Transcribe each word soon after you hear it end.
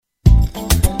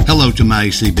Hello to my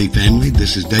ACB family.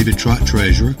 This is David Trott,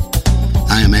 Treasurer.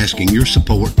 I am asking your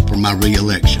support for my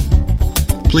re-election.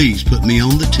 Please put me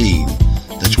on the team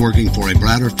that's working for a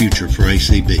brighter future for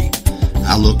ACB.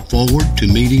 I look forward to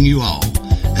meeting you all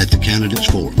at the Candidates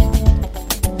Forum.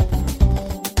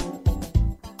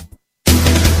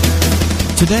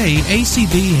 Today,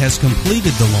 ACB has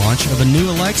completed the launch of a new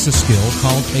Alexa skill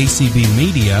called ACB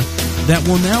Media that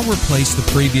will now replace the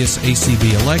previous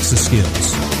ACB Alexa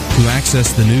skills. To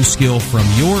access the new skill from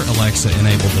your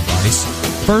Alexa-enabled device,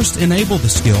 first enable the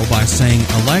skill by saying,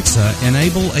 "Alexa,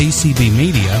 enable ACB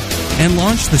Media," and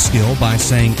launch the skill by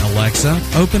saying, "Alexa,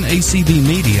 open ACB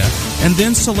Media," and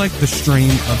then select the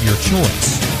stream of your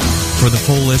choice. For the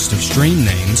full list of stream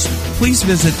names, please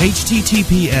visit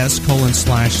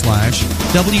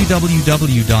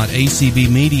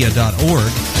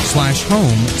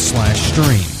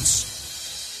https://www.acbmedia.org/home/streams.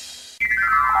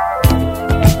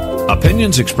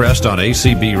 Opinions expressed on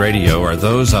ACB Radio are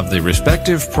those of the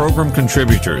respective program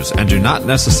contributors and do not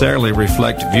necessarily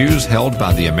reflect views held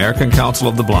by the American Council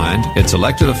of the Blind, its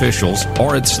elected officials,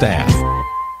 or its staff.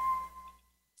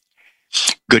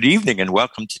 Good evening and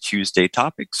welcome to Tuesday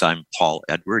Topics. I'm Paul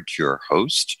Edwards, your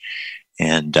host,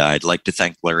 and I'd like to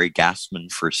thank Larry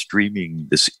Gassman for streaming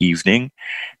this evening.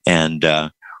 And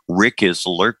Rick is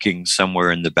lurking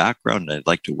somewhere in the background. I'd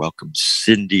like to welcome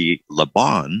Cindy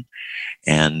Laban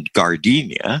and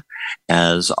Gardenia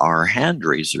as our hand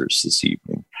raisers this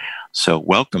evening. So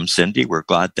welcome, Cindy. We're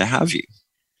glad to have you.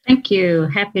 Thank you.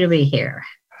 Happy to be here.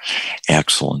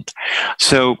 Excellent.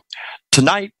 So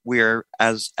tonight we're,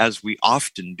 as we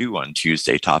often do on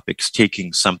Tuesday Topics,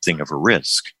 taking something of a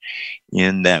risk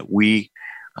in that we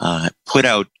put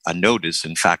out a notice,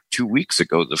 in fact, 2 weeks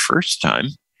ago the first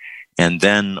time, and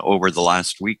then over the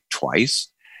last week twice,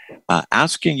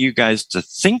 asking you guys to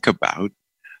think about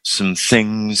some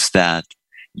things that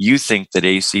you think that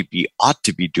ACB ought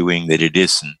to be doing that it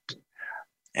isn't,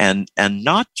 and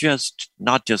not just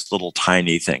little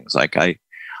tiny things. Like I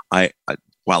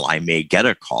may get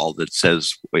a call that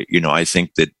says, I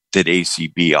think that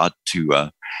ACB ought to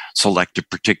select a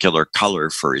particular color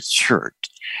for its shirt.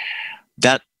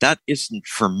 That isn't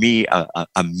for me a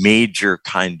major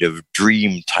kind of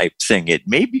dream type thing. It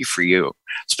may be for you,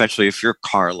 especially if you're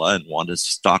Carla and want to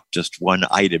stock just one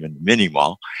item in the mini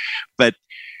mall. But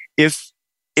if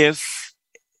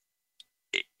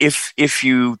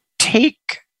you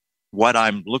take what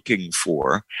I'm looking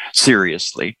for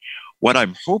seriously, what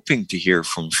I'm hoping to hear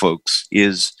from folks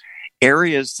is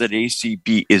areas that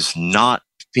ACB is not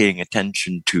paying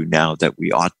attention to now that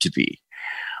we ought to be.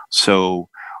 So,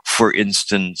 for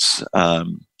instance,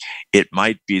 it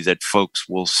might be that folks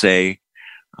will say,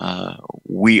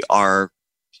 we are,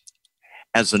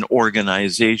 as an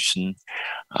organization,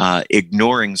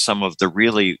 ignoring some of the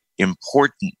really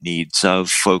important needs of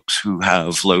folks who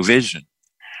have low vision,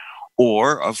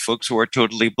 or of folks who are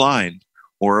totally blind,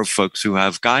 or of folks who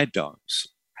have guide dogs.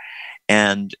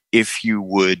 And if you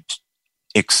would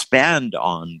expand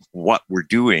on what we're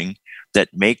doing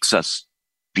that makes us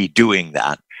be doing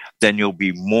that, then you'll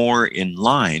be more in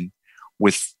line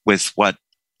with what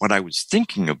I was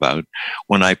thinking about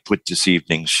when I put this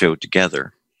evening's show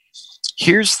together.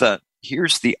 Here's the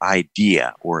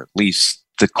idea, or at least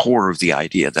the core of the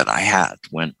idea that I had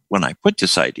when I put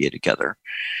this idea together.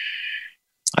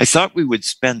 I thought we would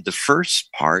spend the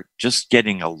first part just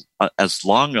getting as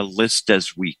long a list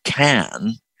as we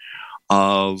can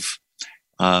of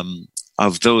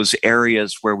those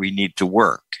areas where we need to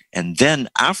work. And then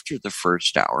after the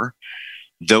first hour,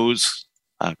 those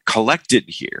collected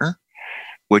here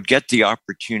would get the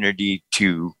opportunity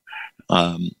to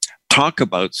talk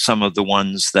about some of the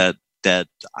ones that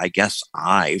I guess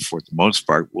for the most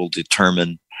part, will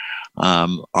determine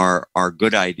are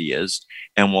good ideas.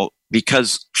 And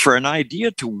because for an idea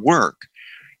to work,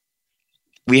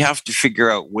 we have to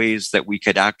figure out ways that we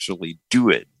could actually do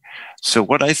it. So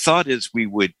what I thought is we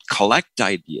would collect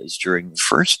ideas during the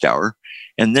first hour,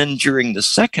 and then during the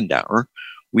second hour,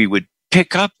 we would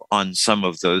pick up on some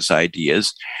of those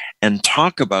ideas and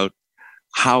talk about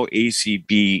how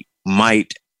ACB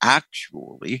might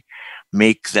actually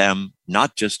make them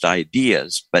not just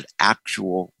ideas, but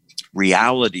actual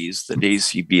realities that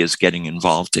ACB is getting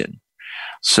involved in.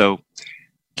 So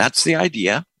that's the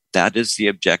idea. That is the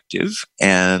objective.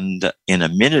 And in a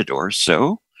minute or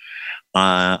so,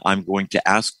 I'm going to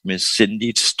ask Miss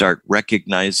Cindy to start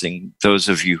recognizing those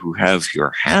of you who have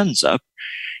your hands up.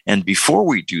 And before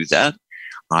we do that,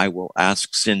 I will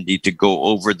ask Cindy to go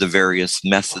over the various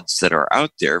methods that are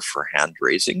out there for hand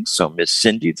raising. So, Miss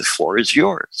Cindy, the floor is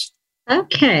yours.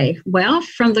 Okay. Well,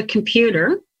 from the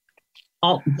computer,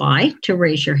 Alt-Y to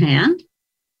raise your hand.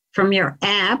 from your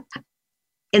app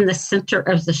in the center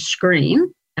of the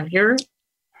screen, of your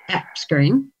app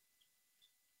screen.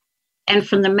 And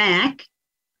from the Mac,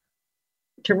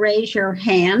 to raise your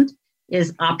hand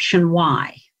is option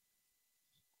Y.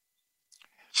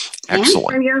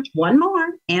 Excellent.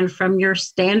 And from your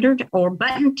standard or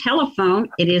button telephone,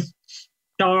 it is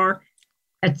star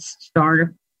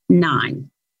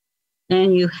 9.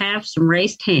 And you have some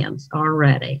raised hands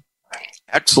already.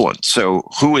 Excellent. So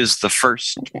who is the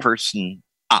first person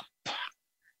up?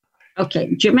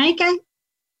 Okay, Jamaica,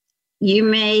 you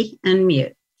may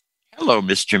unmute. Hello,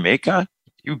 Miss Jamaica.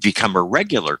 You've become a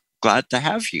regular. Glad to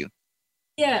have you.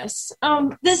 Yes.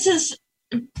 This is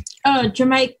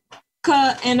Jamaica,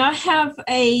 and I have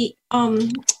an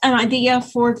idea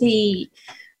for the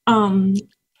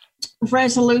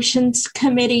resolutions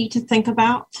committee to think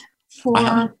about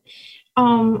for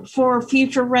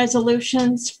future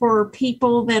resolutions for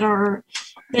people that are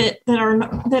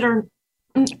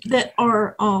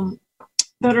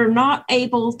not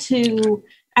able to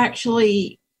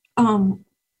actually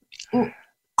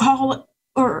call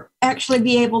or actually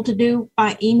be able to do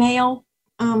by email,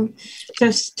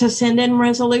 just to send in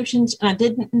resolutions. And I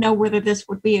didn't know whether this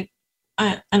would be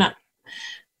a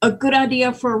good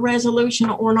idea for a resolution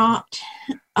or not,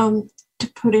 to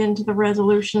put into the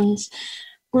resolutions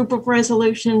group of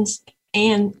resolutions.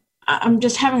 And I'm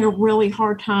just having a really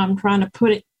hard time trying to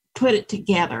put it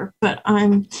together. But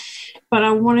I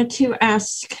wanted to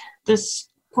ask this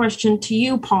question to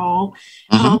you, Paul,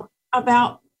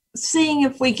 about seeing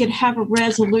if we could have a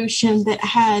resolution that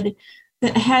had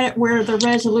it where the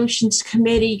resolutions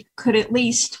committee could at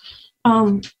least,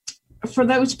 for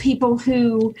those people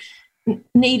who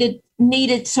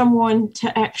needed someone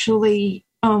to actually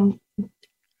to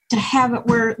have it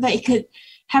where they could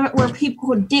have it where people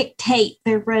would dictate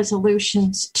their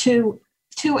resolutions to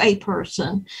a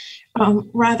person,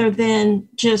 rather than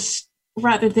just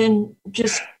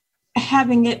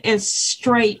having it as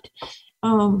straight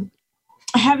emails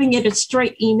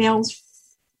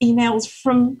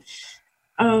from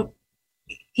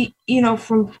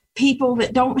from people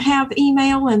that don't have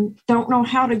email and don't know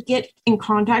how to get in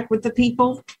contact with the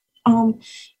people on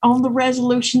the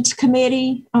resolutions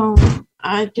committee.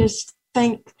 I just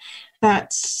think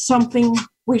that's something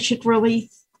we should really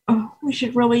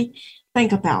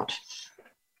think about.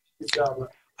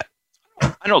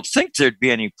 I don't think there'd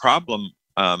be any problem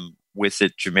with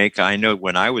it, Jamaica. I know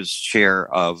when I was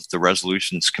chair of the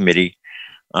resolutions committee,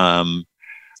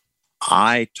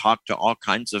 I talked to all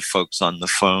kinds of folks on the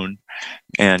phone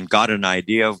and got an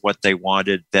idea of what they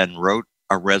wanted, then wrote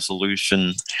a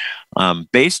resolution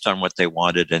based on what they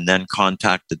wanted, and then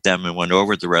contacted them and went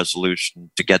over the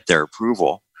resolution to get their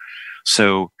approval.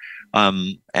 So,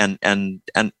 and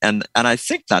I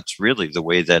think that's really the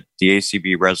way that the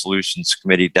ACB Resolutions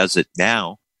Committee does it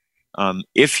now.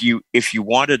 If you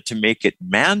wanted to make it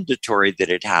mandatory that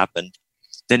it happened,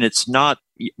 then it's not.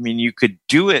 I mean, you could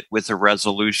do it with a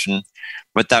resolution,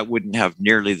 but that wouldn't have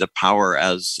nearly the power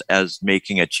as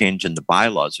making a change in the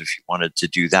bylaws if you wanted to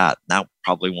do that. That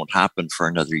probably won't happen for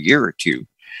another year or two.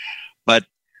 But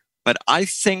I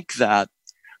think that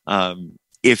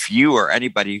if you or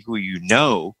anybody who you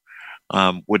know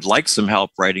would like some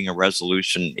help writing a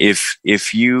resolution, if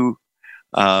you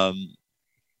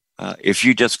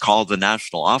just call the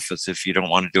national office, if you don't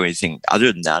want to do anything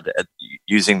other than that,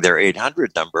 using their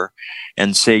 800 number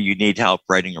and say you need help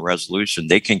writing a resolution,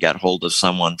 they can get hold of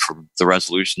someone from the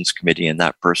resolutions committee and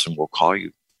that person will call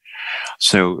you.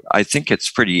 So I think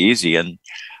it's pretty easy. And,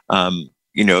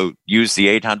 use the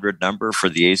 800 number for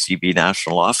the ACB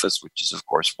national office, which is, of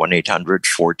course,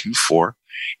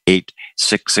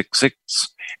 1-800-424-8666.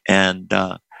 And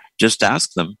just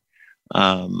ask them,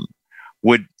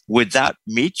 would that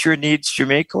meet your needs,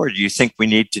 Jamaica, or do you think we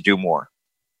need to do more?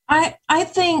 I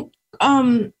think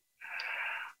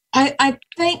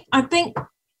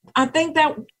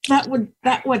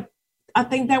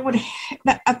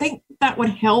that would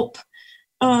help.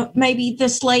 Maybe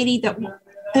this lady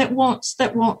that wants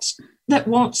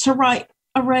to write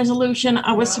a resolution.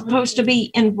 I was supposed to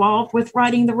be involved with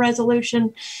writing the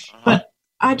resolution, but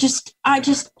I just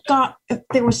thought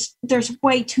there's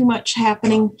way too much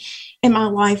happening in my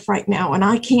life right now, and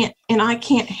I can't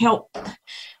help the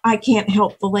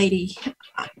lady.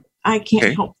 I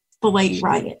can't help the lady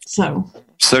write it. So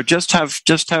just have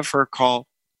her call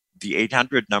the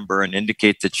 800 number and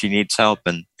indicate that she needs help,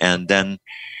 and then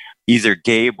either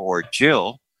Gabe or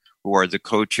Jill, who are the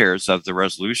co-chairs of the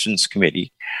resolutions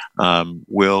committee,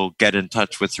 will get in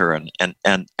touch with her, and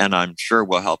I'm sure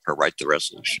we'll help her write the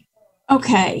resolution.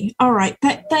 Okay. All right.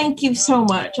 Thank you so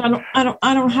much.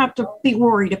 I don't have to be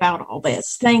worried about all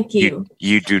this. Thank you.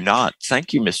 You do not.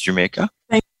 Thank you, Miss Jamaica.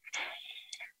 Thank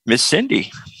Miss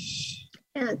Cindy.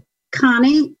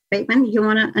 Connie Bateman, you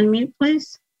want to unmute,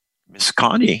 please? Miss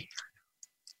Connie.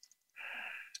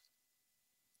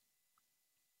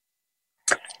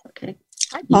 Okay.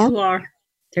 You are.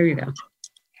 There you go.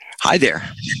 Hi there.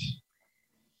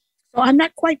 So I'm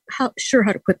not quite sure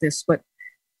how to put this, but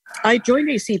I joined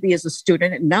ACB as a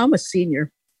student and now I'm a senior.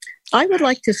 I would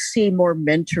like to see more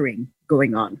mentoring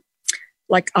going on.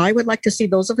 Like, I would like to see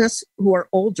those of us who are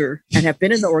older and have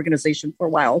been in the organization for a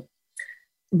while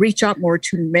reach out more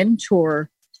to mentor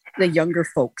the younger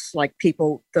folks, like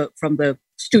people from the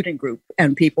student group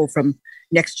and people from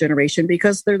next generation,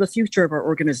 because they're the future of our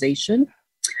organization.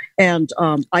 And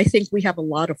I think we have a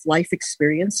lot of life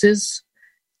experiences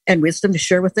and wisdom to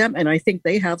share with them. And I think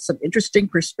they have some interesting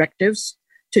perspectives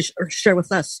to share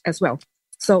with us as well.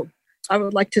 So I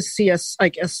would like to see us, I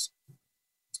guess,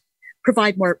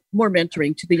 provide more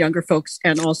mentoring to the younger folks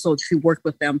and also to work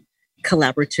with them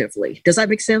collaboratively. Does that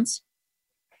make sense?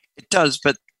 It does,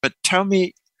 but tell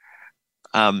me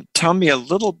a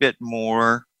little bit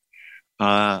more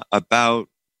about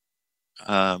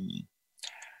why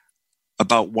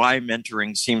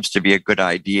mentoring seems to be a good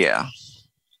idea.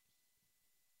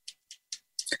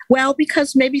 Well,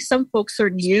 because maybe some folks are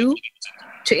new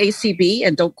to ACB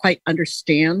and don't quite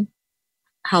understand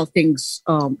how things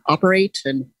operate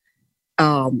and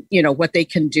what they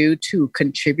can do to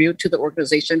contribute to the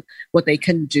organization, what they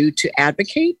can do to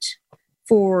advocate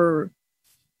for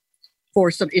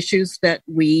some issues that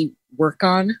we work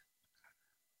on.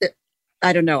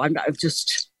 I don't know.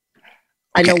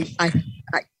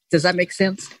 Does that make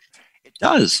sense? It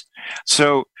does.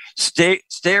 So stay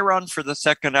around for the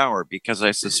second hour, because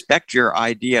I suspect your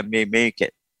idea may make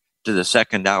it to the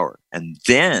second hour. And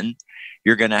then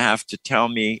you're going to have to tell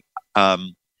me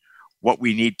what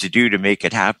we need to do to make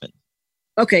it happen.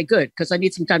 Okay, good, because I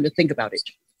need some time to think about it.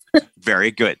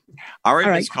 Very good. All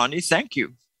right, Ms. Connie, thank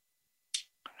you.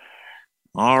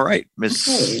 All right,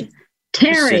 Miss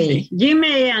Terry, you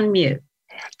may unmute.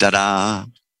 Ta-da.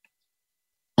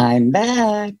 I'm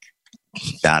back.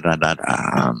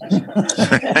 Da-da-da-da.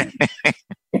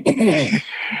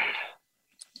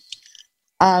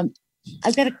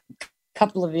 I've got a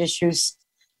couple of issues,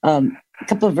 a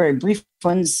couple of very brief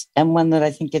ones, and one that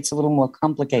I think gets a little more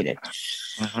complicated.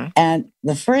 Mm-hmm. And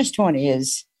the first one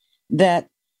is that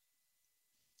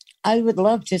I would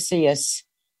love to see us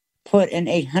put an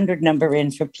 800 number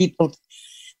in for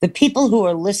the people who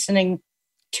are listening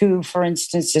to, for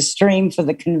instance, a stream for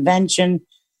the convention,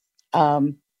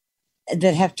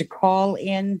 that have to call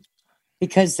in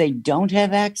because they don't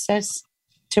have access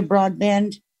to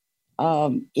broadband.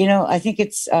 I think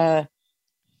it's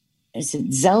is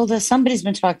it Zelda? Somebody's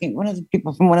been talking, one of the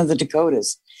people from one of the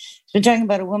Dakotas has been talking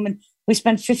about a woman who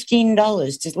spent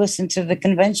 $15 to listen to the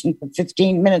convention for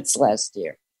 15 minutes last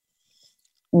year.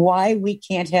 Why we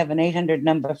can't have an 800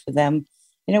 number for them?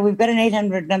 We've got an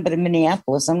 800 number to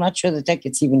Minneapolis. I'm not sure that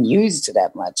gets even used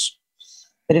that much.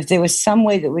 But if there was some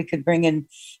way that we could bring in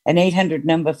an 800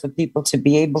 number for people to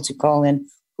be able to call in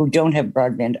who don't have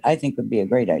broadband, I think would be a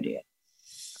great idea.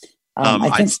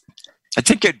 I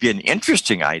think it'd be an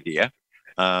interesting idea.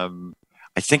 I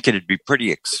think it'd be pretty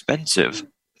expensive.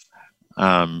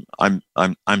 I'm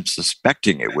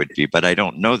suspecting it would be, but I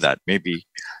don't know that. Maybe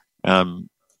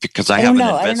because I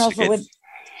haven't investigated.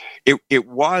 It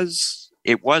was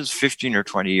 15 or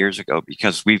 20 years ago,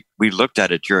 because we looked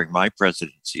at it during my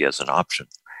presidency as an option,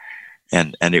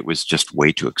 and it was just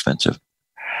way too expensive.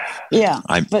 Yeah,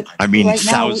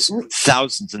 thousands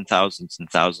and thousands and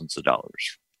thousands of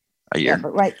dollars a year. Yeah,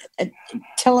 but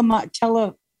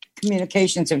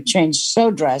telecommunications have changed so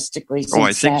drastically since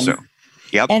I think then. so.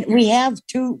 Yep. And we have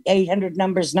 2 800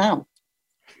 numbers now.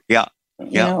 Yeah. I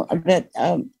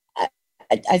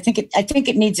think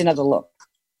it needs another look.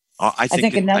 I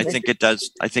think it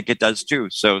does. I think it does too.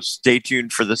 So stay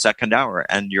tuned for the second hour.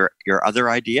 And your other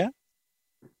idea?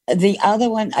 The other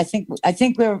one, I think we've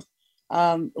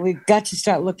got to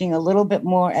start looking a little bit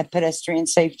more at pedestrian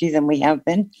safety than we have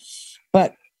been.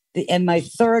 But and my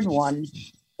third one,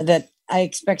 that I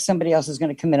expect somebody else is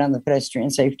going to come in on the pedestrian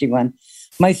safety one.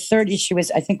 My third issue is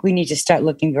I think we need to start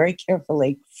looking very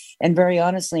carefully and very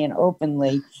honestly and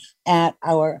openly at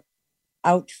our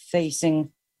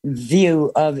out-facing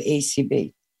view of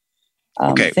ACB.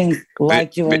 Things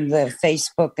like doing the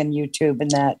Facebook and YouTube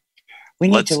and that. We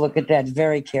need to look at that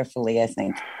very carefully, I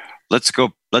think. Let's go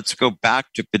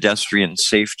back to pedestrian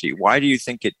safety. Why do you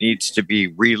think it needs to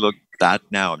be relooked at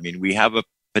now? I mean, we have a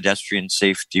pedestrian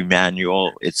safety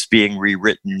manual. It's being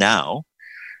rewritten now.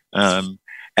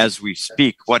 as we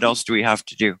speak. What else do we have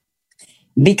to do?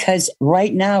 Because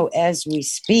right now, as we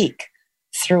speak,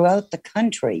 throughout the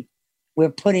country, we're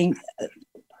putting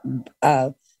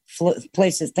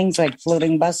places, things like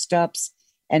floating bus stops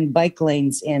and bike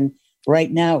lanes in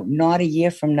right now, not a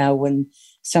year from now when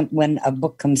a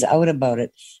book comes out about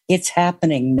it. It's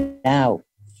happening now.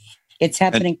 It's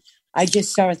happening. I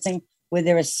just saw a thing where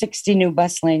there are 60 new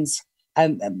bus lanes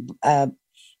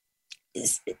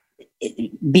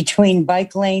between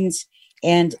bike lanes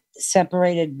and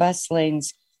separated bus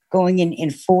lanes going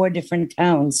in 4 different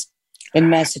towns in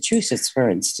Massachusetts, for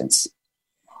instance.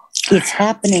 It's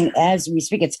happening as we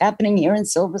speak. It's happening here in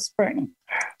Silver Spring.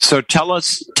 So tell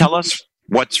us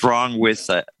what's wrong with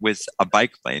a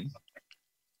bike lane.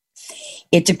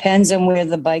 It depends on where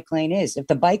the bike lane is. If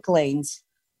the bike lanes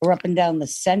are up and down the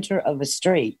center of a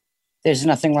street, there's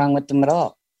nothing wrong with them at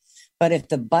all. But if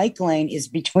the bike lane is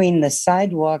between the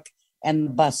sidewalk and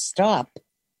the bus stop,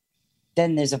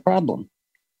 then there's a problem,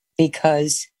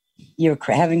 because you're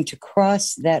having to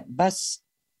cross that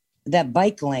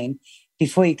bike lane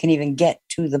before you can even get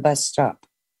to the bus stop.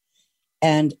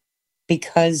 And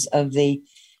because of the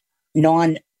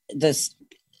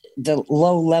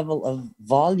low level of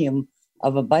volume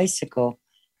of a bicycle,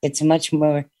 it's much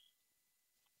more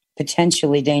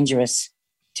potentially dangerous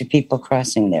to people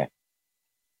crossing there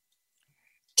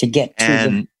to get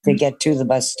to the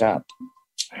bus stop.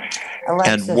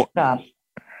 Alexa, stop.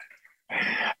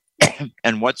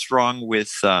 And what's wrong with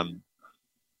floating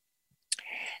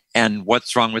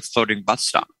bus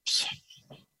stops?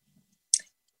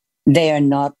 They are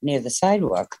not near the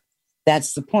sidewalk.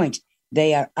 That's the point.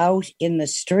 They are out in the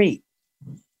street,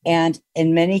 and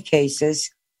in many cases,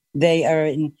 they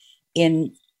are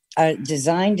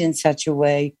designed in such a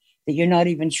way that you're not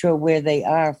even sure where they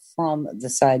are from the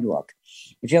sidewalk.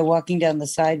 If you're walking down the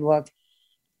sidewalk,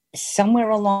 somewhere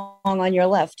along on your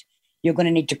left, you're going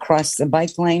to need to cross the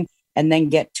bike lane and then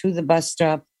get to the bus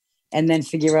stop and then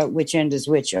figure out which end is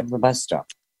which of the bus stop.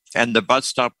 And the bus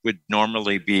stop would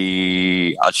normally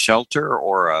be a shelter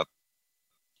or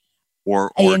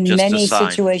in just many a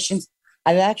sign. situations.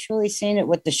 I've actually seen it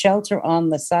with the shelter on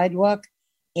the sidewalk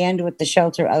and with the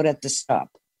shelter out at the stop.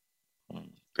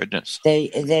 Goodness. There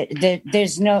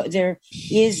is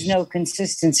no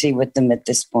consistency with them at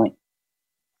this point.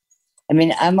 I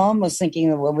mean, I'm almost thinking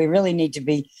that what we really need to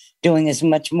be doing is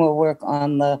much more work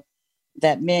on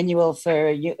that manual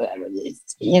for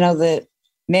the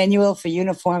manual for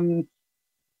uniform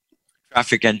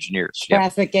traffic engineers.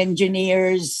 Traffic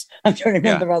engineers. I'm trying to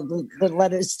remember all the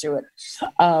letters to it.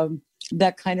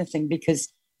 That kind of thing, because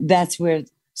that's where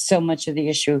so much of the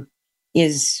issue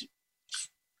is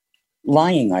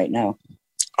lying right now.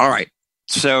 All right.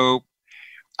 So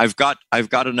I've got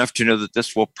enough to know that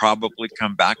this will probably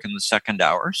come back in the second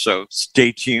hour. So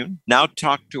stay tuned. Now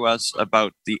talk to us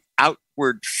about the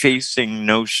outward facing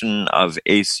notion of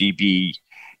ACB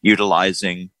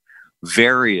utilizing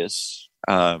various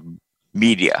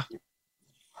media.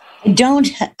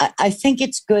 I think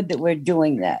it's good that we're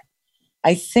doing that.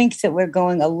 I think that we're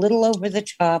going a little over the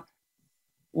top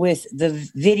with the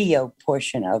video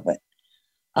portion of it.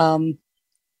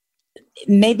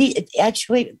 Maybe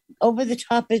actually over the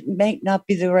top, it may not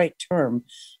be the right term.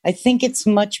 I think it's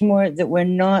much more that we're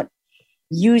not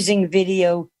using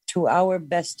video to our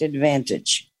best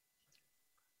advantage.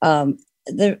 I've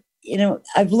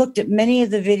looked at many of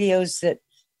the videos that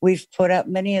we've put up,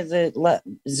 many of the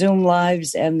Zoom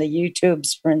lives and the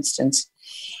YouTubes, for instance,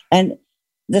 and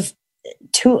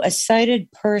to a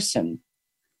sighted person,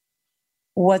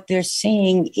 what they're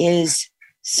seeing is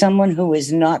someone who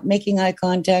is not making eye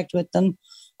contact with them,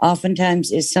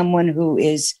 oftentimes is someone who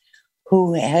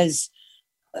has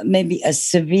maybe a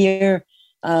severe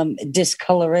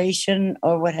discoloration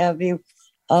or what have you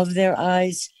of their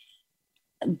eyes.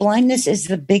 Blindness is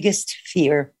the biggest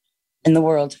fear in the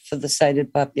world for the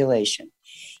sighted population.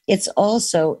 It's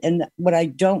also, and what I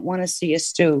don't want to see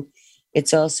us do,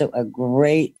 it's also a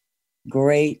great,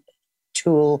 great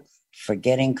tool for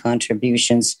getting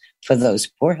contributions for those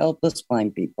poor, helpless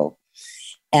blind people.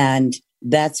 And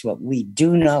that's what we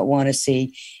do not want to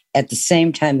see at the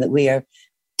same time that we are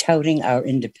touting our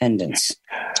independence.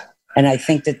 And I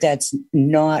think that that's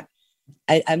not,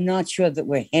 I'm not sure that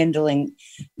we're handling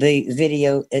the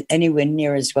video anywhere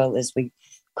near as well as we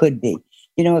could be.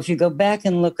 You know, if you go back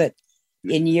and look at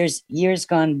in years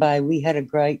gone by, we had a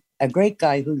great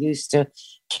guy who used to,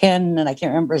 Ken, and I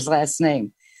can't remember his last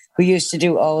name, who used to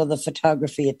do all of the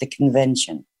photography at the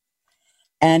convention.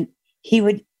 And he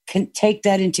would take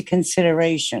that into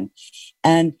consideration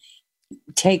and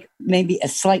take maybe a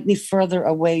slightly further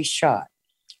away shot,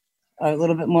 a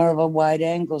little bit more of a wide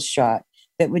angle shot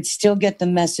that would still get the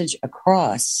message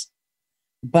across,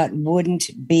 but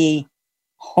wouldn't be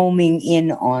homing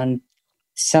in on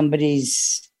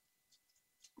somebody's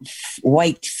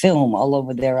white film all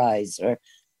over their eyes, or,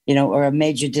 you know, or a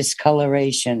major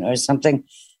discoloration or something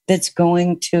that's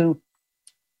going to,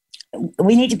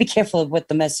 we need to be careful of what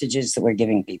the message is that we're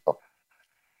giving people.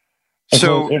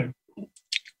 So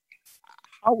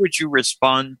how would you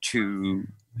respond to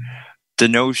the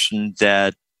notion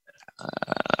that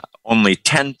only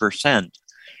 10%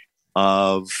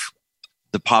 of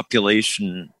the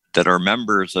population that are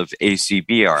members of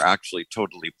ACB are actually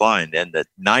totally blind, and that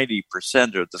 90%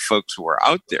 of the folks who are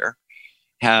out there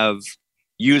have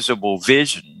usable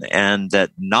vision, and that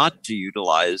not to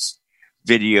utilize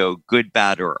video, good,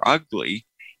 bad, or ugly,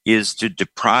 is to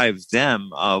deprive them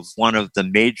of one of the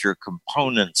major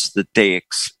components that they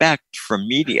expect from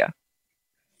media?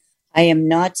 I am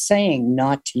not saying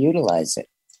not to utilize it.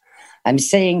 I'm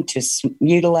saying to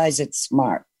utilize it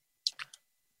smart.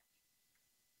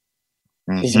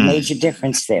 There's a major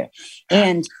difference there.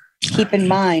 And keep in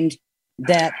mind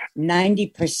that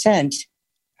 90%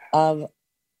 of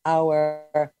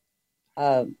our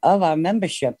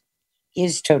membership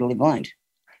is totally blind.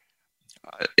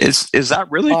 Is that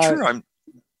really true?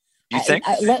 You think?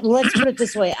 Let's put it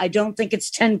this way. I don't think it's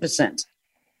 10%.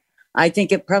 I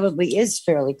think it probably is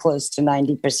fairly close to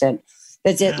 90%.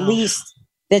 That's at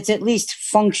least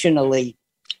functionally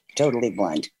totally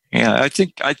blind. Yeah, I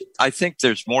think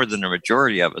there's more than a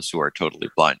majority of us who are totally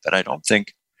blind, but I don't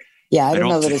think. Yeah, I don't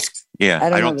know that it's. Yeah,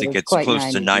 I don't think it's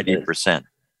close to 90%.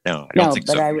 No, I don't think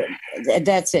so.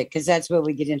 That's it, because that's where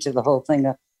we get into the whole thing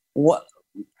of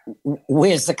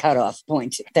where's the cutoff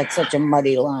point? That's such a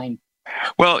muddy line.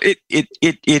 Well, it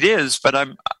is, but I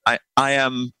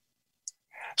am.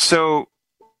 So,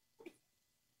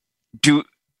 do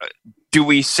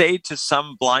we say to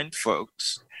some blind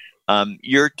folks,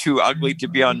 you're too ugly to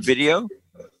be on video?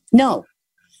 No,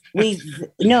 we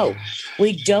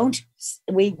don't.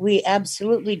 We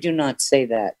absolutely do not say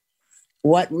that.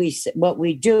 What we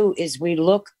do is we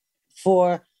look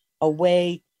for a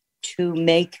way to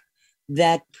make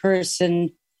that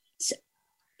person's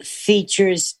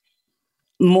features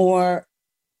more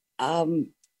acceptable.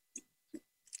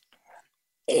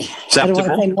 I don't want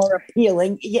to say more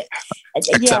appealing. Yeah,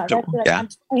 acceptable. Yeah, I'm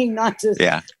trying not to.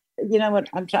 Yeah. You know what?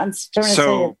 I'm trying to say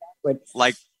it backwards.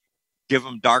 Like, give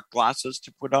them dark glasses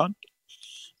to put on?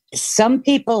 Some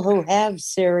people who have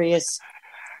serious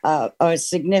or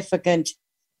significant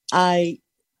eye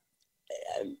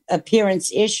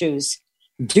appearance issues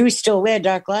do still wear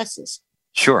dark glasses.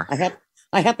 Sure.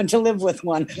 I happen to live with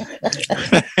one.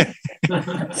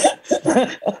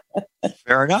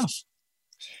 Fair enough.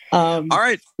 All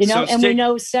right. You know, so we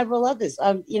know several others.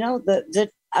 You know,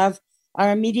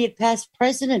 our immediate past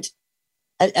president,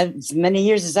 as many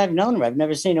years as I've known her, I've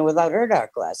never seen her without her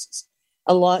dark glasses.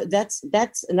 A lot. That's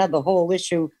another whole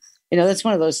issue. You know, that's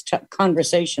one of those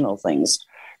conversational things.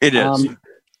 It is.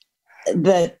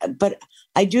 But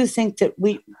I do think that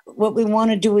what we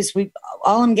want to do is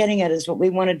all I'm getting at is what we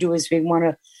want to do is we want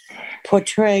to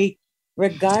portray,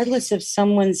 regardless of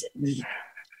someone's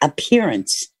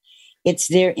appearance, it's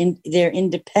their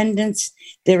independence,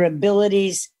 their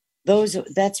abilities.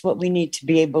 That's what we need to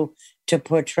be able to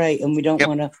portray, and we don't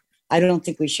want to. I don't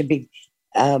think we should be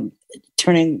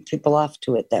turning people off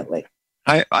to it that way.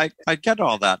 I get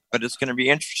all that, but it's going to be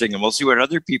interesting, and we'll see what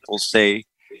other people say,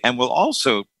 and we'll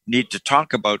also need to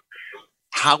talk about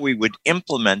how we would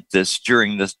implement this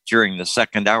during the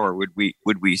second hour.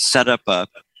 Would we set up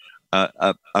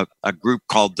a group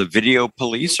called the Video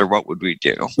Police, or what would we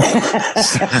do?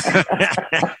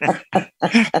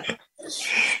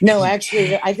 No,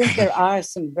 actually, I think there are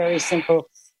some very simple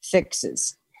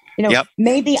fixes. You know,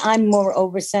 maybe I'm more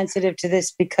oversensitive to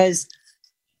this because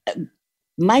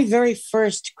my very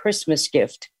first Christmas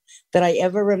gift that I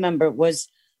ever remember was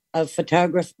a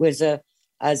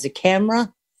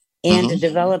camera and a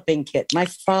developing kit. My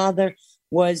father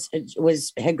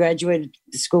had graduated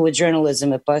the School of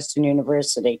Journalism at Boston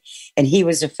University, and he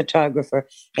was a photographer,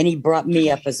 and he brought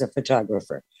me up as a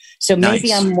photographer. So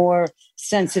maybe I'm more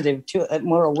sensitive to it,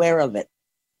 more aware of it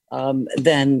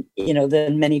than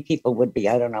many people would be.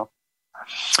 I don't know.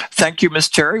 Thank you, Miss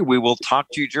Terry. We will talk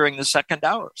to you during the second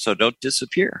hour, so don't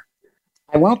disappear.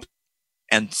 I won't.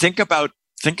 And think about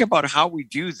how we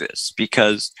do this,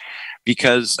 because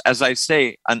as I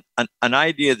say, an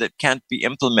idea that can't be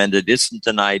implemented isn't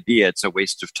an idea, it's a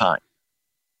waste of time.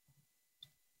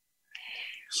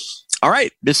 All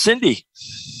right, Miss Cindy.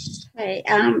 Okay,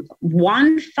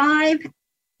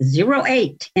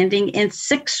 1508 ending in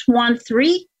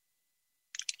 613.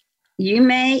 You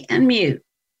may unmute.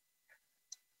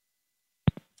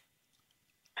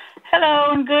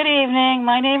 Hello and good evening.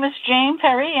 My name is Jane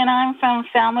Perry, and I'm from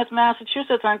Falmouth,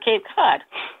 Massachusetts on Cape Cod.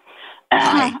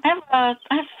 I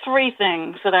have three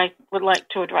things that I would like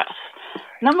to address.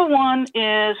 Number one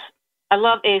is I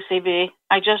love ACB.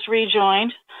 I just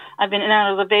rejoined. I've been in and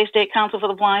out of the Bay State Council for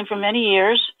the Blind for many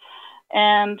years,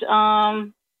 and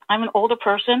I'm an older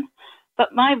person.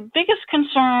 But my biggest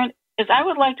concern is I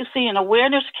would like to see an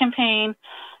awareness campaign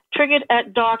triggered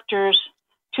at doctors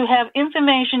to have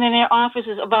information in their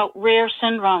offices about rare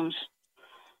syndromes.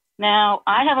 Now,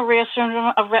 I have a rare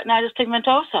syndrome of retinitis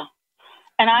pigmentosa,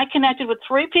 and I connected with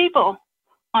three people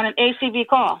on an ACB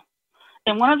call.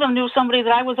 And one of them knew somebody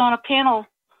that I was on a panel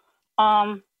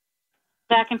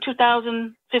back in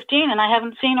 2015, and I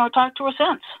haven't seen or talked to her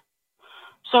since.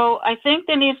 So I think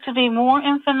there needs to be more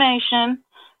information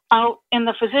out in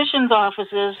the physicians'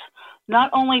 offices, not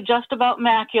only just about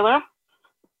macular,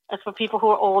 that's for people who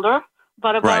are older,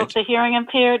 but about the hearing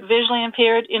impaired, visually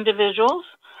impaired individuals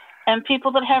and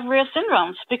people that have rare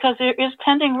syndromes, because there is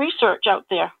pending research out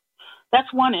there.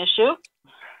 That's one issue.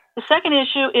 The second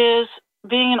issue is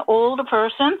being an older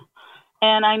person,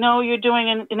 and I know you're doing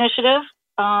an initiative,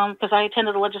 because I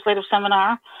attended a legislative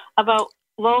seminar, about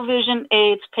low vision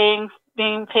aids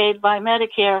being paid by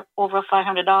Medicare over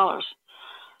 $500.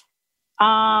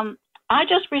 I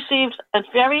just received a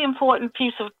very important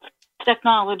piece of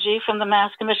technology from the Mass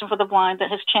Commission for the Blind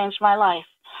that has changed my life.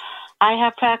 I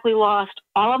have practically lost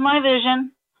all of my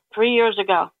vision 3 years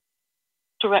ago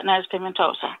to retinitis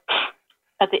pigmentosa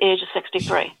at the age of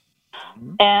 63.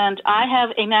 And I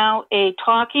have now a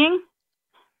talking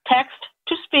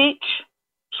text-to-speech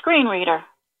screen reader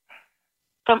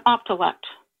from Optelect.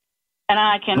 And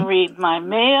I can read my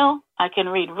mail, I can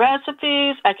read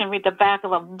recipes, I can read the back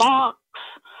of a box.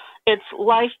 It's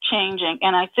life-changing.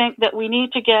 And I think that we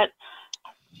need to get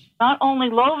not only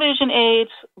low vision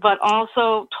aids, but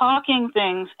also talking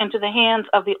things into the hands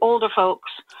of the older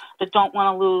folks that don't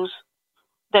want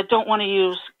to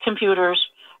use computers,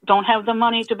 don't have the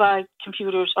money to buy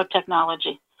computers or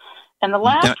technology. And the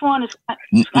last one is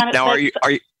now.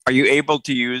 Are you able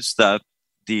to use the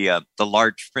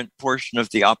large print portion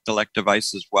of the Optelect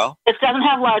device as well? It doesn't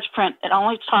have large print. It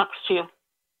only talks to you.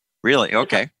 Really?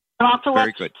 Okay. An Optelect,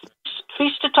 very good.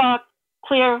 Speech to talk,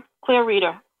 clear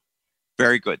reader.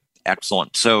 Very good.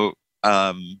 Excellent. So,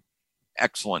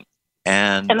 excellent.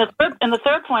 And the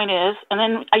third point is, and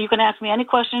then you can ask me any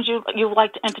questions you would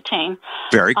like to entertain.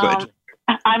 Very good.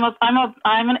 I'm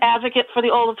an advocate for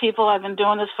the older people. I've been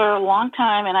doing this for a long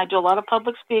time, and I do a lot of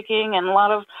public speaking and a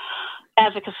lot of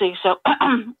advocacy. So,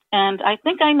 and I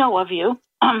think I know of you.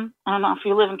 I don't know if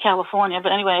you live in California,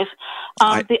 but anyways,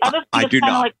 the other thing is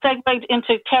kind of like segued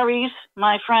into Terry's,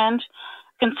 my friend,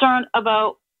 concern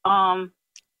about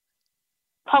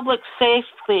public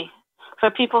safety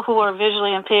for people who are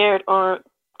visually impaired or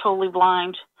totally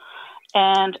blind.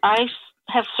 And I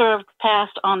have served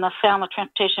past on the Falmouth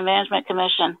Transportation Management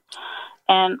Commission,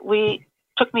 and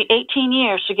took me 18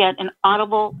 years to get an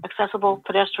audible, accessible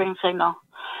pedestrian signal.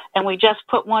 And we just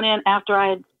put one in after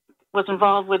I was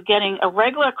involved with getting a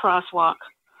regular crosswalk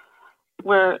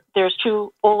where there's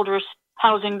two older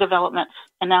housing developments,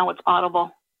 and now it's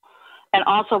audible. And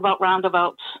also about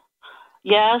roundabouts.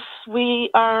 Yes,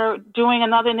 we are doing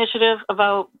another initiative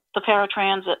about the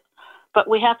paratransit, but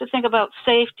we have to think about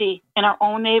safety in our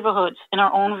own neighborhoods, in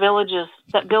our own villages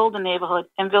that build a neighborhood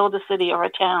and build a city or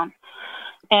a town.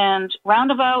 And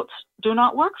roundabouts do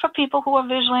not work for people who are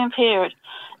visually impaired.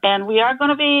 And we are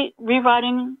going to be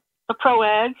rewriting the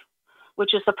PROAG,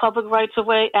 which is the Public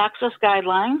Rights-of-Way Access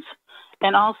Guidelines,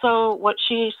 and also what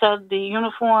she said, the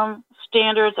Uniform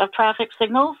Standards of Traffic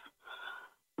Signals.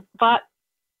 But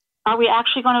are we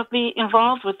actually going to be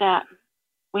involved with that?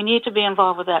 We need to be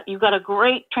involved with that. You've got a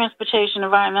great Transportation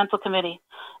Environmental Committee,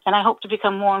 and I hope to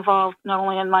become more involved not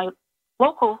only in my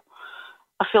local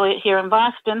affiliate here in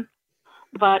Boston,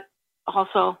 but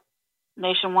also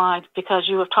nationwide, because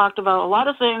you have talked about a lot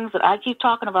of things that I keep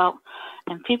talking about,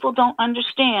 and people don't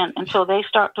understand until they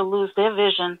start to lose their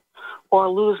vision or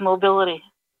lose mobility.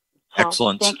 So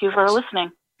excellent. Thank you for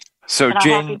listening. So, and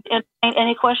Jane,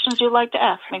 any questions you'd like to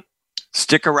ask me?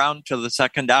 Stick around till the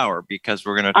second hour, because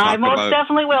we're going to talk about. I most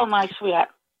definitely will, my sweetheart.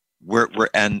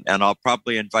 And I'll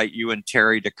probably invite you and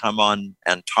Terry to come on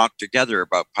and talk together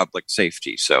about public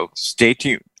safety. So stay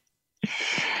tuned.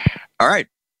 All right.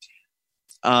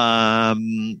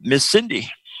 Miss Cindy.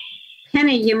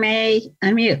 Penny, you may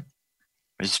unmute.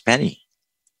 Miss Penny.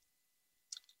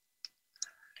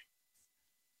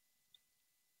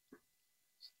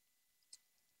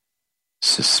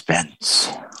 Suspense.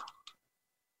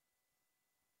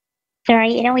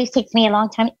 Sorry, it always takes me a long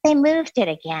time. They moved it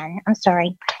again. I'm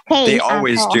sorry. Hey, they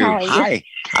always Paul, do. How are you? Hi,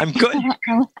 I'm good.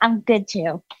 I'm good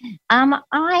too.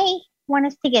 I want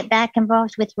us to get back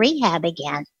involved with rehab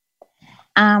again.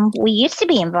 We used to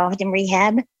be involved in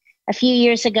rehab. A few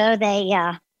years ago, they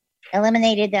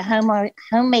eliminated the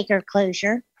homemaker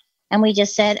closure, and we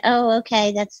just said, "Oh,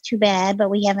 okay, that's too bad," but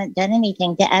we haven't done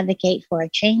anything to advocate for a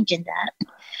change in that.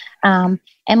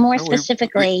 And more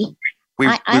specifically, we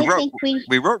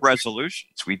wrote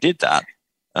resolutions. We did that.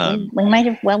 We might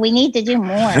have. Well, we need to do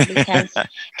more because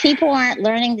people aren't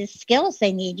learning the skills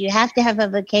they need. You have to have a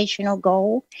vocational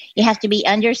goal. You have to be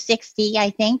under 60, I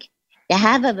think, to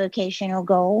have a vocational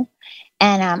goal.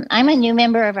 And I'm a new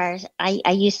member of our.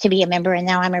 I used to be a member, and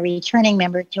now I'm a returning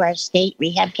member to our state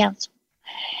rehab council.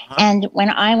 Uh-huh. And when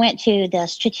I went to the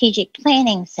strategic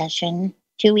planning session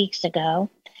 2 weeks ago,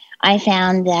 I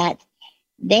found that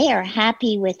they are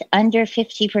happy with under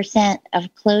 50%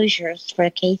 of closures for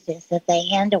cases that they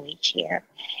handle each year.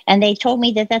 And they told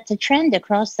me that that's a trend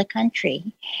across the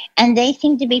country. And they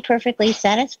seem to be perfectly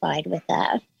satisfied with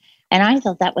that. And I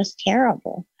thought that was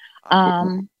terrible.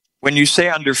 When you say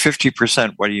under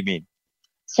 50%, what do you mean?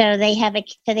 So they have a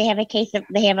case of,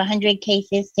 they have 100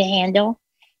 cases to handle,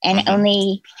 and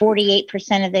only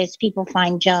 48% of those people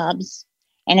find jobs,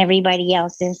 and everybody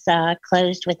else is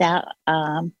closed with an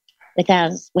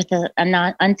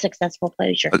unsuccessful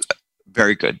closure.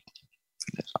 Very good.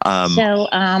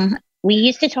 We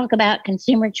used to talk about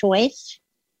consumer choice.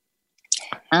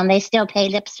 They still pay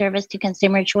lip service to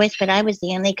consumer choice, but I was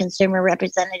the only consumer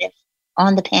representative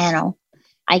on the panel.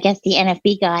 I guess the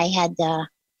NFB guy had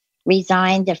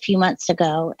resigned a few months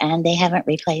ago, and they haven't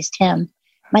replaced him.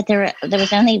 But there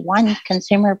was only one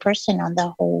consumer person on the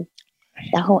whole,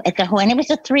 and it was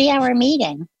a 3-hour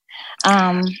meeting.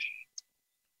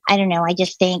 I don't know. I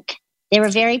just think they were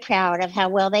very proud of how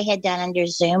well they had done under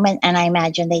Zoom, and I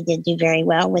imagine they did do very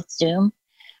well with Zoom.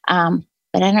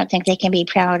 But I don't think they can be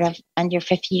proud of under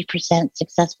 50%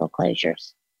 successful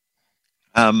closures.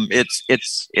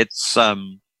 It's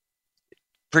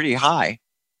pretty high.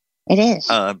 It is.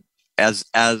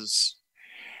 As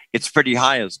it's pretty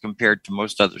high as compared to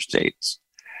most other states.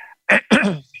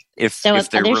 if other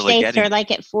they're really states are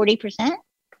like at 40%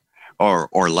 or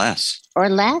less. Or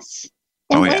less.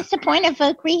 Then what's the point of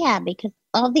voc rehab? Because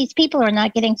all these people are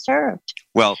not getting served.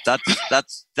 Well,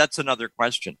 that's another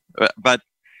question. But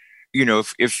you know,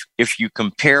 if you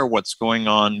compare what's going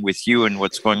on with you and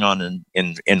what's going on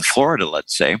in Florida,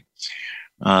 let's say,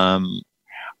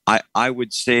 I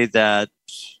would say that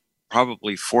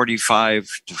probably 45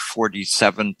 to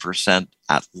 47%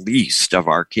 at least of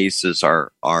our cases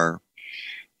are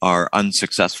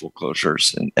unsuccessful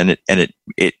closures, and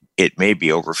it may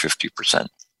be over 50%.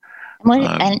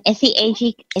 And is the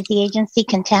agency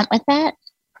content with that?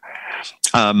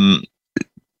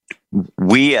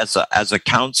 We as a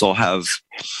council have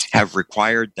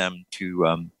required them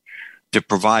to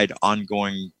provide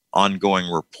ongoing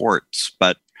reports,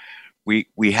 but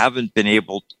we haven't been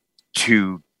able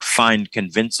to find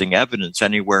convincing evidence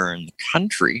anywhere in the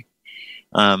country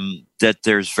that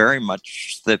there's very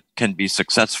much that can be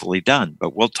successfully done.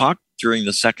 But we'll talk during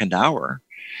the second hour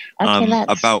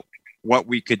about what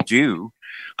we could do.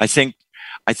 I think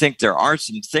there are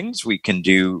some things we can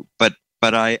do, but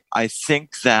I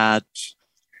think that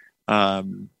I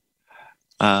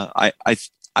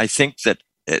think that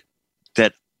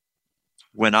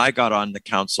when I got on the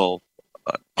council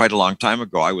quite a long time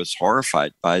ago, I was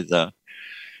horrified by the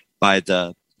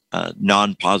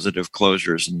non-positive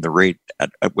closures and the rate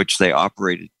at which they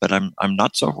operated. But I'm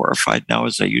not so horrified now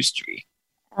as I used to be.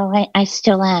 Oh, I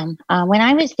still am. When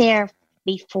I was there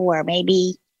before,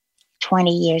 maybe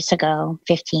 20 years ago,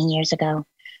 15 years ago,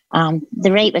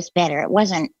 the rate was better. It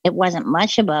wasn't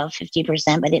much above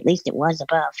 50%, but at least it was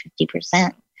above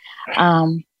 50%.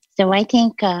 So I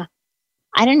think, I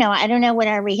don't know what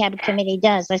our rehab committee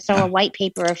does. I saw a white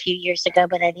paper a few years ago,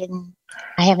 but I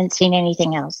haven't seen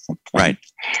anything else. Right.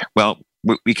 Well,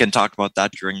 we can talk about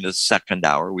that during the second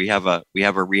hour. We have a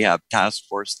rehab task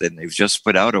force, then they've just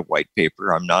put out a white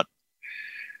paper.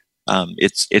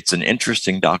 It's an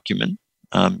interesting document.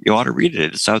 You ought to read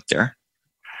it. It's out there.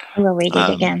 I will read it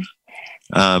again.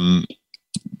 I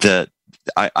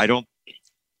don't.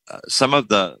 Some of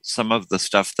the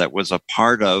stuff that was a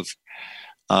part of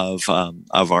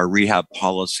our rehab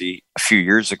policy a few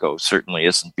years ago certainly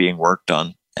isn't being worked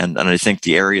on, and I think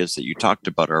the areas that you talked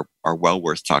about are well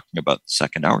worth talking about the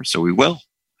second hour. So we will.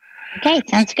 Okay,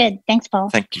 sounds good. Thanks, Paul.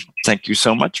 Thank you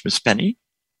so much, Miss Penny.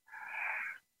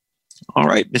 All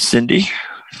right, Miss Cindy.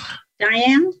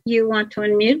 Diane, you want to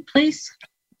unmute, please?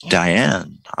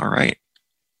 Diane, all right.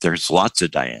 there's lots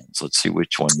of Dianes. Let's see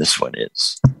which one this one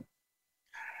is.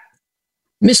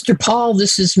 Mr. Paul,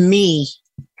 this is me.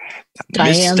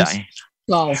 Diane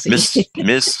Scalzi.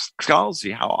 Miss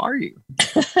Scalzi, how are you?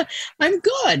 I'm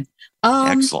good.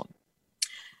 Excellent.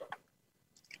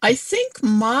 I think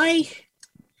my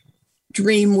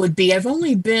dream would be, I've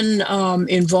only been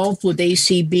involved with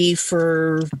ACB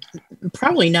for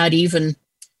probably not even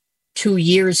 2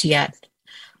 years yet,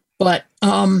 but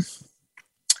I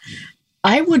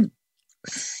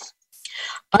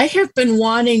have been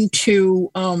wanting to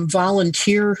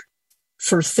volunteer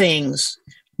for things,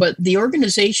 but the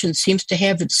organization seems to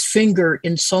have its finger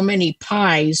in so many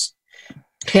pies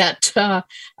that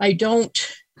I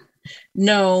don't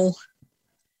know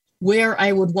where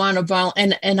I would want to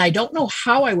and I don't know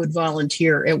how I would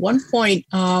volunteer. At one point,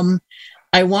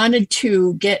 I wanted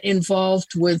to get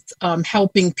involved with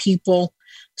helping people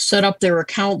set up their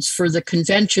accounts for the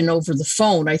convention over the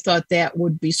phone. I thought that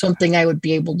would be something I would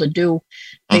be able to do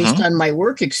based on my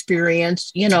work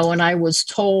experience, and I was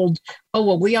told, oh,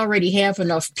 well, we already have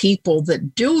enough people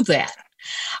that do that.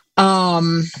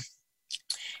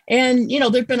 And,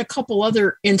 there've been a couple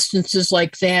other instances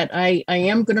like that. I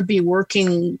am going to be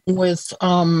working with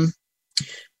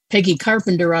Peggy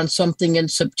Carpenter on something in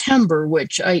September,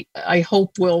 which I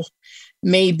hope will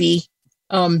maybe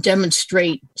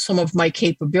demonstrate some of my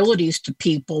capabilities to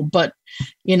people. But,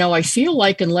 I feel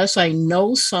like unless I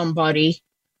know somebody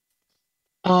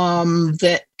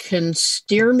that can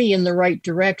steer me in the right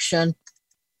direction,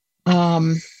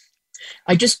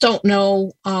 I just don't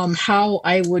know how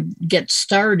I would get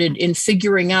started in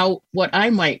figuring out what I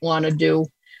might want to do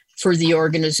for the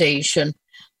organization.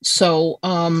 So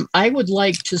I would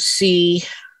like to see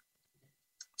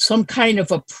some kind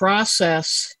of a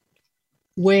process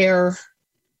where,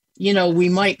 we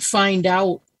might find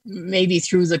out maybe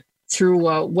through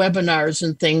webinars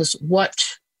and things what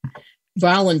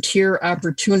volunteer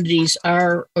opportunities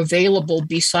are available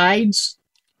besides.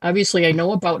 Obviously, I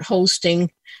know about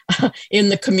hosting in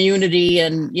the community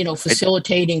and,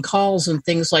 facilitating calls and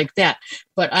things like that.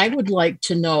 But I would like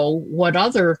to know what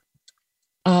other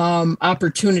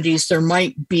opportunities there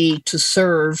might be to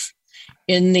serve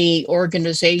in the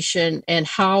organization and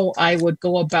how I would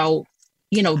go about,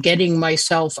 getting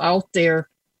myself out there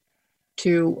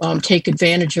to take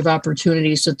advantage of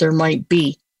opportunities that there might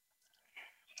be.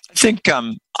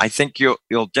 I think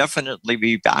you'll definitely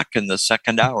be back in the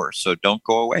second hour, so don't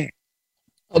go away.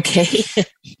 Okay.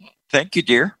 Thank you,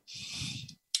 dear.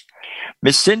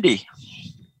 Miss Cindy.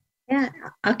 Yeah.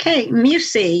 Okay.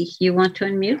 Musi, you want to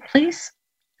unmute, please?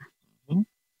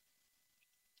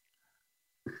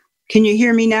 Can you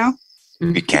hear me now?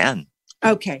 We can.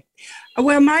 Okay.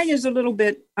 Well, mine is a little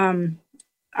bit,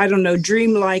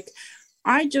 dreamlike.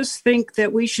 I just think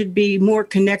that we should be more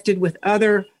connected with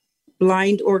other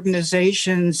blind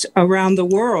organizations around the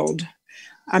world.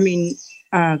 I mean,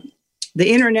 the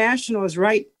International is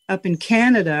right up in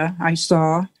Canada, I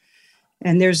saw,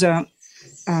 and there's a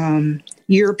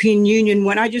European Union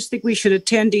one. I just think we should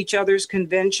attend each other's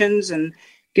conventions and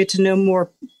get to know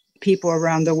more people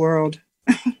around the world.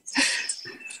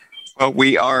 Well,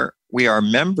 we are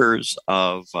members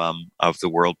of the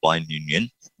World Blind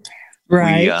Union.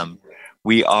 Right.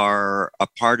 We are a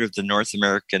part of the North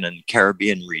American and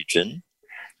Caribbean region.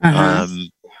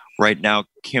 Right now,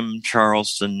 Kim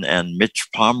Charleston and Mitch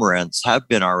Pomerantz have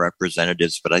been our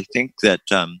representatives, but I think that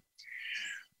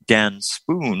Dan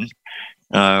Spoon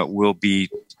will be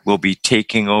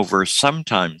taking over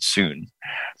sometime soon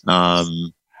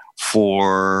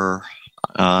for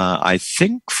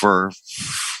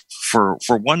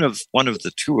one of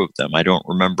the two of them. I don't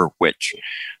remember which,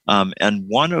 and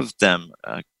one of them,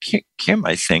 Kim,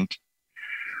 I think.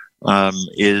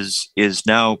 Is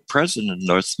now president of the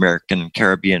North American and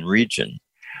Caribbean region.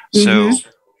 So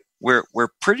we're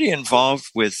pretty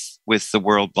involved with the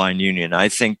World Blind Union. I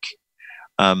think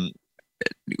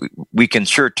we can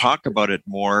sure talk about it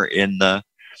more in the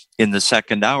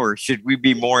second hour. Should we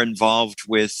be more involved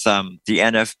with the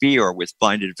NFB or with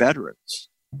blinded veterans?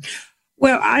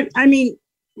 Well, I mean,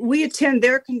 we attend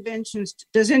their conventions.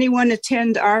 Does anyone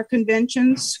attend our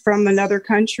conventions from another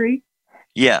country?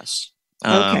 Yes.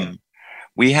 Okay.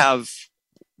 We have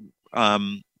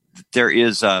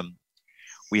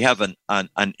we have an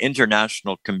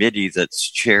international committee that's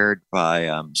chaired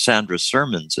by Sandra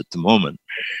Sermons at the moment,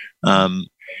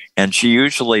 and she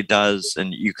usually does,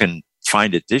 and you can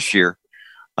find it this year,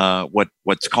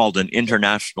 what's called an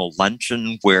international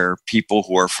luncheon, where people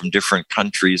who are from different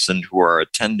countries and who are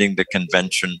attending the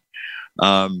convention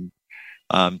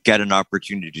get an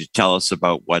opportunity to tell us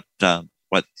about what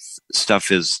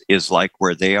stuff is like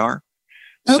where they are.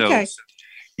 Okay.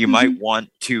 So you might want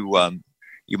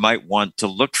to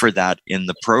look for that in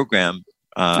the program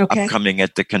upcoming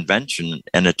at the convention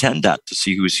and attend that to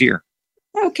see who's here.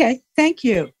 Okay, thank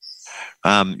you.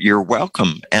 You're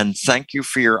welcome, and thank you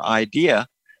for your idea.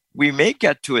 We may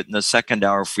get to it in the second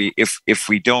hour if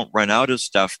we don't run out of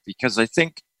stuff, because I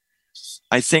think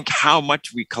how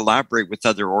much we collaborate with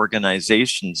other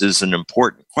organizations is an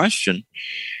important question.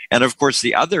 And of course,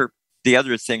 the other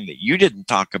thing that you didn't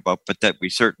talk about, but that we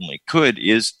certainly could,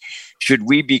 is should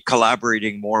we be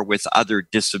collaborating more with other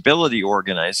disability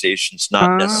organizations,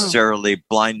 not necessarily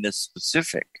blindness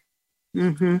specific?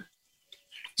 Mm-hmm.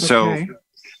 So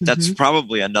that's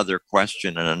probably another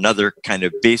question and another kind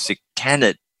of basic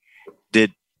tenet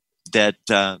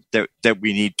that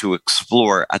we need to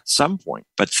explore at some point.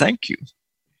 But thank you.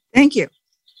 Thank you.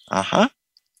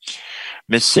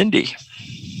 Miss Cindy.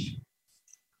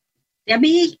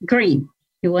 Debbie Green,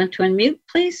 you want to unmute,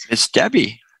 please? Miss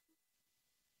Debbie.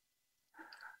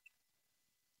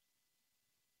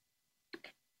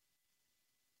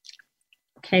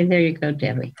 Okay, there you go,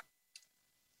 Debbie.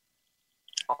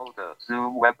 All the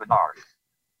Zoom webinars.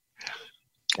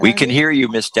 We can hear you,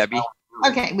 Miss Debbie.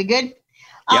 Okay, we good?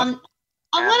 Yep.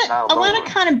 I want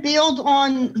to kind of build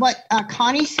on what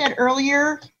Connie said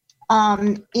earlier.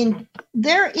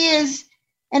 There is,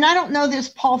 and I don't know this,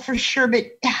 Paul, for sure, but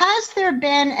has there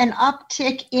been an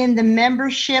uptick in the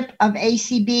membership of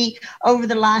ACB over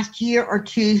the last year or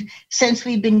two since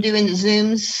we've been doing the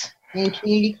Zooms and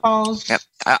community calls? Yep.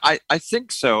 I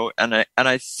think so, and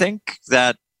I think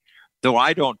that though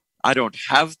I don't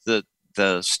have the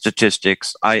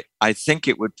statistics, I think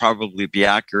it would probably be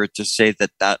accurate to say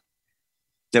that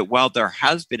while there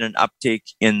has been an uptake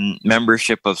in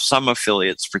membership of some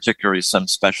affiliates, particularly some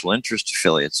special interest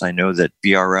affiliates, I know that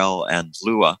BRL and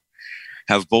LUA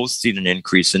have both seen an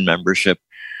increase in membership.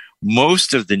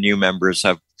 Most of the new members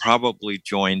have probably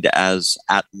joined as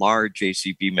at-large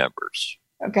ACB members.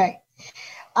 Okay.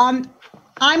 I'm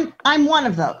one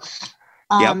of those.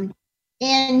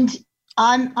 And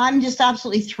I'm just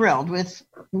absolutely thrilled with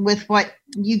what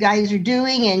you guys are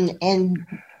doing and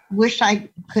wish I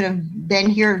could have been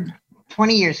here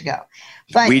 20 years ago.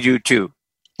 But we do too.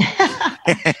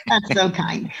 That's so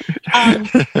kind.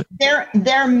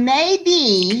 There may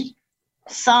be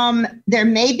some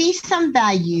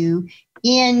value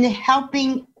in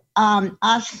helping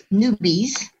us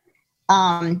newbies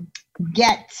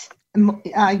get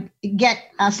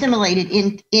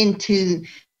assimilated into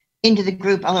the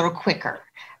group a little quicker.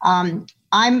 I'm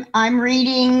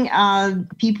reading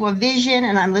People of Vision,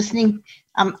 and I'm listening.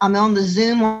 I'm on the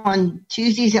Zoom on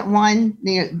Tuesdays at 1,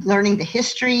 learning the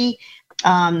history.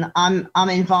 I'm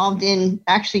involved in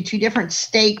actually 2 different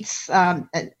states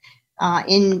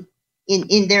in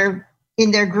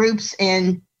their groups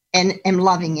and am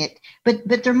loving it.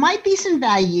 But there might be some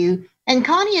value. And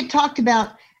Connie had talked about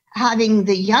having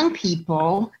the young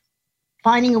people,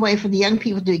 finding a way for the young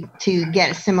people to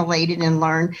get assimilated and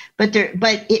learn. But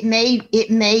it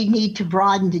may need to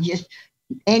broaden to just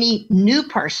any new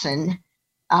person.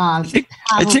 I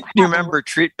think new member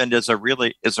treatment is a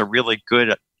really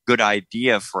good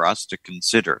idea for us to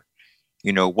consider.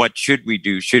 What should we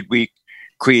do? Should we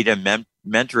create a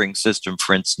mentoring system,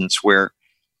 for instance, where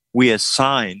we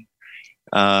assign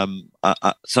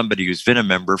somebody who's been a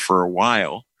member for a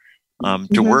while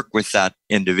to work with that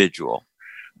individual?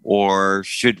 Or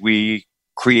should we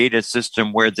create a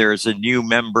system where there's a new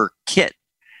member kit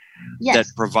that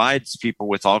provides people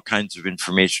with all kinds of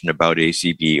information about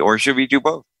ACB? Or should we do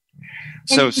both?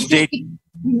 So stay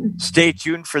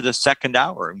tuned for the second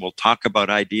hour, and we'll talk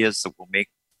about ideas that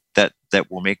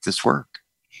will make this work.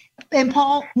 And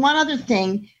Paul, one other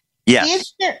thing.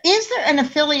 Yes. Is there an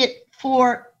affiliate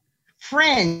for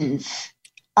friends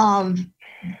of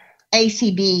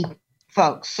ACB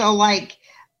folks? So like,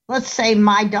 let's say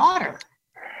my daughter,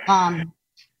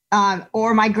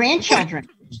 or my grandchildren,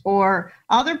 or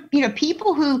other,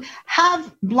 people who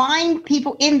have blind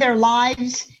people in their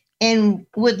lives and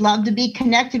would love to be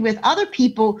connected with other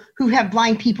people who have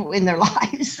blind people in their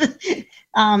lives,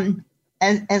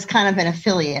 as kind of an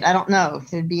affiliate. I don't know if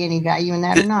there'd be any value in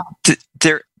that or not.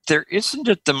 There isn't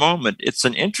at the moment. It's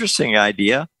an interesting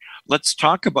idea. Let's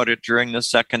talk about it during the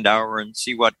second hour and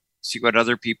see what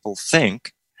other people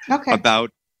think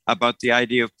about the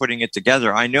idea of putting it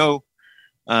together. I know,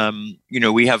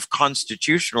 we have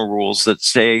constitutional rules that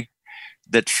say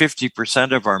that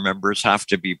 50% of our members have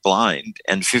to be blind,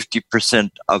 and 50%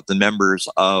 of the members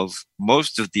of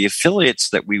most of the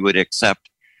affiliates that we would accept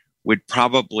would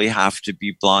probably have to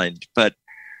be blind. But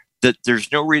that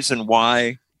there's no reason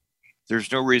why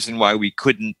we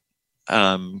couldn't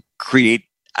create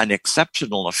an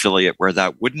exceptional affiliate where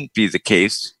that wouldn't be the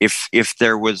case if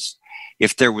there was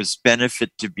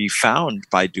benefit to be found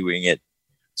by doing it.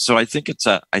 So I think it's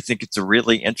a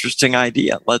really interesting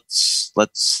idea. Let's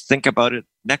think about it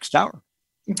next hour.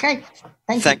 Okay.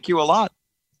 Thank you a lot.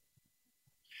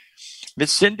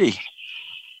 Miss Cindy.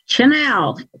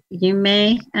 Chanel, you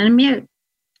may unmute.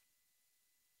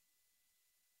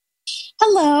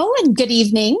 Hello and good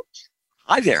evening.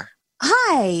 Hi there.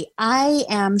 Hi, I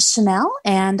am Chanel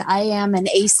and I am an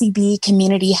ACB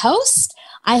community host.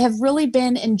 I have really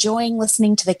been enjoying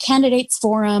listening to the candidates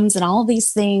forums and all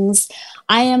these things.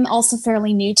 I am also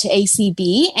fairly new to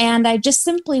ACB, and I just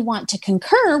simply want to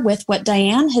concur with what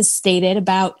Diane has stated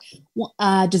about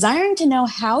desiring to know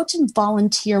how to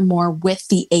volunteer more with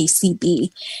the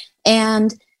ACB.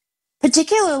 And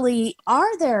particularly,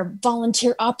 are there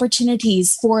volunteer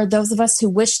opportunities for those of us who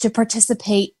wish to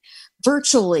participate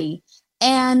virtually?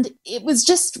 And it was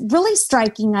just really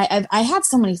striking. I had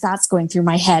so many thoughts going through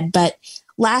my head, but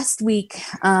last week,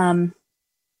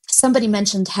 somebody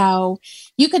mentioned how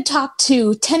you could talk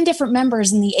to 10 different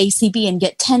members in the ACB and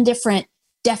get 10 different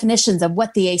definitions of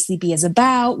what the ACB is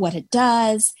about, what it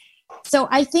does. So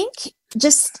I think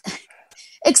just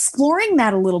exploring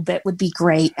that a little bit would be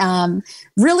great.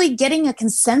 Really getting a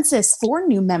consensus for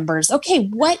new members.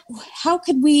 Okay, how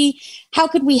could we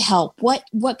help? What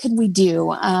could we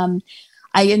do?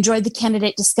 I enjoyed the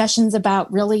candidate discussions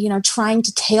about really, trying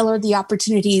to tailor the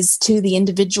opportunities to the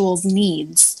individual's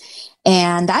needs.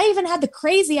 And I even had the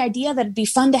crazy idea that it'd be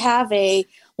fun to have I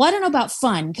don't know about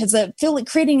fun, because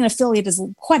creating an affiliate is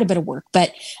quite a bit of work,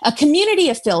 but a community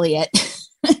affiliate.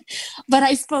 But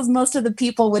I suppose most of the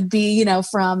people would be, are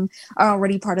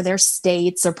already part of their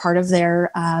states or part of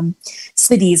their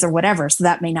cities or whatever. So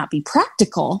that may not be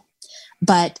practical.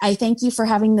 But I thank you for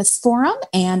having this forum,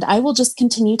 and I will just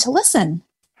continue to listen.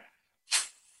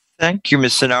 Thank you,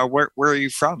 Ms. Sinar. Where are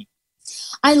you from?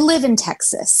 I live in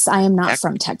Texas. I am not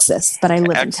from Texas, but I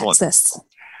live in Texas.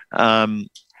 I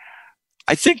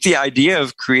think the idea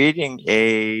of creating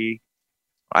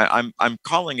I'm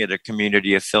calling it a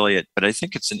community affiliate, but I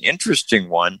think it's an interesting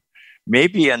one.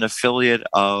 Maybe an affiliate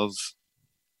of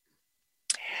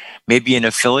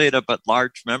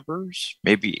large members,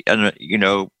 maybe,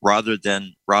 rather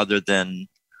than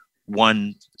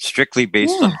one strictly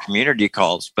based on community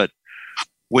calls. But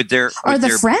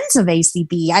the Friends of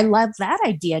ACB? I love that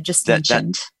idea just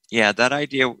mentioned. That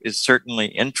idea is certainly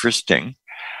interesting.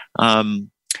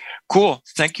 Cool.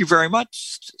 Thank you very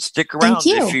much. Stick around.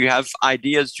 If you have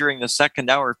ideas during the second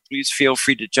hour, please feel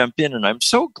free to jump in. And I'm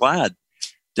so glad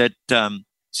that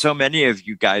so many of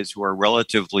you guys who are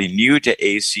relatively new to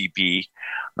ACB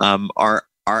are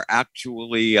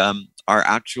actually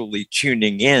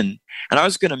tuning in. And I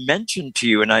was going to mention to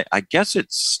you, and I guess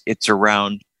it's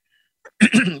around.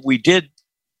 We did,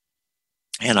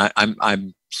 and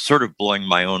I'm sort of blowing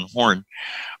my own horn,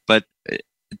 but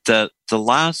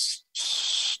last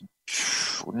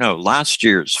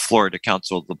year's Florida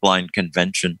Council of the Blind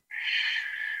Convention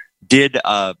did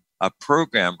a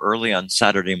program early on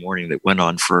Saturday morning that went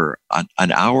on for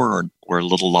an hour or a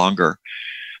little longer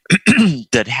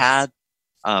that had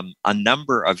a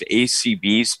number of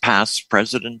ACB's past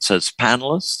presidents as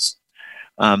panelists.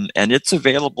 And it's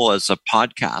available as a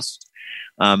podcast.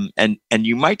 And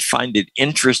you might find it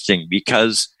interesting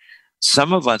because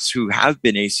some of us who have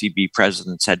been ACB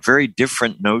presidents had very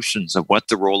different notions of what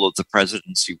the role of the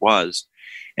presidency was.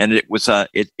 And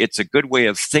it's a good way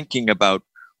of thinking about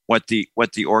what the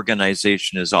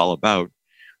organization is all about.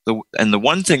 And the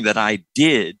one thing that I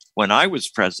did when I was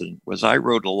president was I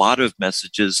wrote a lot of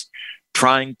messages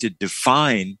trying to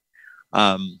define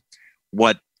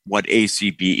what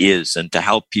ACB is and to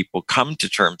help people come to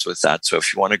terms with that. So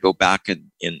if you want to go back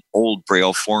in old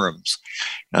Braille forums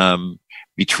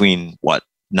between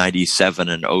 97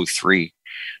 and 03,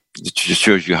 it just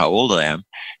shows you how old I am.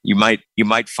 You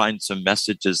might find some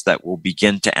messages that will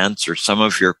begin to answer some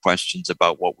of your questions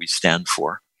about what we stand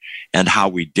for and how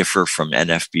we differ from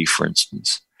NFB, for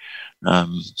instance.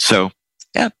 Anyway.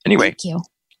 Thank you.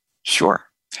 Sure.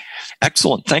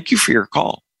 Excellent. Thank you for your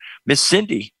call. Miss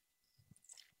Cindy.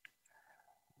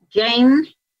 Jane,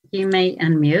 you may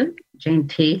unmute. Jane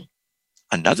T.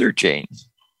 Another Jane.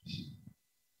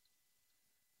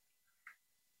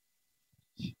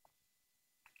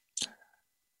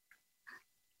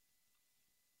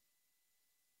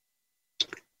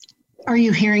 Are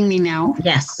you hearing me now?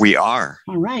 Yes. We are.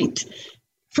 All right.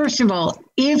 First of all,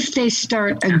 if they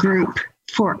start a group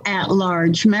for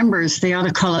at-large members, they ought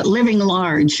to call it Living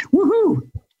Large. Woohoo!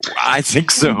 I think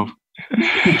so.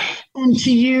 And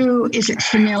to you, is it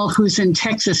Chanel who's in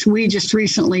Texas? We just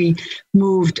recently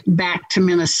moved back to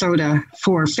Minnesota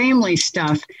for family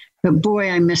stuff, but boy,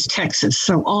 I miss Texas.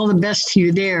 So all the best to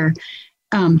you there.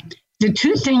 The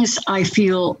two things I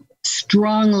feel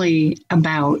strongly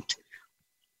about,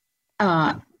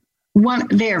 one,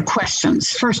 they are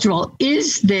questions. First of all,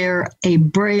 is there a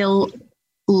Braille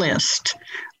list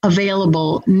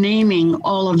available naming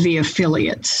all of the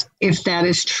affiliates? If that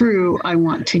is true, I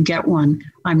want to get one.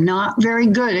 I'm not very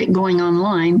good at going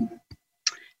online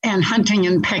and hunting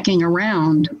and pecking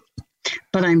around,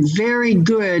 but I'm very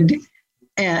good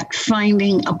at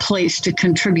finding a place to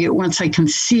contribute once I can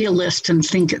see a list and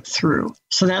think it through.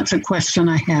 So that's a question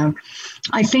I have.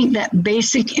 I think that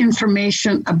basic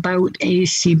information about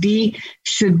ACB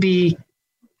should be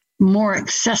more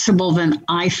accessible than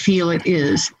I feel it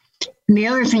is. And the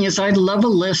other thing is I'd love a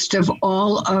list of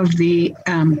all of the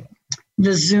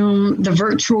Zoom, the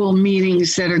virtual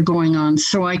meetings that are going on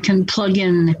so I can plug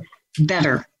in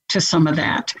better to some of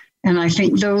that. And I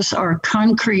think those are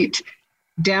concrete,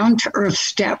 down-to-earth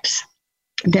steps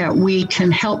that we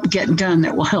can help get done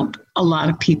that will help a lot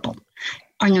of people.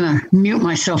 I'm going to mute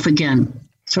myself again.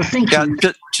 So thank you.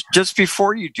 Just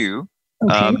before you do,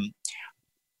 Okay.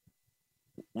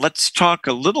 Let's talk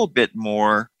a little bit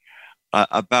more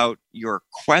about your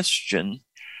question.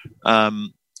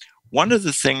 One of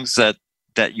the things that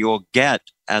you'll get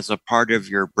as a part of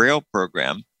your Braille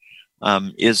program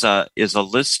is a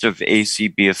list of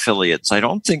ACB affiliates. I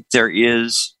don't think,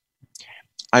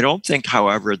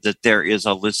 however, that there is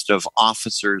a list of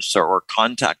officers or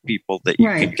contact people that you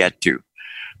can get to.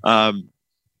 I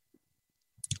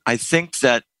think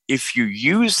that if you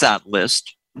use that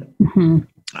list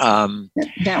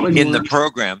that would in work. the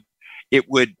program, it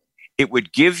would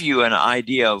give you an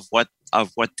idea of what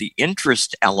the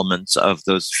interest elements of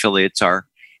those affiliates are.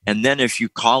 And then if you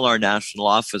call our national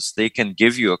office, they can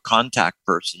give you a contact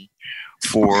person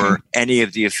for any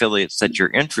of the affiliates that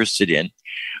you're interested in.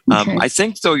 I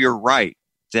think, though, you're right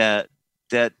that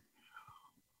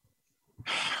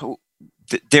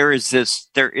there is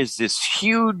this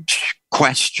huge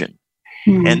question,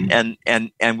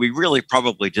 and we really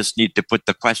probably just need to put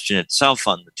the question itself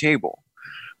on the table.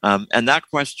 And that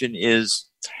question is,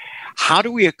 how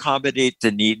do we accommodate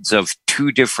the needs of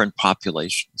two different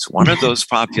populations? One of those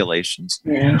populations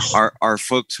are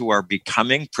folks who are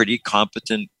becoming pretty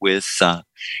competent with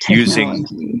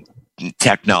using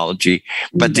technology,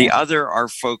 but the other are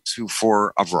folks who,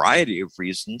 for a variety of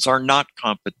reasons, are not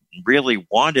competent, really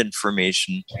want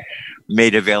information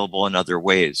made available in other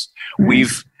ways.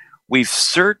 We've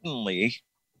certainly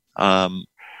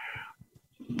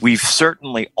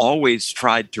always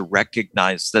tried to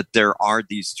recognize that there are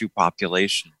these two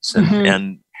populations,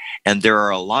 and there are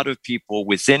a lot of people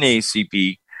within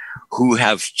ACB who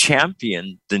have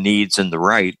championed the needs and the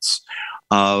rights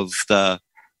of the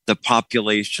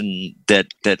population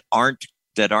that aren't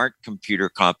computer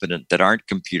competent, that aren't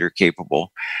computer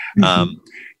capable. The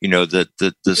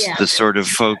sort of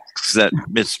folks that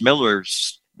Miss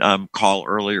Miller's call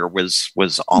earlier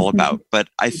was all about. But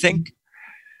I think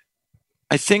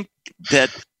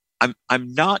that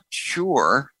I'm not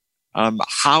sure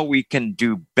how we can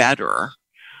do better,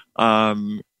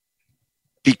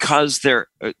 because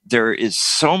there is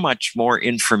so much more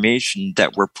information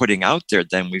that we're putting out there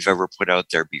than we've ever put out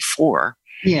there before.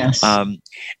 Yes.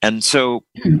 And so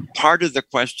part of the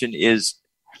question is,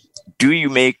 do you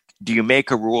make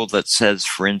a rule that says,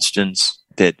 for instance,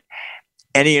 that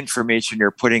any information you're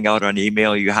putting out on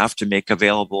email, you have to make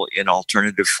available in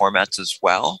alternative formats as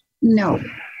well? No,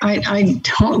 I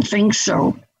don't think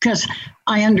so, because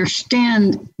I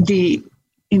understand the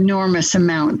enormous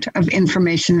amount of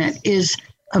information that is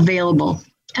available,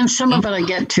 and some of it I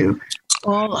get to.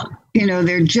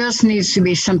 There just needs to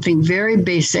be something very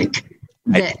basic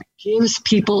that gives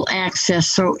people access.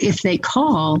 So if they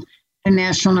call a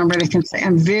national number, they can say,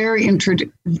 I'm very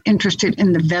interested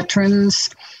in the Veterans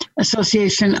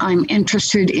Association. I'm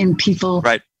interested in people,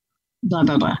 blah,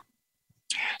 blah, blah.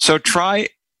 So try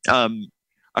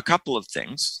a couple of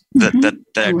things that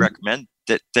I recommend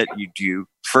that you do.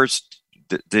 First,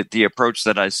 the approach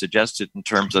that I suggested in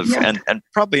terms of, and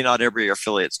probably not every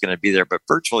affiliate is going to be there, but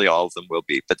virtually all of them will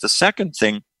be. But the second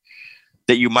thing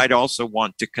that you might also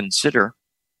want to consider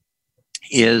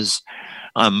is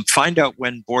find out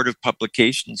when Board of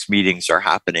Publications meetings are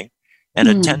happening and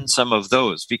attend some of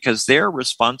those, because they're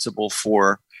responsible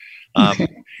for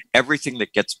everything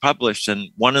that gets published. And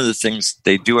one of the things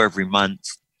they do every month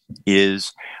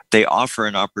is they offer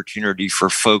an opportunity for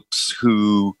folks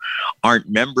who aren't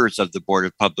members of the Board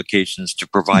of Publications to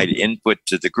provide input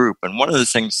to the group. And one of the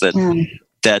things that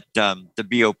that the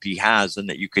BOP has and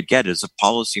that you could get is a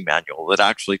policy manual that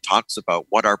actually talks about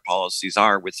what our policies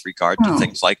are with regard to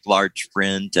things like large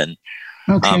print and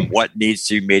what needs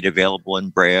to be made available in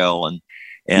Braille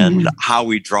and how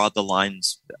we draw the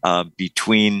lines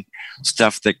between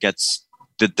stuff that gets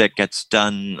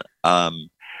done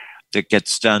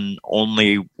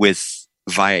only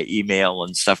via email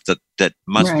and stuff that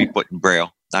must be put in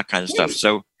Braille, that kind of stuff.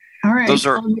 So those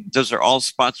are all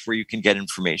spots where you can get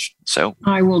information. So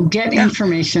I will get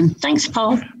information. Thanks,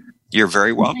 Paul. You're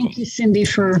very welcome. Thank you, Cindy,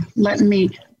 for letting me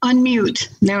unmute.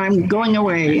 Now I'm going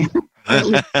away.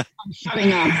 I'm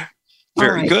shutting up.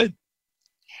 Very good.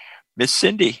 Miss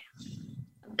Cindy.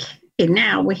 Okay,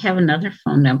 now we have another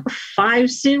phone number,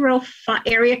 505,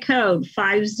 area code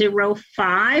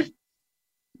 505,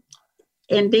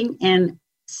 ending in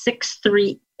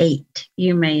 638.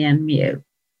 You may unmute.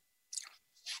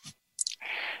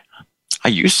 I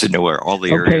used to know where all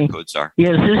the area codes are.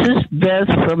 Yes, this is Beth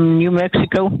from New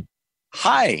Mexico.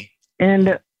 Hi.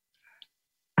 And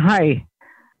hi.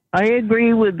 I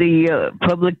agree with the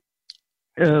public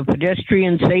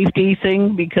pedestrian safety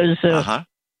thing because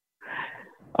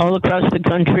all across the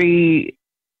country,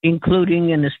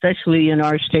 including and especially in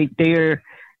our state, they're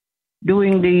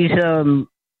doing these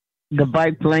the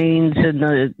bike lanes and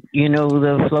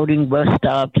the floating bus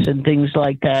stops and things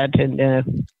like that, and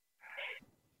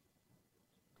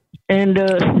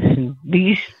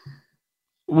these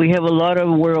we have a lot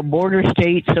of we're a border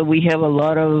state, so we have a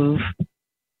lot of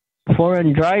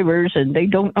foreign drivers, and they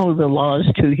don't know the laws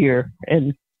to here,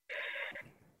 and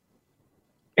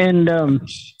one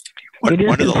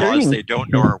of the laws they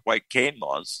don't know are white cane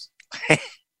laws.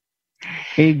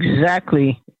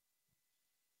 Exactly.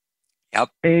 Yep.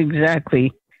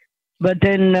 Exactly. But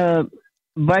then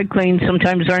bike lanes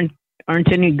sometimes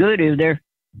aren't any good if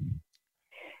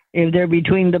they're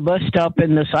between the bus stop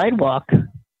and the sidewalk.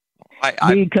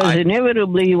 Because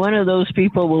inevitably one of those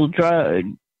people will try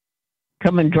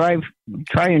and drive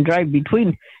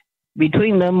between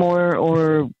them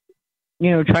or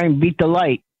try and beat the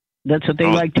light. That's what they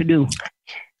like to do.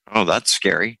 Oh, that's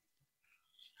scary.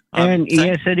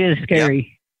 Yes, it is scary.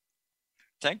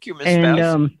 Yep. Thank you, Ms.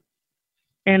 Beth.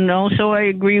 And also I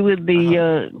agree with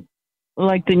the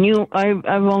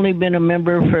I've only been a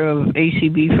member for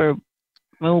ACB for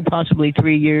possibly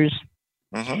 3 years.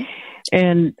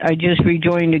 And I just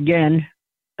rejoined again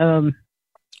to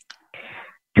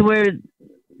where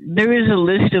there is a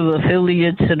list of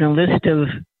affiliates and a list of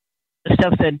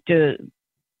stuff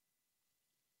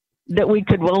that we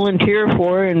could volunteer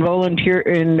for and volunteer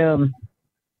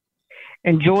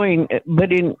and join,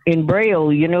 but in Braille,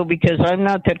 because I'm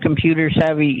not that computer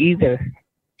savvy either.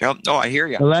 Yep. No, I hear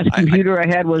you. The last computer I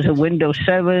had was a Windows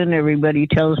 7. Everybody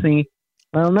tells me,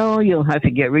 well, no, you'll have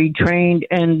to get retrained.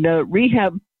 And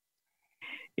rehab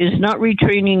is not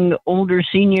retraining older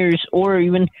seniors or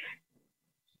even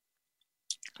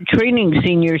training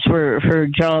seniors for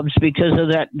jobs because of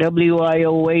that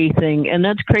WIOA thing. And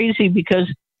that's crazy because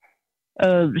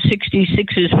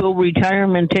 66 is full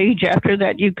retirement age. After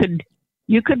that, you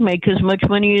could make as much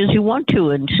money as you want to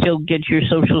and still get your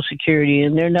Social Security.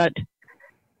 And they're not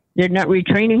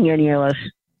retraining any of us.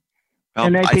 Well,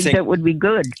 and I think that would be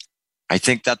good. I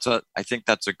think that's a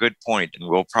good point, and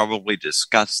we'll probably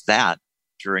discuss that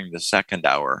during the second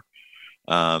hour.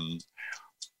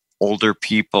 Older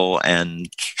people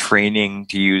and training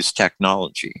to use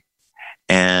technology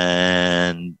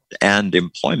and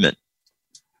employment.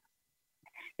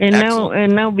 And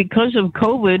now because of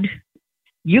COVID,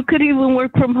 you could even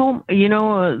work from home.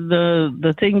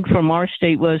 The thing from our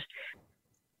state was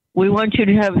we want you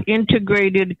to have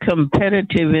integrated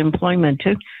competitive employment.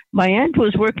 My aunt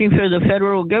was working for the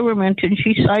federal government and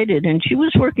she cited, and she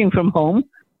was working from home.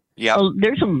 Yeah.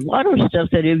 There's a lot of stuff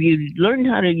that if you learn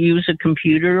how to use a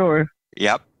computer or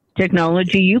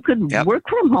technology, you could work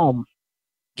from home.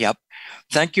 Yep.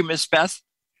 Thank you, Miss Beth.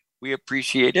 We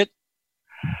appreciate it.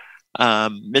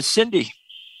 Miss Cindy.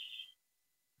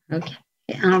 Okay.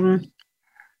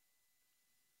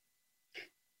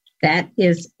 That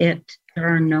is it. There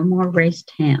are no more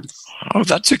raised hands. Oh,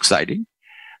 that's exciting.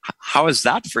 How is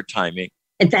that for timing?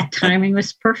 That timing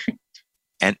was perfect.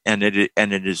 And it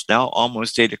is now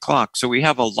almost 8:00. So we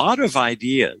have a lot of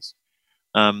ideas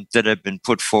that have been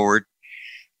put forward.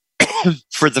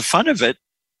 For the fun of it,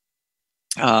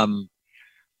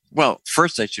 well,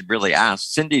 first I should really ask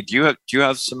Cindy, do you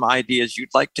have some ideas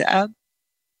you'd like to add?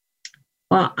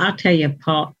 Well, I'll tell you,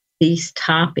 Paul, these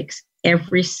topics,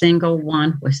 every single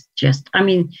one was just,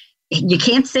 you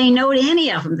can't say no to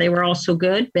any of them. They were all so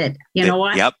good, but you know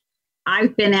what? Yep.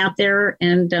 I've been out there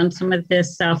and done some of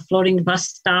this floating bus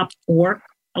stop work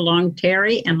along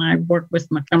Terry, and I work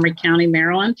with Montgomery County,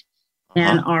 Maryland,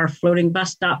 and our floating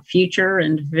bus stop Future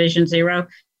and Vision Zero.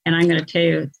 And I'm going to tell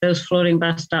you, those floating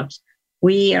bus stops,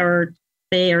 they are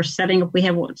setting up, we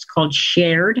have what's called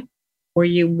shared, where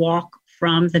you walk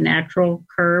from the natural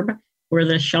curb where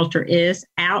the shelter is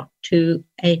out to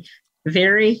a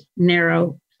very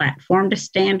narrow platform to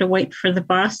stand to wait for the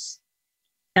bus.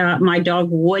 My dog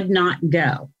would not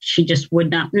go. She just would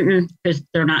not, because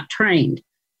they're not trained.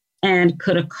 And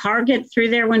could a car get through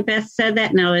there when Beth said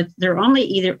that? No, they're only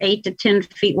either 8 to 10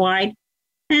 feet wide.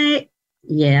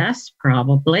 Yes,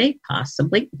 probably,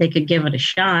 possibly. They could give it a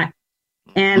shot.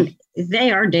 And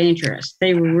they are dangerous.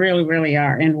 They really, really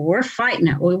are. And we're fighting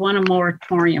it. We want a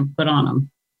moratorium put on them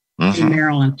in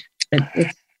Maryland, but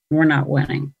we're not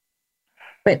winning.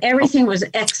 But everything was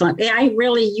excellent.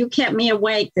 You kept me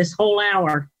awake this whole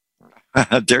hour.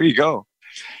 There you go.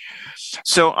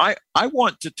 So I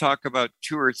want to talk about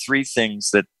 2 or 3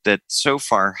 things that so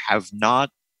far have not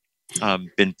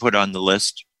been put on the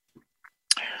list.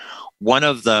 One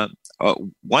of the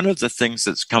things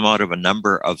that's come out of a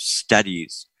number of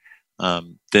studies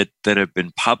that have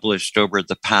been published over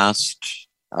the past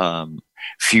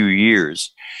few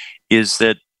years is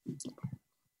that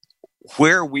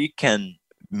where we can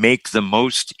make the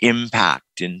most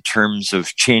impact in terms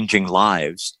of changing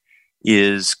lives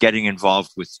is getting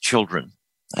involved with children.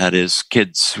 That is,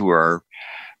 kids who are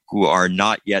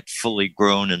not yet fully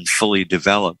grown and fully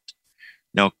developed.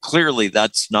 Now, clearly,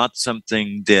 that's not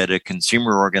something that a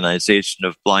consumer organization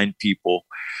of blind people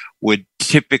would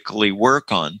typically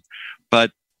work on.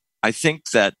 But I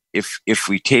think that if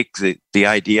we take the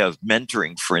idea of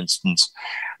mentoring, for instance,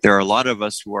 there are a lot of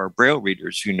us who are Braille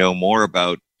readers who know more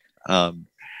about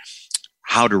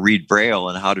how to read Braille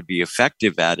and how to be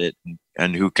effective at it,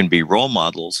 and who can be role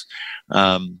models,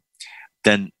 than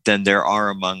there are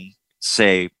among,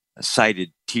 say,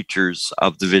 sighted teachers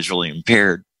of the visually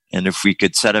impaired. And if we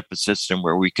could set up a system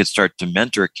where we could start to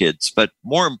mentor kids, but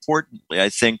more importantly, I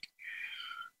think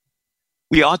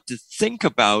we ought to think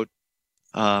about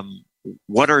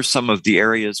what are some of the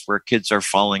areas where kids are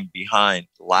falling behind.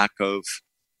 Lack of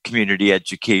community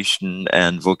education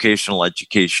and vocational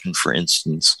education, for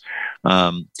instance,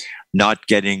 not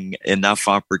getting enough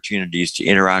opportunities to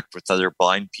interact with other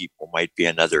blind people might be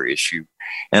another issue,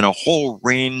 and a whole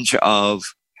range of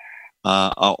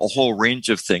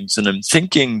things. And I'm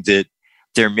thinking that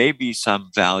there may be some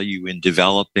value in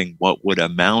developing what would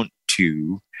amount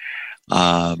to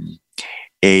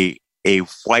a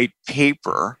white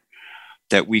paper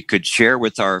that we could share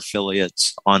with our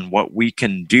affiliates on what we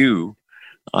can do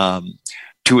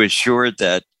to assure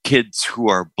that kids who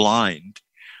are blind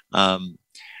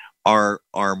are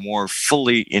more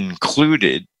fully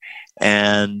included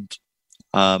and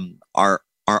are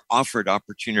offered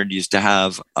opportunities to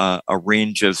have a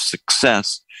range of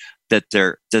success that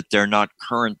they're not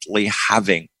currently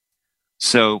having.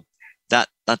 So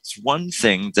that's one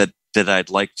thing that I'd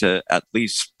like to at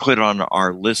least put on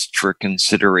our list for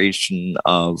consideration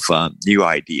of new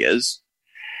ideas.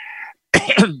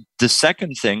 The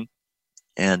second thing,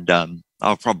 and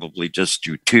I'll probably just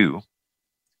do 2.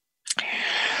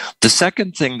 The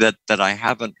second thing that I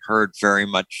haven't heard very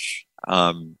much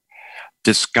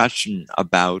discussion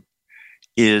about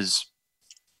is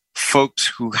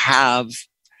folks who have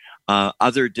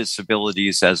other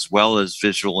disabilities as well as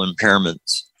visual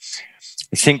impairments.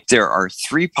 I think there are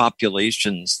 3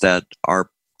 populations that are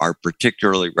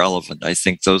particularly relevant. I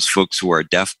think those folks who are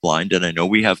deafblind, and I know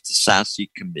we have the SASE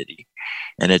committee,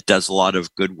 and it does a lot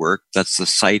of good work. That's the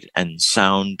Sight and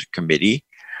Sound Committee.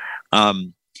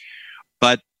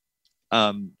 But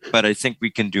I think we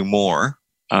can do more.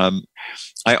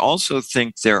 I also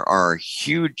think there are a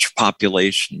huge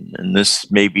population, and this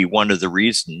may be one of the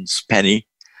reasons, Penny,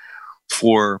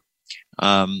 for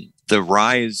the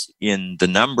rise in the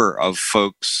number of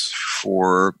folks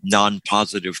for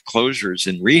non-positive closures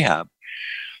in rehab.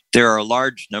 There are a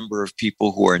large number of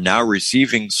people who are now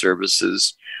receiving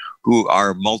services who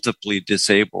are multiply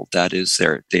disabled. That is,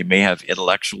 they may have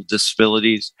intellectual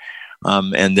disabilities,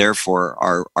 and therefore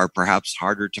are perhaps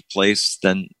harder to place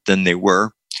than they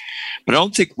were. But I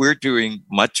don't think we're doing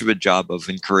much of a job of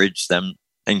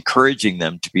encouraging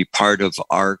them to be part of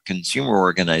our consumer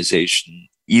organization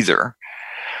either.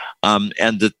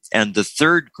 And the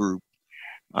third group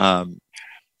are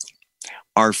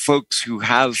folks who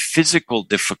have physical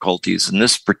difficulties, and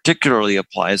this particularly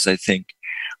applies, I think,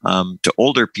 to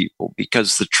older people,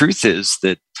 because the truth is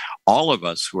that all of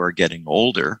us who are getting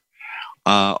older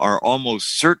are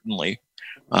almost certainly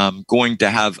going to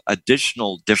have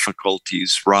additional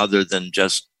difficulties rather than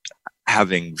just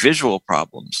having visual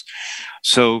problems.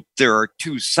 So there are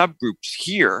two subgroups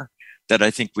here that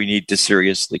I think we need to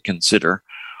seriously consider.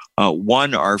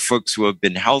 One are folks who have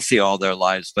been healthy all their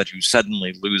lives, but who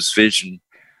suddenly lose vision,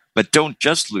 but don't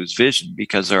just lose vision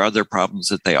because there are other problems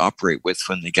that they operate with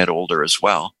when they get older as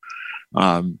well.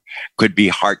 Could be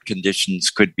heart conditions,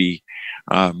 could be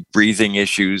breathing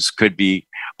issues, could be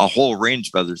a whole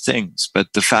range of other things.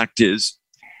 But the fact is,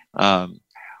 the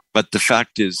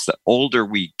older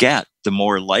we get, the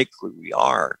more likely we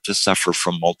are to suffer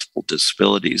from multiple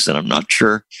disabilities. And I'm not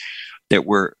sure that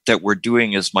we're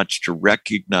doing as much to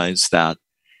recognize that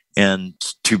and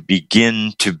to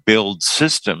begin to build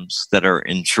systems that are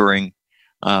ensuring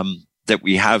that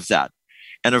we have that.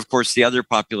 And of course, the other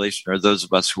population are those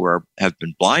of us who have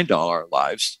been blind all our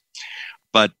lives,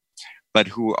 but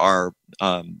who are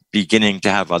beginning to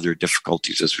have other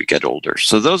difficulties as we get older.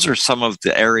 So those are some of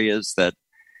the areas that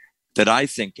I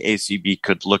think ACB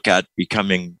could look at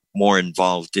becoming more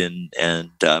involved in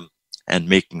and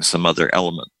making some other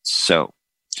elements. So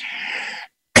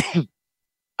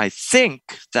I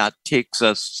think that takes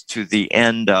us to the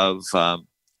end of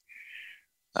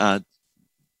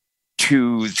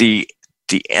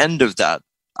the end of that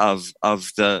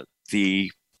of the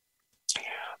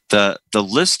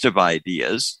list of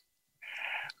ideas,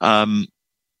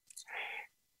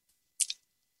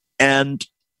 and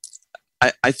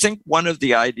I think one of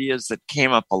the ideas that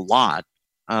came up a lot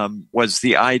was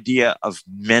the idea of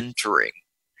mentoring.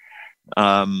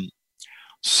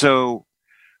 So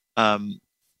I'm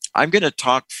going to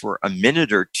talk for a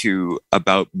minute or two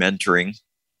about mentoring,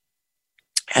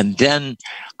 and then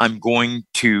I'm going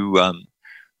to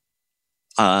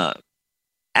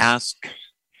ask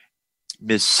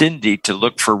Ms. Cindy to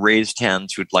look for raised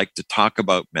hands who'd like to talk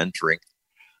about mentoring.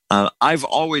 I've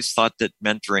always thought that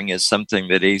mentoring is something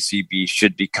that ACB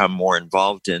should become more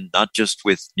involved in, not just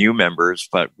with new members,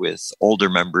 but with older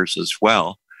members as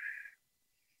well.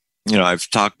 You know, I've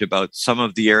talked about some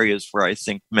of the areas where I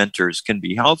think mentors can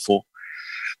be helpful,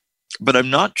 but I'm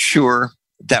not sure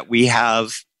that we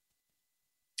have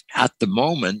at the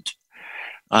moment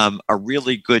a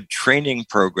really good training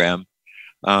program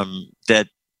that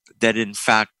in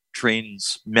fact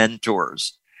trains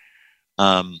mentors.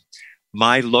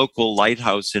 My local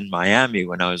lighthouse in Miami,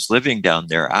 when I was living down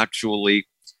there, actually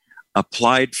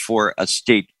applied for a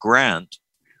state grant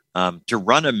to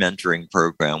run a mentoring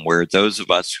program where those of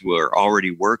us who are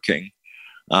already working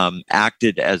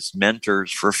acted as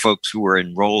mentors for folks who were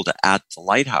enrolled at the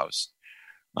lighthouse.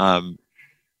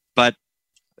 But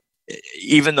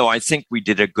even though I think we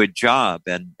did a good job,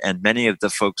 and many of the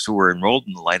folks who were enrolled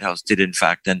in the lighthouse did in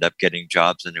fact end up getting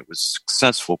jobs, and it was a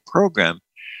successful program,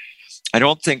 I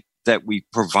don't think that we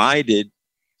provided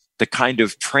the kind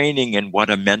of training in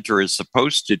what a mentor is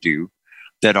supposed to do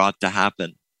that ought to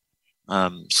happen.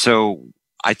 So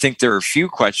I think there are a few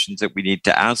questions that we need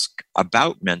to ask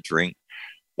about mentoring.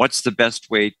 What's the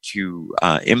best way to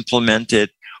implement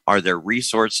it? Are there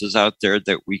resources out there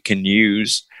that we can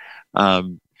use?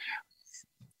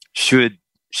 Should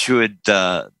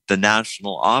the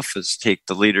national office take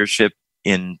the leadership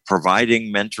in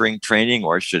providing mentoring training,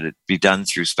 or should it be done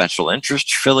through special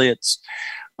interest affiliates?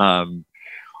 How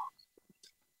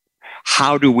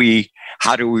do we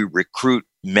recruit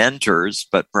mentors?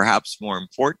 But perhaps more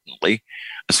importantly,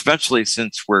 especially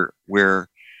since we're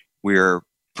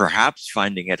perhaps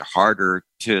finding it harder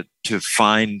to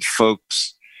find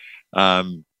folks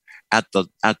at the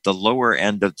lower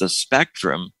end of the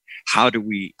spectrum, how do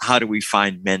we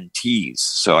find mentees?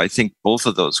 So I think both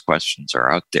of those questions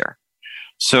are out there.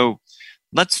 So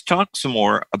let's talk some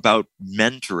more about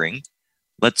mentoring.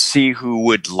 Let's see who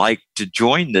would like to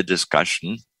join the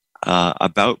discussion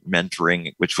about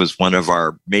mentoring, which was one of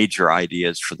our major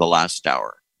ideas for the last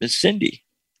hour. Miss Cindy.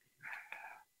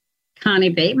 Connie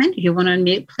Bateman, you want to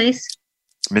unmute, please?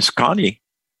 Miss Connie.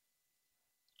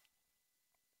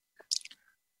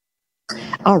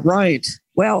 All right.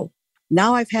 Well,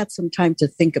 now I've had some time to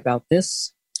think about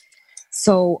this.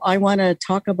 So I want to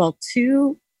talk about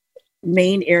two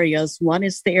main areas. One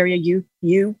is the area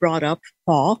you brought up,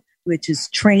 Paul, which is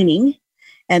training,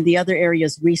 and the other area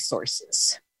is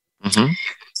resources. Mm-hmm.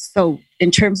 So in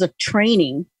terms of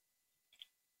training,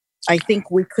 I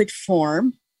think we could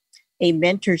form a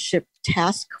mentorship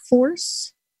task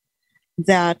force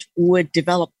that would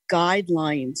develop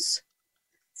guidelines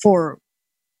for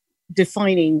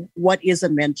defining what is a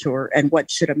mentor and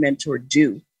what should a mentor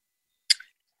do.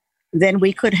 Then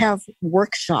we could have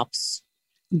workshops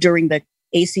during the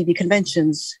ACB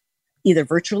conventions, either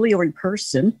virtually or in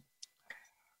person,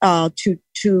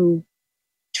 to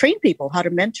train people how to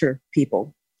mentor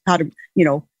people, how to,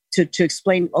 to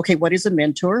explain, okay, what is a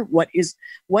mentor? What is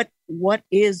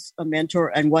a mentor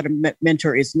and what a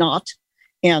mentor is not,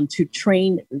 and to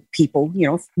train people,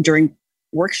 during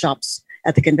workshops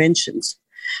at the conventions.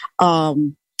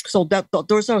 So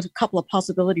those are a couple of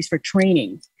possibilities for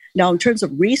training. Now, in terms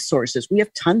of resources, we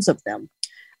have tons of them.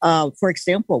 For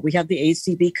example, we have the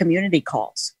ACB community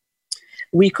calls.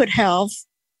 We could have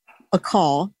a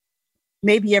call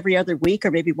maybe every other week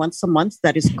or maybe once a month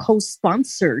that is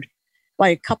co-sponsored by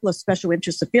a couple of special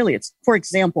interest affiliates. For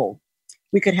example,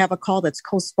 we could have a call that's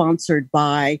co-sponsored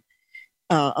by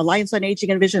Alliance on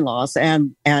Aging and Vision Loss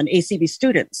and ACB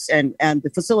students, and the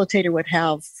facilitator would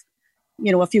have,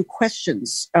 a few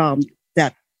questions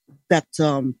that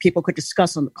people could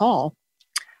discuss on the call.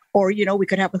 Or, we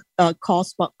could have a call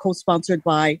co-sponsored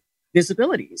by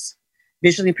Visibilities,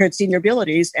 Visually Impaired Senior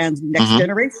Abilities, and Next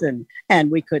Generation.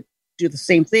 And we could do the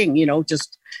same thing,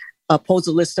 just pose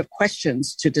a list of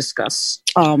questions to discuss.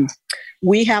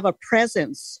 We have a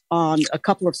presence on a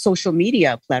couple of social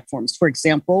media platforms. For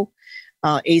example,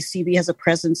 ACB has a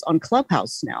presence on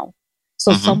Clubhouse now.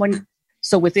 So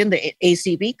so within the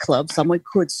ACB club, someone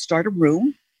could start a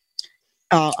room,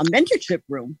 a mentorship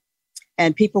room,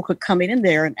 and people could come in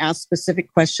there and ask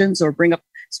specific questions or bring up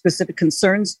specific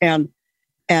concerns, and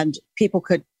people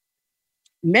could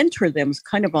mentor them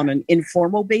kind of on an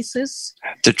informal basis.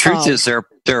 The truth is there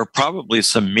are probably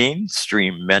some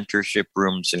mainstream mentorship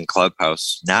rooms in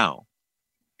Clubhouse now.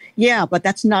 Yeah, but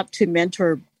that's not to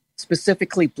mentor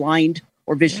specifically blind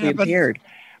or visually impaired.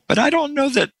 But I don't know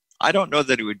that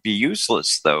it would be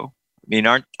useless, though. I mean,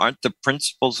 aren't the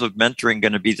principles of mentoring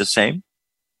going to be the same?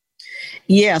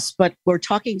 Yes, but we're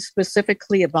talking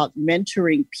specifically about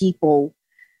mentoring people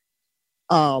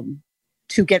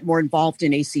to get more involved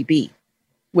in ACB,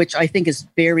 which I think is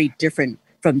very different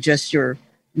from just your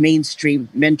mainstream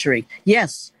mentoring.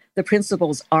 Yes, the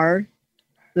principles are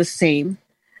the same,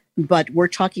 but we're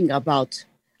talking about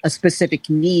a specific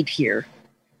need here,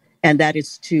 and that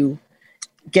is to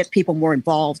get people more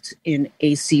involved in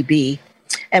ACB.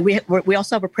 And we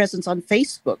also have a presence on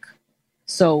Facebook.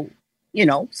 So,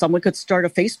 someone could start a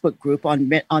Facebook group on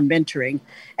mentoring,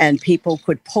 and people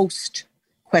could post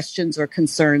questions or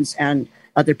concerns, and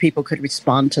other people could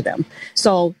respond to them.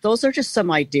 So those are just some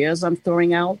ideas I'm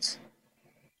throwing out,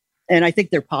 and I think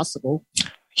they're possible.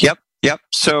 Yep.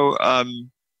 So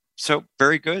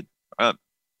very good.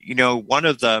 One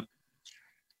of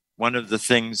the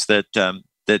things that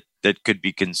could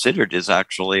be considered is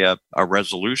actually a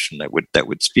resolution that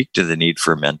would speak to the need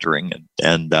for mentoring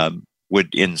and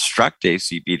would instruct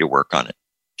ACB to work on it.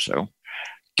 So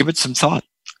give it some thought.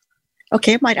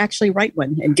 Okay, I might actually write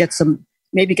one and get some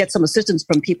assistance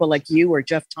from people like you or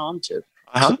Jeff Tom to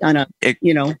kind of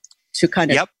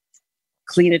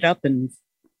clean it up and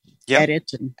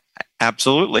edit. And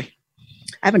absolutely.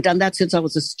 I haven't done that since I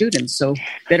was a student, so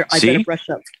I better brush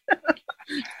up.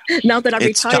 Now that I'm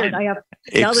retired, I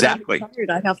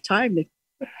have time.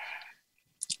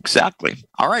 Exactly.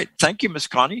 All right. Thank you, Miss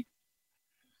Connie.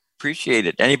 Appreciate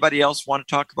it. Anybody else want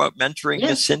to talk about mentoring,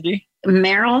 Miss Cindy?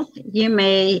 Meryl, you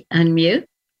may unmute.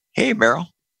 Hey, Meryl.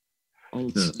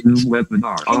 Zoom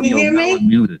webinar. Can you hear me?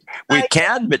 Muted. We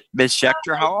can, but Ms.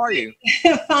 Schechter, how are you?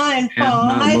 Fine, Paul.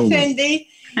 Hi, Cindy.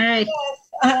 Hi. Yes,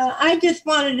 I just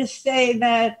wanted to say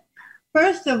that,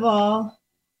 first of all,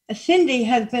 Cindy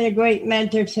has been a great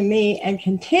mentor to me and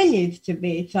continues to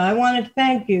be. So I want to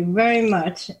thank you very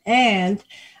much. And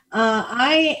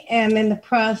I am in the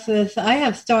process, I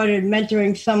have started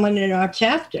mentoring someone in our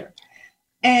chapter.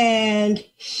 And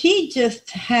she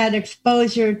just had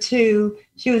exposure to,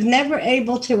 she was never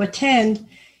able to attend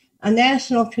a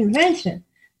national convention.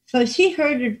 So she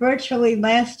heard it virtually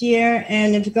last year,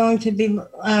 and it's going to be,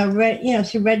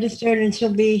 she registered and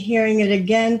she'll be hearing it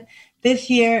again this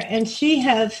year. And she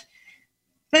has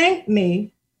thanked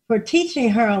me for teaching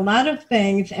her a lot of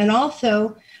things. And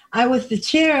also, I was the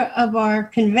chair of our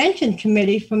convention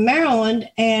committee from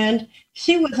Maryland, and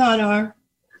she was on our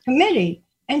committee.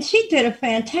 And she did a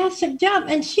fantastic job,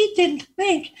 and she didn't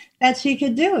think that she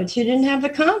could do it. She didn't have the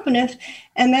confidence,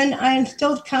 and then I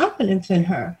instilled confidence in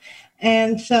her.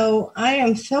 And so I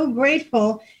am so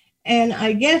grateful. And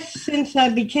I guess since I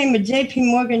became a J.P.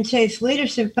 Morgan Chase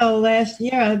Leadership Fellow last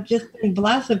year, I've just been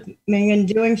blossoming and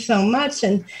doing so much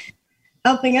and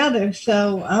helping others.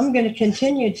 So I'm going to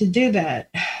continue to do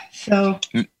that. So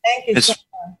thank you so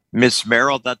much. Miss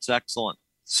Merrill, that's excellent.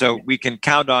 So we can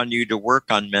count on you to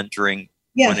work on mentoring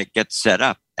when it gets set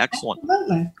up. Excellent.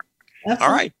 Absolutely.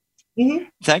 All right. Mm-hmm.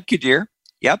 Thank you, dear.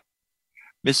 Yep.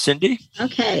 Miss Cindy?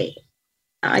 Okay.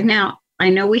 Now, I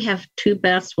know we have two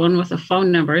Beths, one with a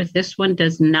phone number. This one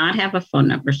does not have a phone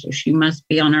number, so she must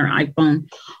be on her iPhone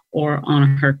or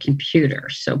on her computer.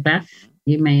 So Beth,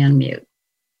 you may unmute.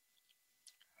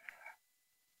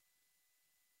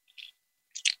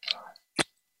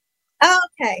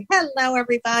 Okay. Hello,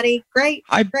 everybody. Great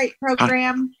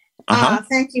program.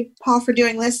 Thank you, Paul, for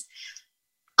doing this.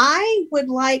 I would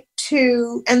like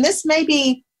to, and this may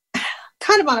be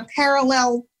kind of on a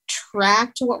parallel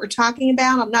track to what we're talking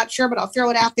about. I'm not sure, but I'll throw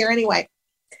it out there anyway.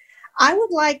 I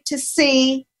would like to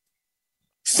see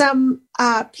some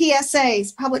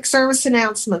PSAs, public service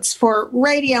announcements for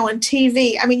radio and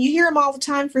TV. I mean, you hear them all the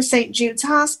time for St. Jude's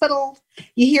Hospital.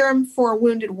 You hear them for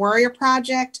Wounded Warrior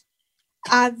Project.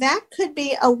 That could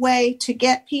be a way to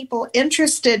get people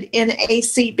interested in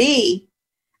ACB,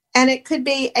 and it could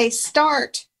be a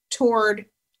start toward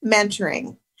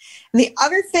mentoring. And the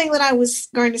other thing that I was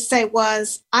going to say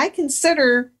was I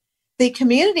consider the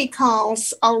community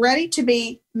calls already to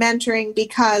be mentoring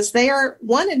because they are,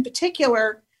 one in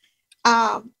particular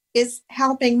is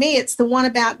helping me. It's the one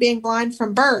about being blind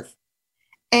from birth.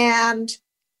 And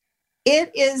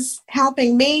it is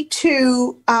helping me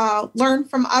to learn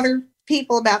from other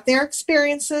people about their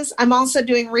experiences. I'm also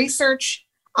doing research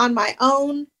on my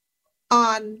own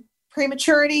on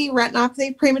prematurity,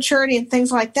 retinopathy, prematurity, and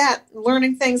things like that,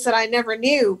 learning things that I never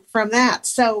knew from that.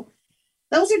 So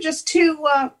those are just two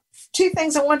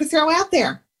things I wanted to throw out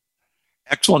there.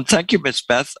 Excellent. Thank you, Miss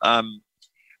Beth.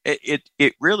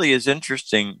 It really is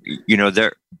interesting. You know,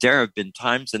 there have been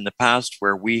times in the past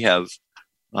where we have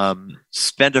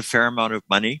spent a fair amount of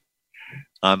money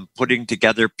putting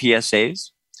together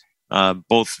PSAs,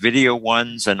 both video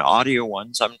ones and audio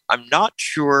ones. I'm not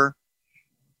sure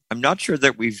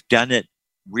that we've done it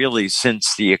really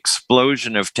since the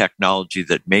explosion of technology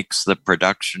that makes the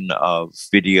production of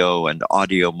video and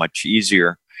audio much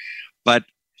easier. But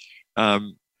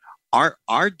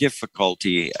our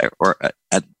difficulty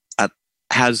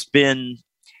has been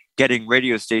getting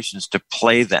radio stations to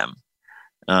play them.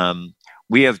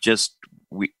 We have just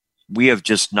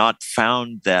not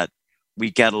found that we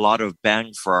get a lot of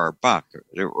bang for our buck,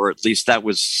 or at least that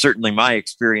was certainly my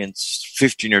experience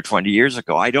 15 or 20 years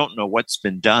ago. I don't know what's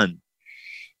been done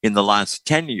in the last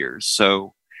 10 years.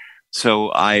 So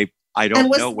I don't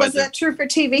know whether. Was that true for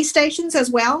TV stations as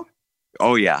well?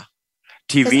 Oh yeah.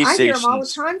 TV I stations. hear them all the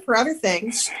time for other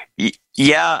things.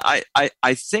 Yeah,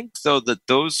 I think though that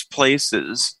those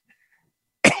places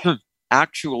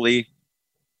actually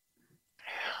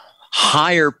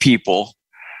hire people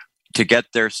to get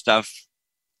their stuff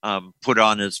put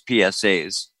on as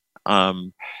PSAs.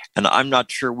 And I'm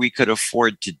not sure we could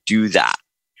afford to do that.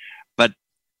 But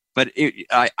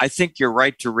I think you're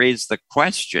right to raise the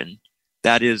question.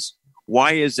 That is,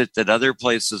 why is it that other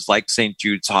places like St.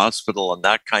 Jude's Hospital and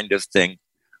that kind of thing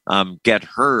get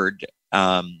heard,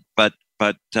 but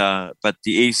the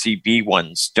ACB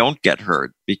ones don't get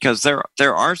heard? Because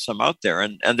there are some out there,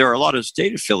 and there are a lot of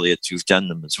state affiliates who've done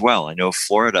them as well. I know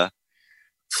Florida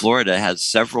has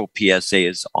several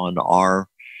PSAs on our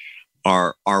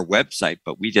website,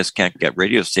 but we just can't get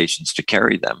radio stations to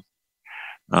carry them.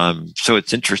 So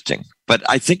it's interesting, but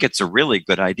I think it's a really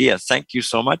good idea. Thank you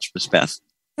so much, Ms. Beth.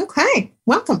 Okay,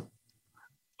 welcome.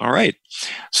 All right.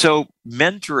 So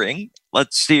mentoring,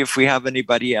 let's see if we have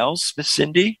anybody else. Miss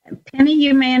Cindy? Penny,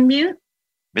 you may unmute.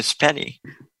 Miss Penny.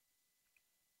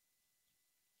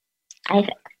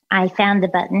 I found the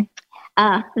button.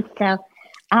 I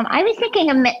was thinking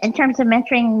in terms of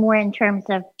mentoring more in terms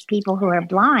of people who are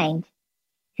blind,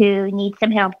 who need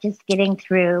some help just getting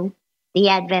through the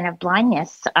advent of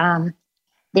blindness.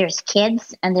 There's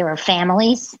kids and there are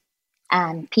families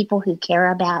and people who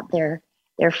care about their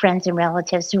friends and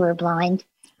relatives who are blind.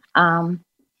 And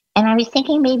I was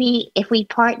thinking maybe if we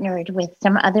partnered with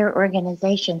some other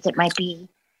organizations, it might be,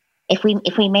 if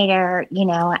we made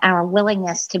our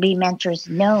willingness to be mentors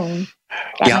known,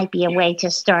 that might be a way to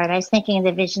start. I was thinking of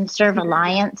the Vision Serve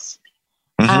Alliance,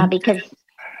 because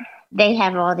they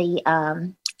have all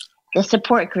the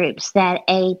support groups that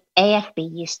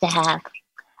AFB used to have.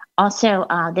 Also,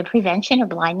 the Prevention of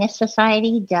Blindness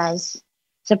Society does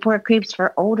support groups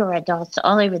for older adults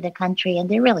all over the country, and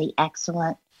they're really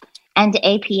excellent. And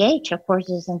APH, of course,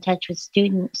 is in touch with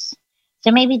students.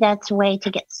 So maybe that's a way to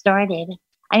get started.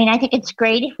 I mean, I think it's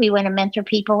great if we want to mentor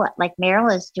people like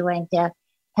Meryl is doing to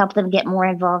help them get more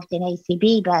involved in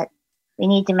ACB, but we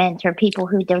need to mentor people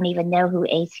who don't even know who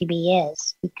ACB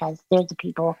is, because they're the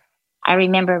people. I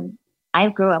remember I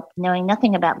grew up knowing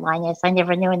nothing about blindness. I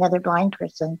never knew another blind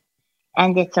person.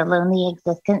 And it's a lonely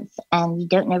existence, and you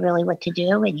don't know really what to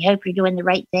do, and you hope you're doing the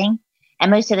right thing.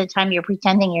 And most of the time you're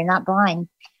pretending you're not blind.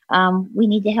 We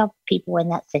need to help people in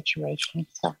that situation.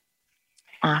 So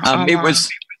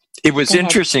it was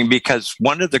interesting because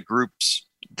one of the groups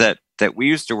that that we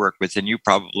used to work with, and you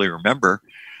probably remember,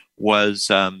 was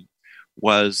a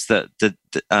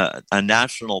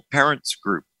national parents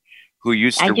group who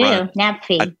used to run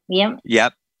NAPFI.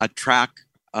 Yep, a track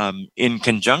in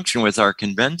conjunction with our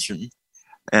convention,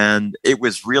 and it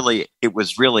was really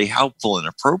helpful and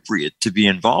appropriate to be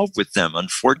involved with them.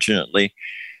 Unfortunately,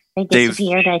 they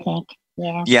disappeared, I think.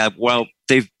 Yeah. Yeah. Well,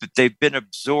 they've been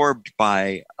absorbed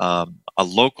by a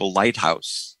local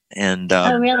lighthouse, and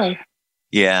oh, really?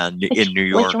 Yeah, in New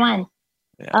York. Which one?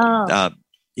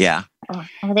 Yeah. Oh,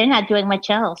 well, they're not doing much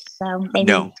else, so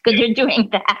maybe it's good they're doing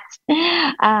that.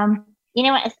 You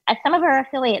know, some of our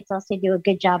affiliates also do a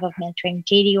good job of mentoring.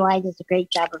 JDUI does a great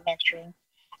job of mentoring.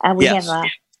 We have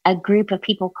a group of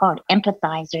people called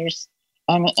empathizers,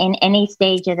 and in any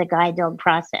stage of the guide dog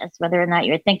process, whether or not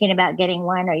you're thinking about getting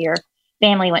one or your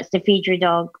family wants to feed your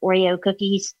dog Oreo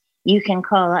cookies, you can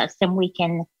call us, and we've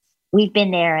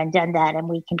been there and done that, and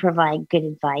we can provide good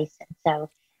advice. And so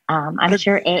I'm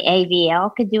sure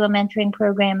AVL could do a mentoring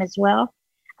program as well.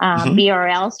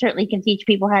 BRL certainly can teach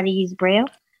people how to use Braille.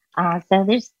 So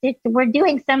we're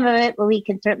doing some of it, but we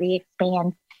can certainly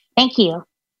expand. Thank you.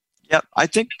 Yeah, I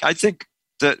think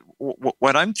that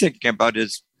what I'm thinking about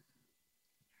is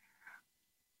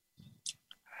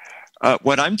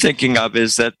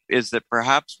that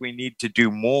perhaps we need to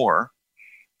do more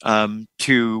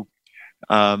to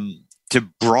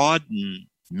broaden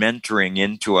mentoring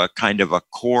into a kind of a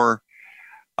core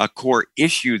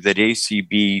issue that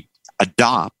ACB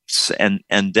adopts, and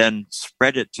then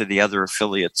spread it to the other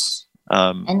affiliates.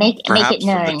 And make it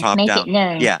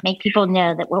known. Yeah. Make people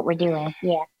know that what we're doing.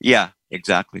 Yeah. Yeah,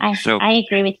 exactly. I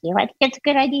agree with you. I think it's a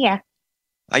good idea.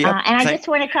 And I just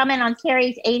want to comment on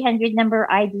Terry's 800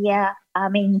 number idea. I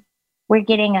mean, we're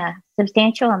getting a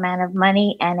substantial amount of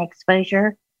money and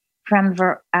exposure from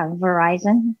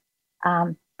Verizon.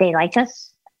 They like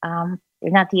us. They're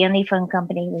not the only phone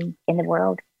company in the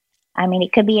world. I mean,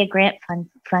 it could be a grant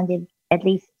funded, at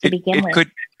least to begin with.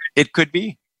 It could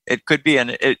be,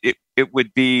 and it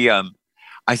would be.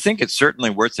 I think it's certainly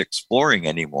worth exploring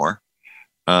anymore.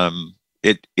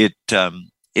 It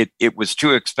was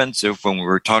too expensive when we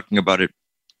were talking about it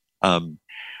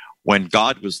when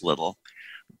God was little,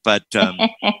 but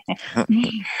it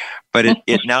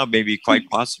now may be quite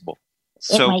possible.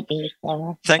 So it might be.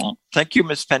 Thank you,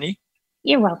 Miss Penny.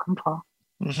 You're welcome, Paul.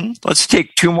 Mm-hmm. Let's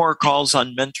take 2 more calls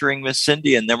on mentoring, Miss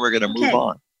Cindy, and then we're going to move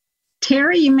on.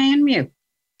 Terry, you may unmute.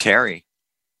 Terry.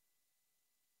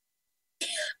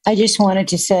 I just wanted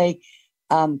to say,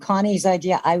 Connie's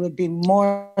idea, I would be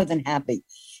more than happy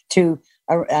to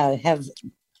have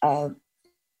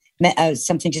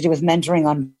something to do with mentoring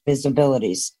on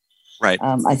disabilities. Right.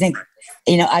 I think,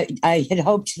 I had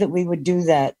hoped that we would do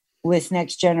that with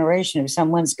Next Generation. If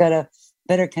someone's got a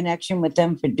better connection with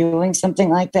them for doing something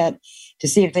like that, to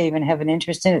see if they even have an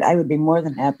interest in it, I would be more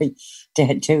than happy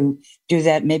to do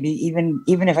that. Maybe even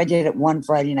if I did it one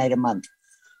Friday night a month,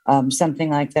 something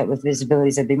like that with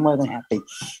disabilities, I'd be more than happy.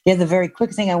 Yeah, the very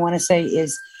quick thing I want to say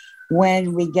is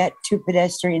when we get to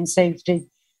pedestrian safety,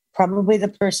 probably the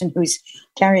person who's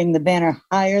carrying the banner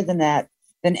higher than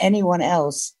anyone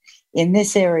else in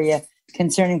this area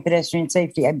concerning pedestrian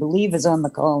safety, I believe is on the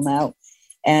call now,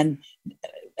 and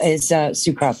is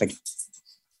Sue Crawford.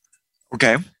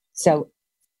 Okay. So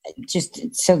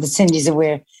just so that Cindy's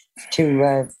aware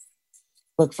to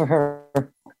look for her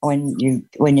when you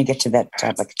get to that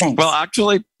topic. Thanks. Well,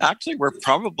 actually, we're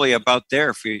probably about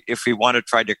there if we want to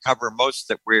try to cover most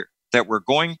that we're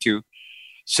going to.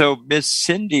 So, Miss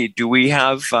Cindy, do we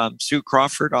have Sue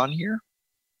Crawford on here?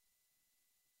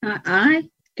 Let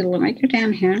me go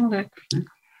down here and look.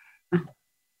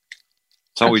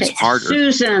 It's always harder.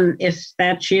 Susan, if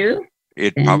that's you,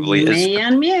 it probably is. May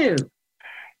unmute.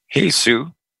 Hey,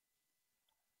 Sue.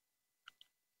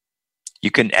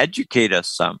 You can educate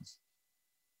us some.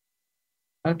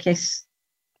 Okay,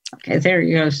 there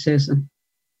you go, Susan.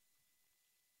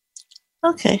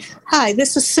 Okay. Hi,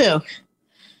 this is Sue.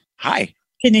 Hi.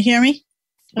 Can you hear me?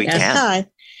 We can. Hi.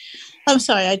 I'm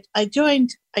sorry. I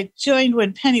joined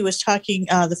when Penny was talking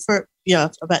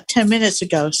about 10 minutes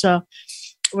ago. So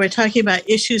we're talking about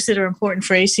issues that are important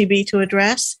for ACB to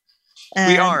address.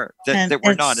 We are that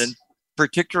we're not, and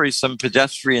particularly some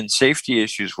pedestrian safety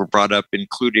issues were brought up,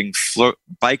 including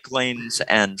bike lanes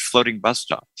and floating bus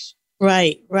stops.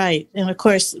 Right. And of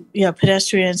course,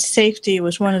 pedestrian safety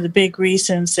was one of the big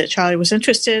reasons that Charlie was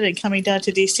interested in coming down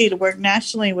to DC to work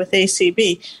nationally with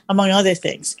ACB, among other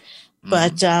things. Mm-hmm.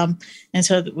 But, and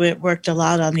so we worked a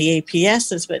lot on the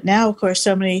APSs, but now, of course,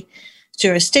 so many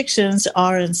jurisdictions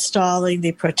are installing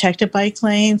the protected bike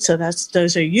lane. So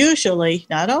those are usually,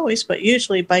 not always, but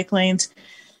usually bike lanes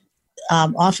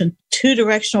often two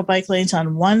directional bike lanes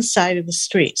on one side of the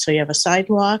street. So you have a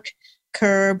sidewalk,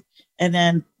 curb, and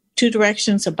then two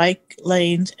directions of bike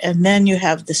lanes, and then you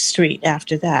have the street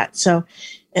after that. So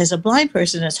as a blind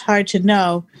person, it's hard to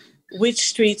know which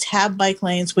streets have bike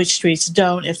lanes, which streets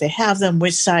don't. If they have them,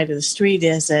 which side of the street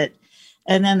is it?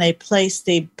 And then they place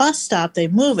the bus stop, they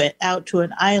move it out to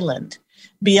an island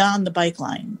beyond the bike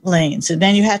lanes. And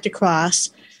then you have to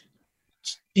cross,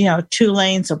 two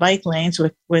lanes of bike lanes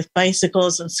with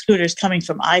bicycles and scooters coming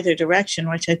from either direction,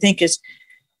 which I think is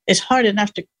hard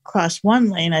enough to cross one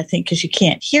lane, I think, because you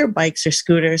can't hear bikes or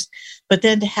scooters. But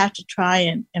then to have to try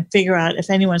and figure out if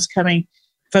anyone's coming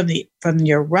from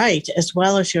your right as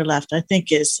well as your left, I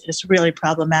think is really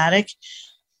problematic.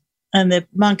 And the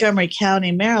Montgomery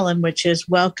County, Maryland, which is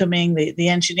welcoming, the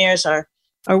engineers are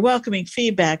welcoming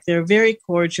feedback. They're very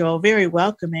cordial, very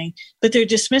welcoming, but they're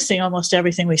dismissing almost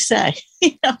everything we say.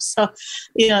 So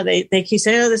they keep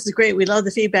saying, "Oh, this is great. We love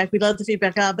the feedback. We love the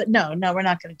feedback." But no, we're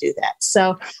not going to do that.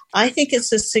 So I think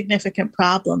it's a significant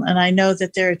problem. And I know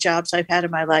that there are jobs I've had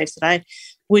in my life that I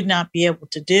would not be able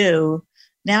to do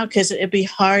now, because it'd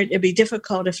be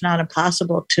difficult, if not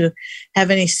impossible, to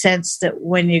have any sense that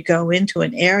when you go into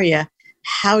an area,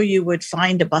 how you would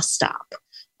find a bus stop,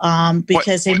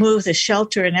 because they move the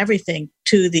shelter and everything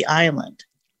to the island.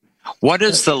 What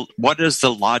is the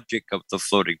logic of the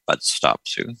floating bus stop,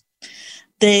 Sue?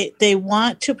 They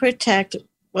want to protect.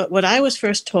 What I was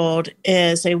first told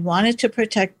is they wanted to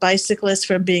protect bicyclists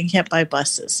from being hit by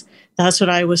buses. That's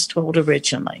what I was told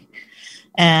originally.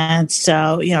 And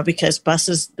so, because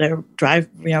buses, they're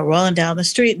rolling down the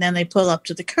street and then they pull up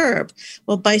to the curb.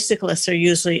 Well, bicyclists are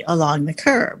usually along the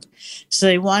curb. So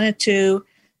they wanted to,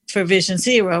 for Vision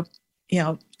Zero,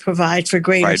 provide for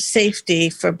greater safety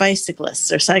for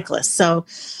bicyclists or cyclists. So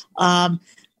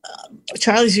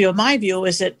Charlie's view, my view,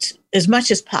 is that as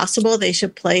much as possible, they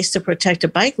should place the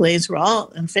protected bike lanes. We're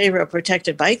all in favor of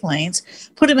protected bike lanes.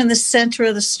 Put them in the center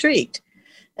of the street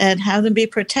and have them be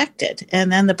protected. And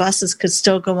then the buses could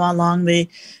still go along the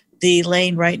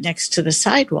lane right next to the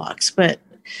sidewalks. But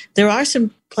there are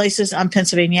some places on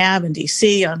Pennsylvania Ave in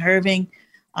D.C., on Irving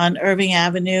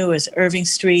Avenue is Irving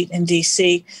Street in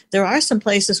D.C. There are some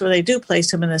places where they do place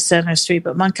them in the center street,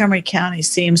 but Montgomery County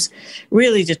seems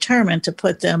really determined to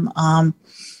put them on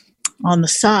the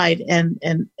side, and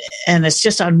it's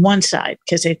just on one side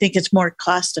because they think it's more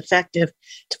cost effective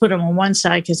to put them on one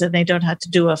side, because then they don't have to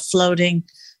do a floating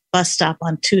bus stop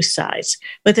on two sides.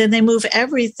 But then they move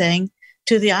everything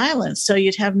to the island, so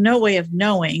you'd have no way of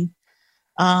knowing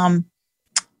where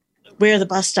the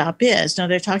bus stop is. Now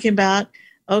they're talking about,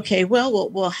 okay, well,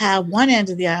 we'll have one end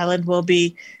of the island will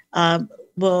be a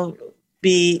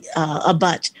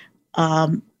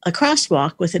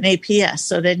crosswalk with an APS,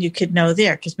 so then you could know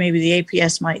there, because maybe the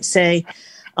APS might say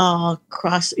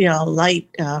cross, light,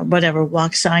 whatever,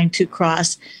 walk sign to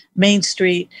cross Main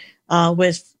Street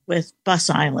with Bus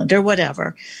Island or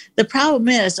whatever. The problem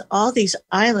is all these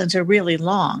islands are really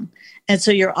long, and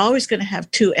so you're always going to have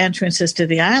two entrances to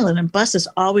the island, and buses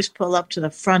always pull up to the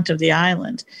front of the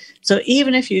island. So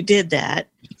even if you did that,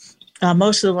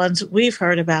 most of the ones we've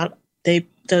heard about,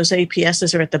 those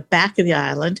APSs are at the back of the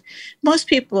island. Most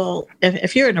people,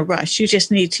 if you're in a rush, you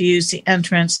just need to use the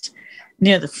entrance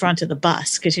near the front of the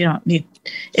bus, because you don't need.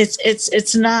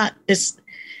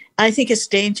 I think it's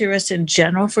dangerous in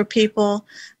general for people.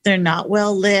 They're not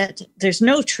well lit. There's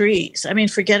no trees. I mean,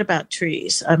 forget about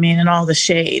trees. I mean, and all the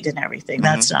shade and everything.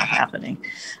 That's not happening.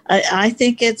 I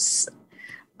think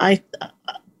I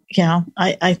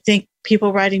think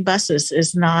people riding buses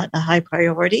is not a high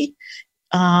priority,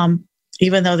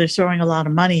 even though they're throwing a lot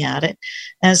of money at it,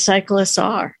 and cyclists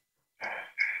are.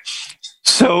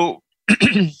 So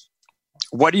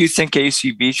what do you think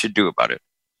ACB should do about it?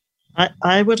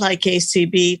 I would like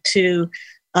ACB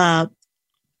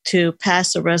to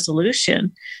pass a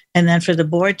resolution, and then for the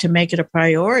board to make it a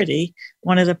priority,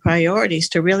 one of the priorities,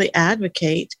 to really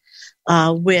advocate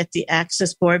with the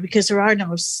Access Board, because there are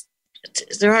no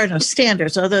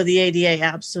standards, although the ADA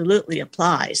absolutely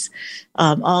applies.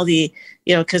 All the,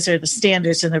 because they're the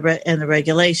standards and the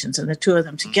regulations, and the two of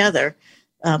them together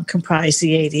comprise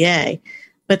the ADA,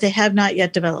 but they have not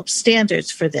yet developed standards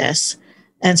for this.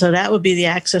 And so that would be the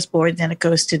Access Board. Then it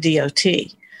goes to DOT.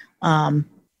 I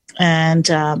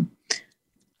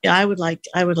would like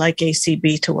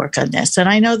ACB to work on this. And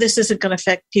I know this isn't going to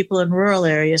affect people in rural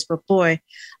areas, but boy,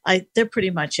 they're pretty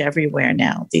much everywhere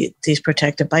now, these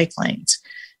protected bike lanes,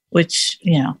 which,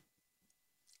 it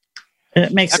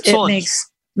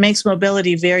makes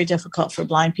mobility very difficult for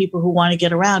blind people who want to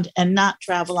get around and not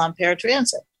travel on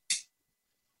paratransit.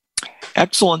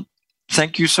 Excellent.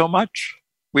 Thank you so much.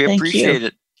 We appreciate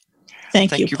it.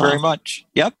 Thank you, Paul. very much.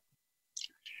 Yep.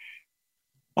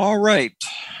 All right.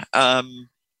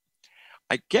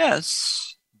 I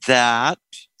guess that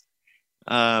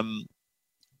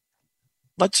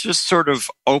let's just sort of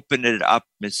open it up,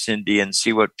 Miss Cindy, and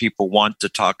see what people want to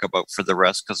talk about for the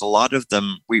rest. Because a lot of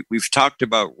them, we've talked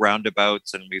about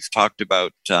roundabouts, and we've talked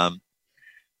about some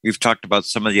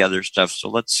of the other stuff. So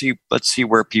let's see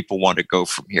where people want to go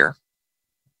from here.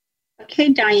 Okay,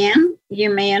 Diane, you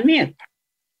may unmute.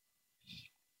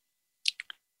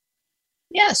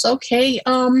 Yes. Okay.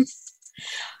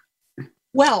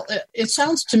 Well, it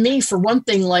sounds to me, for one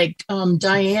thing, like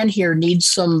Diane here needs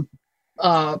some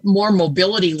more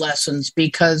mobility lessons,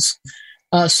 because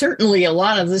certainly a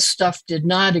lot of this stuff did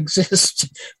not exist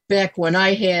back when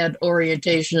I had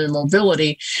orientation and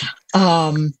mobility.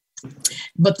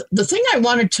 But the thing I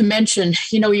wanted to mention,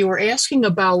 you were asking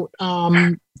about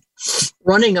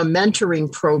running a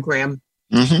mentoring program.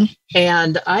 Mm-hmm.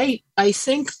 And I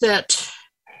think that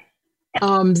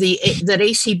that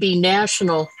ACB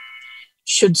National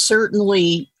should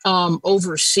certainly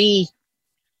oversee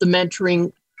the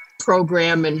mentoring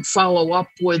program and follow up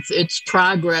with its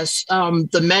progress.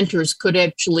 The mentors could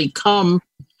actually come,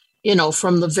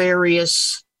 from the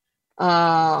various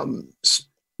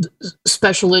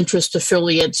special interest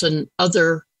affiliates and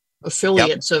other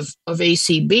affiliates of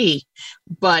ACB.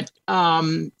 But,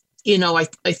 I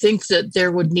think that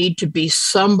there would need to be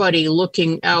somebody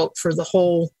looking out for the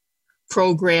whole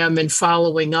program and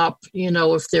following up,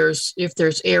 if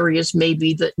there's areas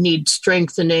maybe that need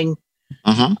strengthening,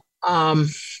 and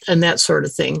that sort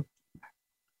of thing.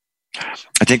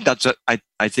 I think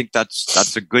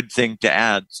that's a good thing to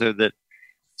add, so that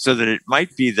it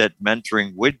might be that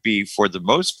mentoring would be, for the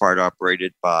most part,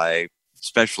 operated by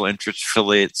special interest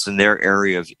affiliates in their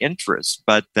area of interest,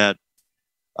 but that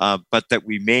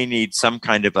we may need some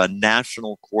kind of a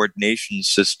national coordination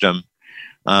system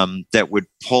that would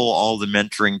pull all the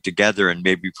mentoring together and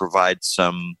maybe provide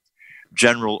some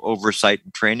general oversight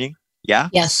and training. Yeah?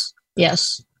 Yes.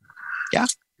 Yeah,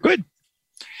 good.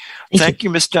 Thank you,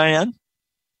 Miss Diane.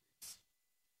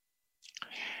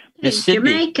 Miss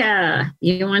Jamaica,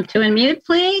 you want to unmute,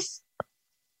 please?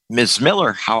 Ms.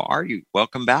 Miller, how are you?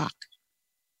 Welcome back.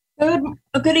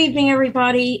 Good evening,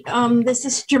 everybody. This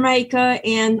is Jamaica,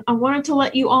 and I wanted to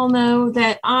let you all know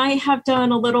that I have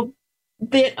done a little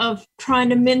bit of trying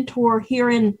to mentor here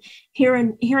in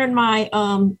my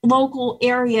local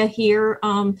area here.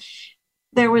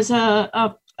 There was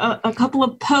a couple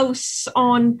of posts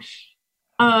on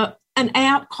an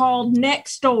app called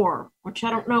Nextdoor, which I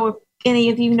don't know if any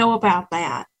of you know about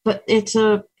that, but it's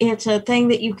a thing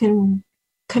that you can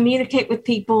communicate with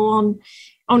people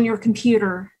on your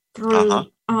computer through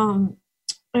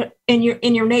in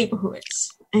your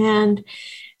neighborhoods. And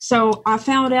so I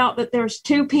found out that there's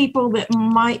two people that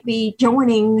might be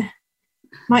joining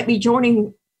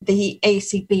the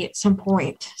ACB at some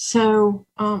point. So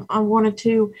I wanted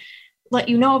to let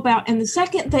you know about. And the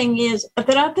second thing is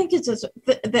that I think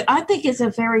is a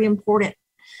very important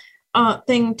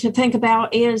thing to think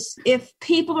about is if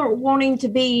people are wanting to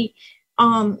be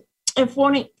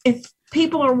if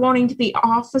people are wanting to be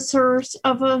officers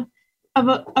of a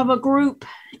group,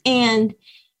 and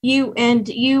you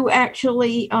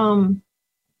actually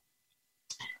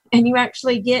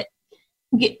get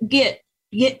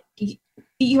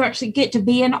to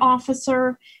be an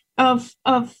officer of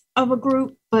a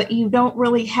group, but you don't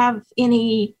really have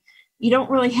any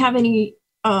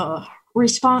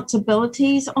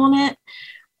responsibilities on it.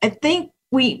 I think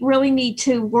we really need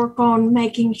to work on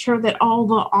making sure that all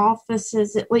the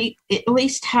offices at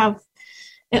least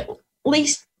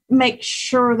make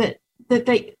sure that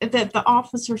the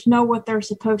officers know what they're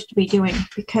supposed to be doing,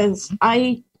 because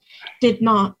I did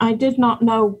not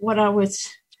know what I was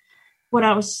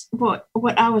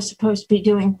supposed to be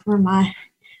doing for my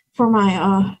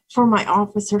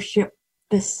officership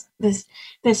this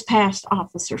past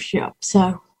officership.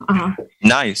 So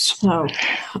nice. So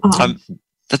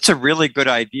that's a really good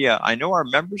idea. I know our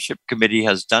membership committee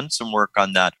has done some work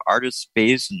on that. Artis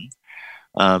Bazin,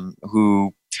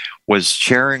 who was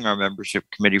chairing our membership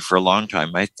committee for a long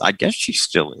time, I guess she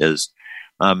still is,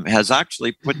 has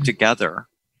actually put together,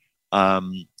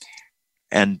 and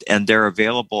they're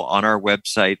available on our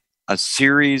website, a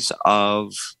series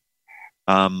of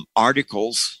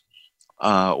articles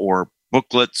or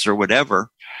booklets or whatever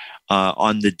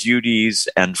on the duties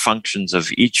and functions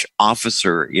of each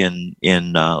officer in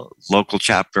local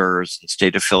chapters and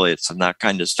state affiliates and that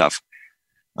kind of stuff.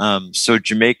 So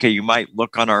Jamaica, you might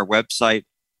look on our website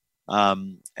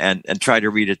and try to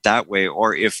read it that way,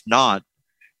 or if not,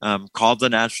 call the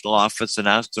national office and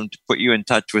ask them to put you in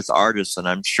touch with Artis, and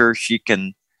I'm sure she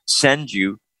can send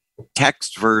you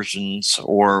text versions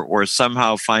or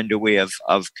somehow find a way of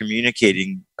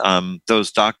communicating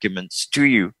those documents to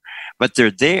you. But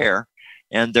they're there,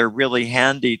 and they're really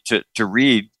handy to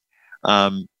read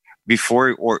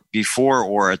before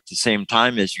or at the same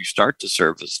time as you start to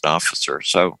serve as an officer.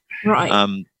 So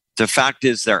the fact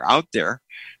is they're out there,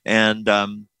 and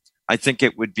I think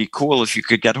it would be cool if you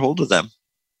could get hold of them.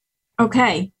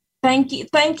 Okay. Thank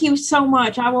you so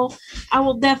much. I will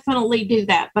definitely do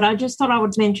that. But I just thought I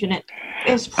would mention it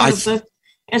as part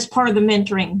of the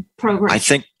mentoring program. I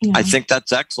think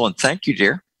that's excellent. Thank you,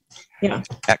 dear. Yeah.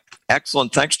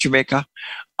 Excellent. Thanks, Jamaica.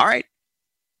 All right.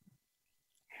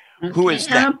 Okay. Who is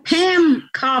that? Pam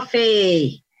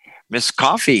Coffee. Miss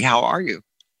Coffee, how are you?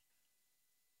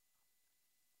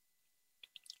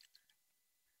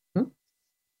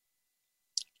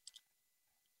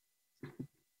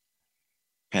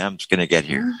 Pam's going to get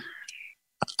here.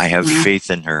 I have faith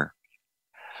in her.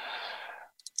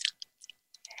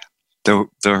 Though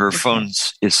her phone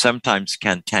is sometimes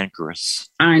cantankerous.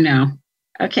 I know.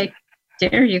 Okay,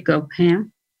 there you go,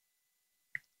 Pam.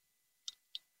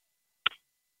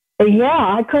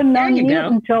 Yeah, I couldn't unmute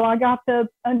until I got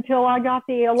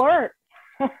the alert.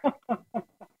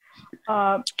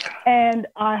 And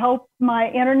I hope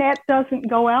my internet doesn't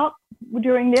go out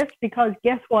during this, because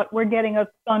guess what? We're getting a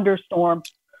thunderstorm.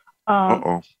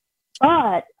 But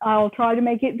I'll try to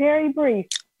make it very brief.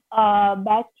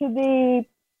 Back to the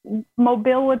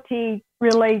mobility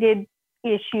related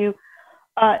issue.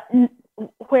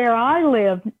 Where I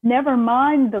live, never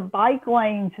mind the bike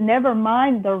lanes, never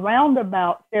mind the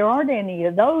roundabouts. There aren't any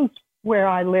of those where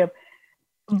I live.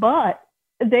 But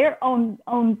there on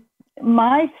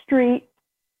my street,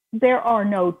 there are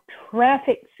no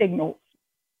traffic signals,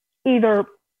 either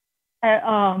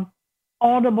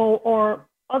audible or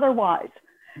otherwise.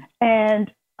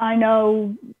 And I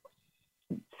know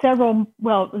it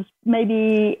was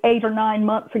maybe 8 or 9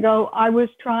 months ago, I was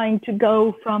trying to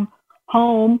go from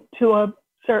home to a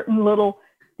certain little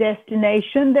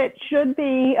destination that should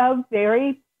be a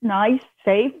very nice,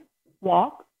 safe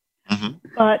walk. Mm-hmm.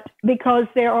 But because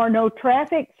there are no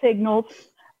traffic signals,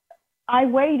 I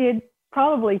waited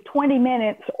probably 20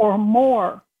 minutes or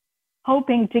more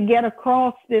hoping to get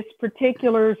across this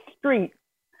particular street.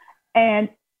 And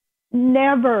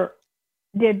never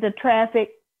did the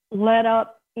traffic let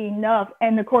up enough.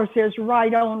 And of course, there's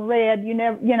right on red.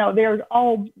 They're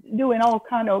all doing all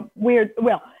kind of weird.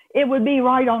 Well, it would be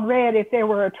right on red if there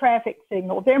were a traffic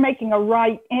signal. They're making a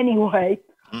right anyway,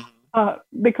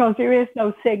 because there is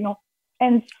no signal.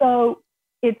 And so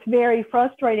it's very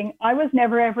frustrating. I was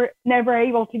never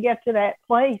able to get to that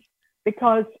place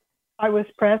because I was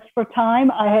pressed for time.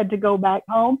 I had to go back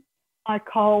home. I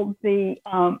called the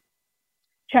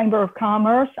Chamber of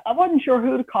Commerce. I wasn't sure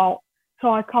who to call.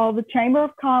 So I called the Chamber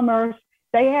of Commerce.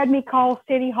 They had me call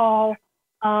City Hall.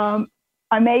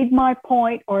 I made my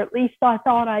point, or at least I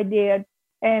thought I did.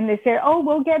 And they said, "Oh,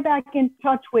 we'll get back in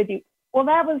touch with you." Well,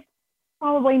 that was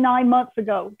probably 9 months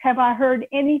ago. Have I heard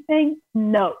anything?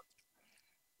 No.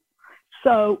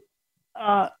 So,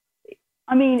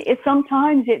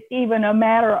 sometimes it's even a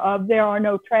matter of there are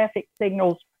no traffic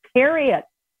signals, period.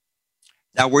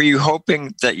 Now, were you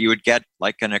hoping that you would get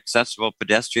like an accessible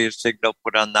pedestrian signal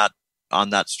put on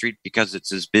that street because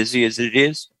it's as busy as it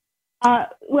is?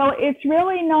 Well, it's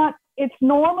really not. It's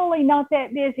normally not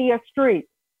that busy a street.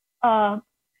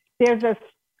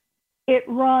 It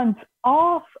runs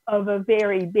off of a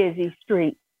very busy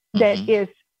street that is.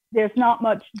 There's not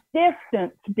much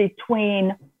distance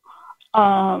between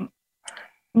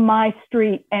my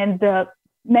street and the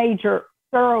major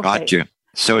thoroughfare. Got you.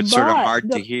 So it's sort of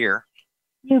hard to hear.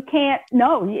 You can't.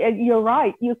 No, you're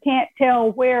right. You can't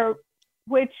tell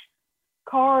which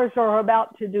cars are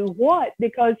about to do what,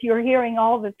 because you're hearing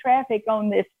all the traffic on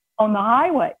the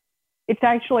highway. It's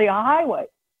actually a highway.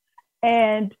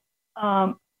 And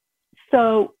I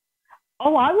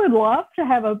would love to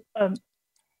have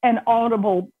an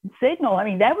audible signal. I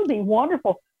mean, that would be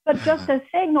wonderful. But just a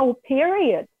signal,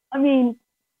 period. I mean,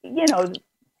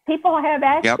 people have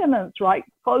accidents right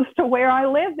close to where I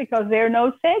live because there are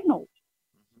no signals.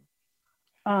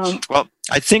 Well,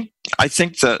 I think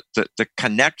the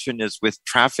connection is with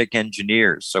traffic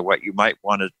engineers. So what you might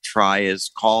want to try is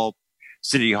call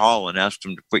City Hall and ask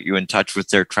them to put you in touch with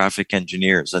their traffic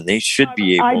engineers, and they should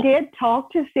be able. I did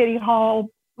talk to City Hall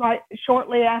right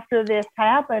shortly after this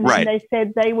happened, and they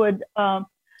said they would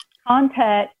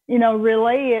contact,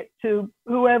 relay it to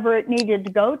whoever it needed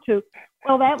to go to.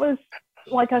 Well, that was,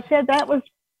 like I said, that was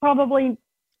probably,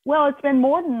 it's been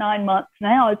more than 9 months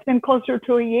now. It's been closer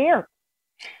to a year.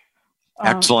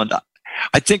 Excellent.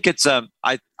 I think it's a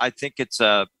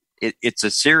it's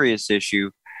a serious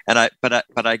issue. But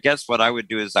I guess what I would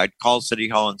do is I'd call City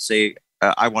Hall and say,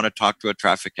 I want to talk to a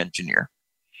traffic engineer.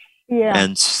 Yeah.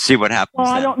 And see what happens.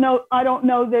 Well, then. I don't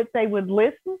know that they would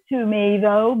listen to me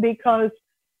though, because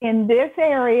in this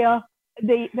area,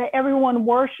 everyone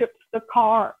worships the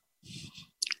car.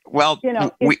 Well,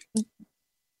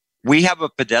 we have a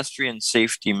pedestrian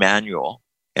safety manual,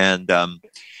 and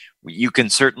you can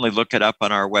certainly look it up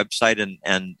on our website.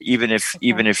 And even if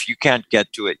you can't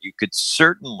get to it, you could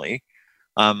certainly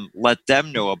let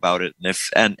them know about it,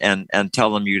 and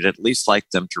tell them you'd at least like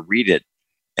them to read it.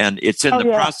 And it's in the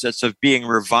process of being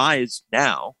revised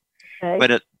now,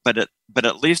 but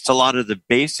at least a lot of the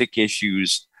basic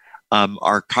issues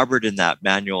are covered in that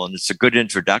manual, and it's a good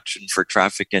introduction for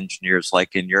traffic engineers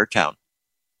like in your town.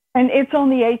 And it's on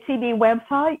the ACB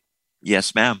website?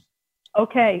 Yes, ma'am.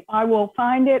 Okay, I will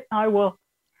find it. I will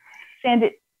send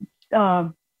it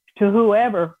to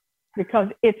whoever, because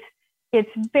it's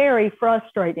very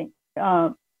frustrating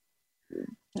that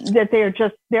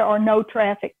there are no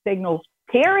traffic signals,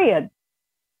 period.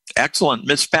 Excellent.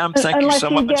 Miss Pam, thank you so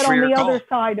much for your call. Unless you get on the other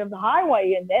side of the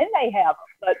highway, and then they have them,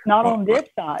 but not on this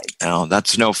side. No,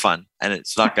 that's no fun, and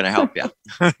it's not going to help you.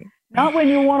 Not when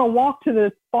you want to walk to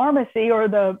the pharmacy or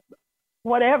the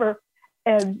whatever,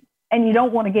 and you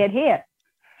don't want to get hit.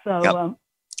 So,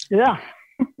 yeah.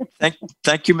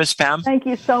 Thank you, Miss Pam. Thank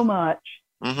you so much.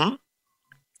 Mm-hmm.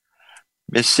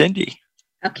 Miss Cindy.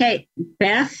 Okay,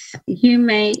 Beth, you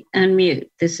may unmute.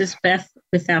 This is Beth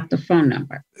without the phone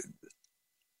number.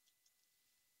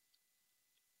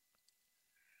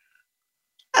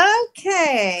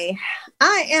 Okay,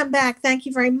 I am back. Thank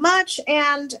you very much.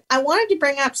 And I wanted to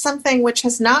bring up something which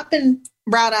has not been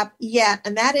brought up yet,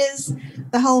 and that is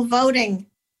the whole voting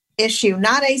issue,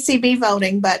 not ACB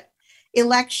voting, but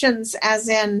elections as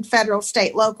in federal,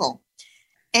 state, local.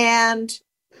 And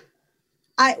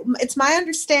it's my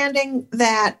understanding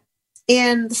that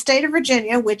in the state of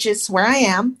Virginia, which is where I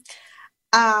am,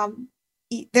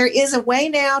 there is a way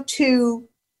now to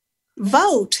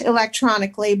vote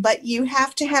electronically, but you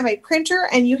have to have a printer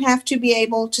and you have to be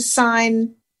able to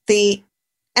sign the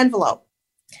envelope.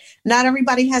 Not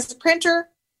everybody has a printer,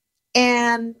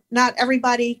 and not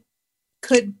everybody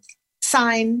could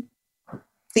sign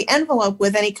the envelope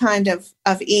with any kind of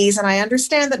ease. And I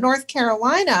understand that North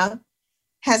Carolina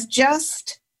has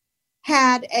just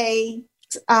had a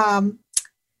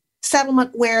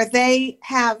settlement where they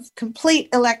have complete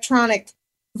electronic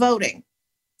voting.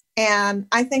 And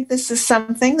I think this is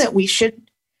something that we should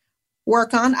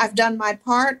work on. I've done my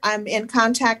part. I'm in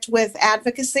contact with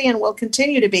advocacy and will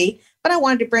continue to be, but I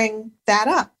wanted to bring that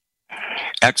up.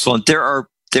 Excellent. There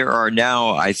are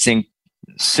now, I think,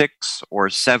 6 or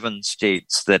 7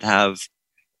 states that have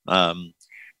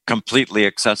completely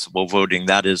accessible voting.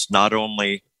 That is not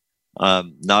only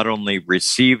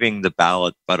receiving the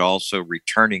ballot, but also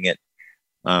returning it,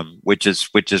 which is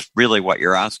really what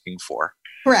you're asking for.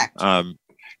 Correct.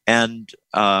 And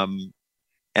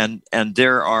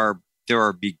there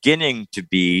are beginning to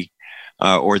be,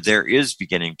 or there is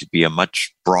beginning to be, a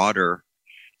much broader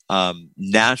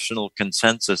national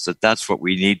consensus that that's what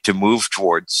we need to move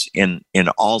towards in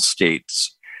all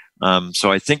states.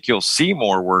 So I think you'll see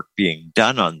more work being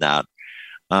done on that.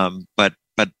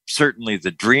 But certainly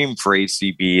the dream for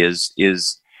ACB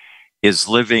is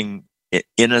living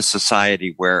in a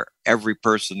society where every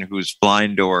person who's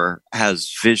blind or has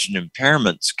vision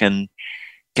impairments can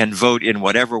vote in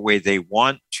whatever way they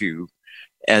want to,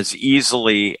 as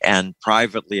easily and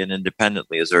privately and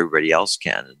independently as everybody else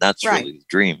can. And that's right. Really the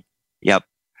dream. Yep.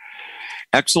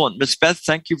 Excellent. Miss Beth,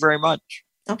 thank you very much.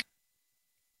 Okay.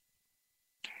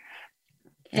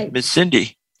 Miss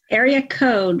Cindy. Area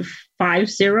code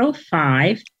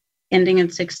 505, ending in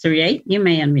 638. You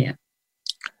may unmute.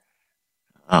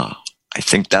 Oh, I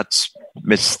think that's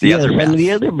Miss the other Beth. I'm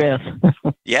the other Beth.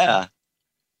 Yeah.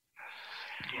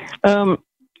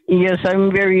 Yes,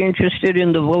 I'm very interested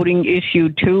in the voting issue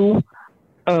too.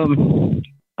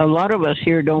 A lot of us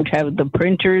here don't have the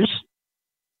printers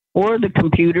or the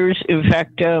computers. In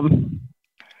fact,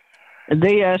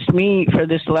 they asked me for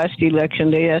this last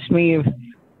election, they asked me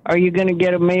are you going to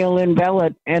get a mail-in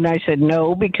ballot? And I said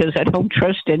no, because I don't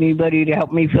trust anybody to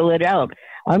help me fill it out.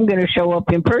 I'm going to show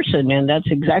up in person, and that's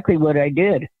exactly what I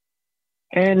did.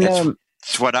 And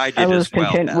it's what I did I was as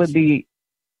well. Content with the.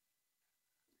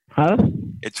 Huh?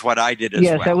 It's what I did as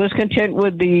well. Yes, I was content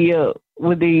with the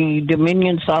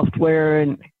Dominion software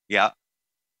and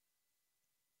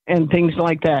things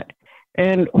like that.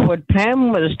 And what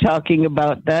Pam was talking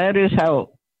about, that is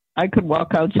how I could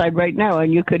walk outside right now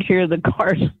and you could hear the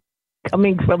cars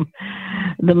coming from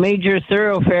the major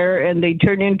thoroughfare, and they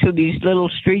turn into these little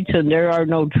streets, and there are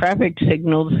no traffic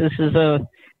signals. This is a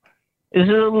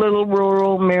little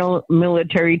rural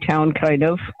military town, kind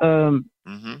of.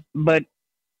 But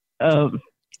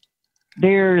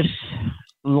there's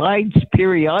lights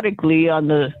periodically on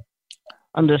the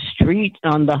street,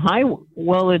 on the highway.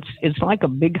 Well, it's like a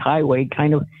big highway,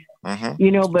 kind of,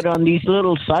 but on these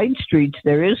little side streets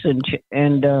there isn't,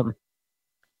 and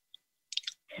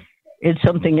it's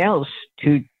something else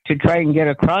to try and get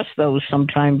across those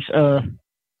sometimes.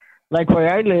 Like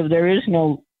where I live, there is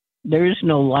no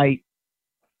light.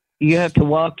 You have to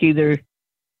walk either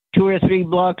 2 or 3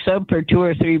 blocks up or 2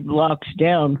 or 3 blocks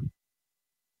down.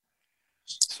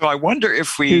 So I wonder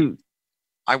if we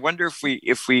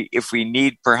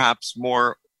need perhaps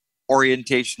more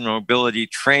orientation and mobility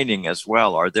training as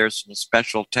well. Are there some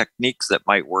special techniques that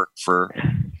might work for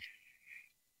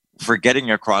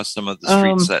getting across some of the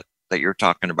streets that you're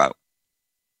talking about?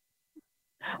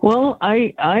 Well,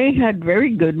 I had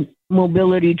very good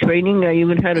mobility training. I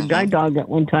even had a guide dog at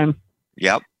one time.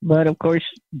 Yep. But of course,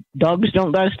 dogs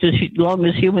don't last as long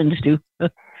as humans do.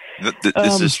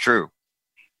 This is true.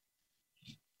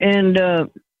 And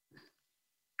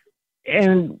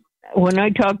when I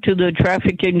talk to the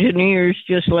traffic engineers,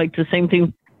 just like the same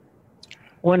thing,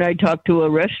 when I talk to a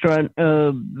restaurant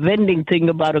vending thing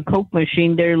about a Coke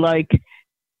machine, they're like,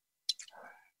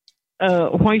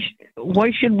 why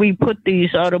should we put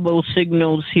these audible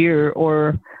signals here?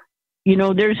 Or,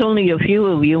 there's only a few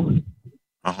of you.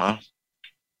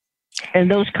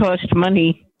 And those cost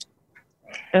money.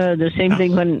 The same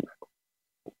thing when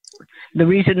the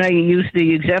reason I used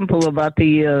the example about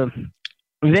the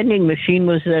vending machine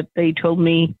was that they told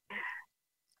me,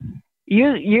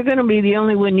 you're going to be the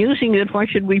only one using it. Why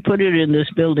should we put it in this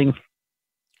building?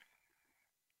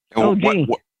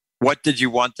 What did you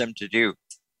want them to do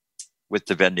with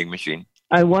the vending machine?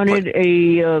 I wanted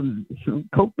a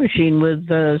Coke machine with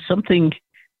something,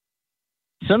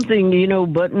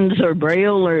 buttons or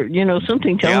braille or,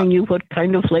 something telling you what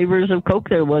kind of flavors of Coke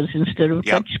there was instead of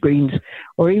touch screens,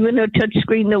 or even a touch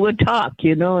screen that would talk,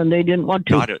 and they didn't want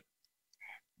to. Got it.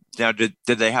 Now, did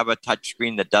they have a touch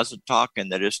screen that doesn't talk and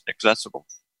that isn't accessible?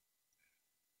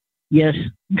 Yes.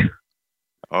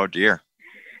 Oh dear.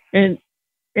 And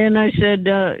I said,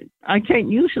 I can't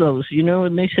use those,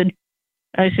 and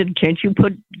I said, can't you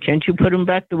put them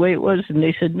back the way it was? And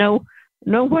they said, no,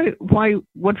 why,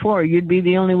 what for? You'd be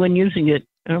the only one using it.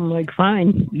 And I'm like,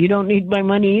 fine, you don't need my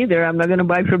money either. I'm not going to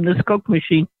buy from this Coke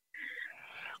machine.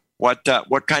 What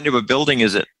kind of a building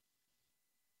is it?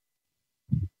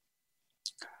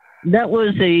 That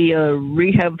was a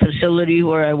rehab facility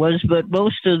where I was, but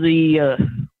most of the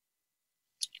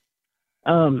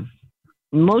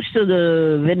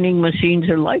vending machines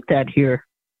are like that here,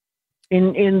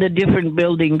 in the different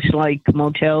buildings, like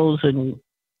motels and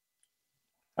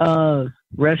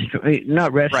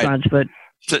not restaurants, but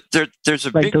there's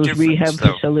a like big those difference, rehab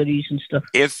though. facilities and stuff.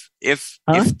 If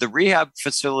the rehab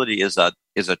facility is a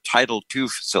Title II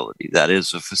facility, that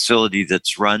is a facility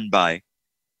that's run by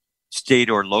state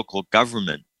or local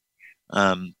government,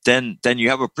 then you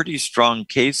have a pretty strong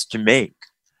case to make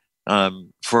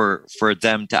for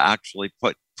them to actually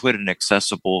put an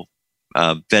accessible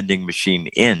vending machine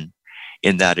in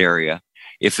that area.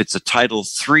 If it's a Title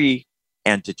III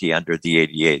entity under the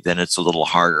ADA, then it's a little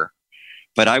harder.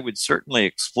 But I would certainly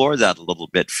explore that a little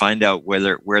bit, find out where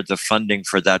the funding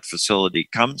for that facility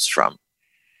comes from.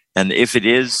 And if it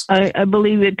is, I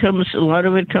believe a lot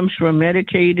of it comes from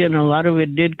Medicaid, and a lot of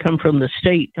it did come from the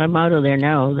state. I'm out of there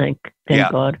now. Thank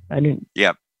God. I didn't.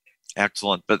 Yeah.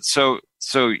 Excellent. But so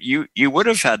you would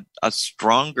have had a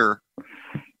stronger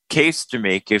case to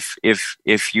make if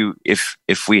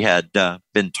we had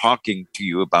been talking to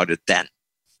you about it then.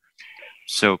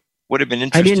 So would have been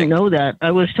interesting. I didn't know that.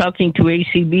 I was talking to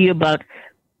ACB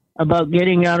about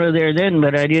getting out of there then,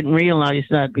 but I didn't realize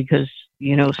that because,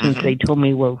 since they told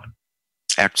me,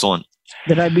 excellent,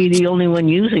 that I'd be the only one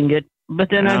using it. But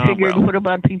then I figured, what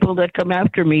about people that come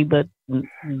after me? But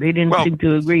they didn't seem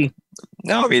to agree.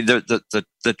 No, I mean,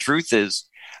 the truth is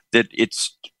that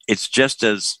it's just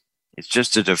as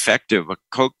effective a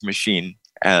Coke machine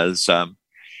as a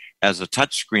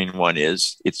touchscreen one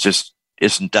is. It's just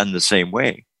isn't done the same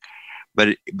way.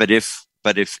 But if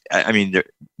I mean,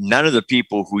 none of the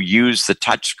people who use the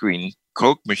touchscreen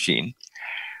Coke machine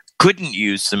couldn't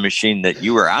use the machine that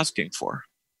you were asking for.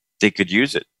 They could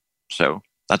use it. So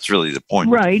that's really the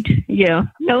point. Right. Yeah.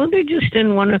 No, they just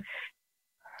didn't want to.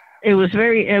 It was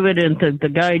very evident that the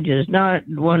guy does not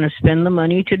want to spend the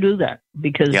money to do that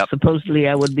because supposedly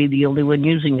I would be the only one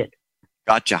using it.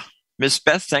 Gotcha. Miss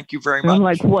Beth, thank you very much. I'm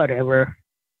like, whatever.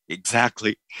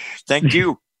 Exactly. Thank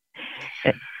you.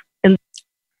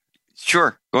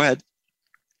 Sure. Go ahead.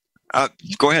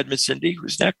 Go ahead, Miss Cindy.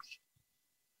 Who's next?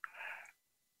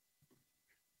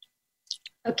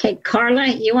 Okay, Carla,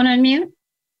 you want to unmute?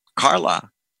 Carla.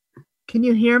 Can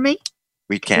you hear me?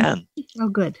 We can. Oh,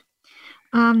 good.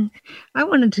 I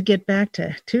wanted to get back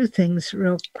to two things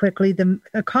real quickly.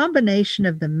 A combination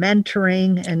of the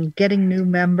mentoring and getting new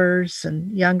members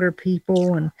and younger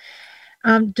people. And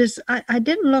I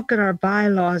didn't look at our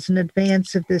bylaws in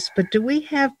advance of this, but do we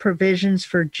have provisions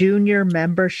for junior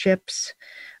memberships?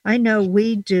 I know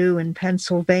we do in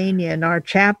Pennsylvania, and our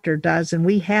chapter does, and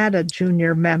we had a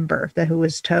junior member who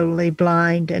was totally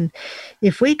blind. And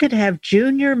if we could have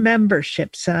junior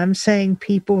memberships, and I'm saying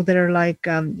people that are like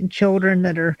children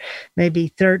that are maybe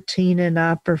 13 and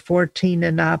up or 14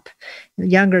 and up,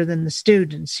 younger than the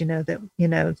students,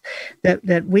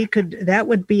 that we could, that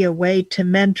would be a way to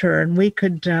mentor, and we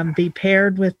could be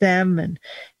paired with them, and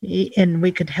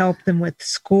we could help them with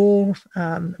school.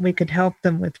 We could help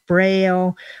them with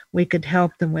Braille. We could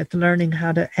help them with learning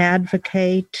how to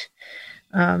advocate.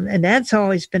 And that's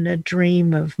always been a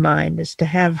dream of mine, is to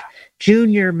have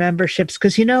junior memberships.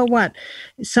 Because you know what?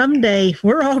 Someday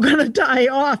we're all going to die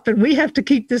off, and we have to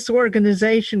keep this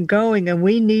organization going, and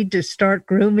we need to start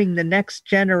grooming the next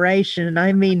generation. And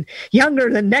I mean younger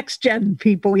than next gen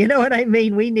people, you know what I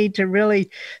mean? We need to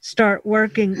really start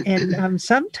working. And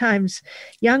sometimes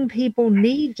young people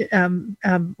need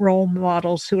role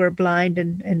models who are blind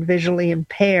and visually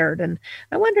impaired. And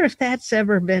I wonder if that's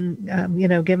ever been,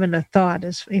 given a thought,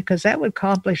 because that would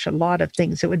accomplish a lot of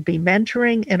things. It would be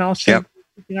mentoring and also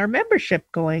keeping our membership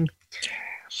going.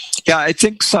 Yeah, I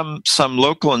think some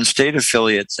local and state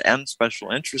affiliates and special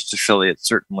interest affiliates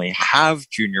certainly have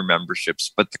junior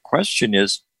memberships, but the question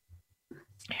is,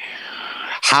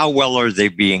 how well are they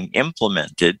being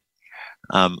implemented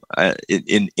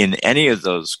in any of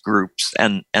those groups?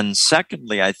 And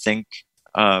secondly, I think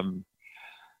the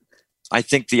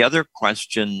other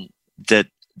question that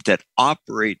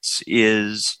operates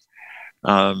is,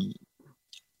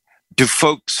 do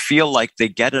folks feel like they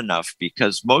get enough?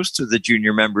 Because most of the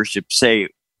junior memberships say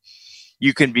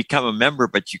you can become a member,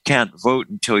 but you can't vote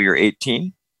until you're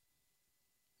 18.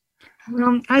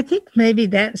 Well, I think maybe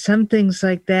that some things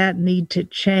like that need to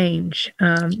change.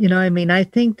 I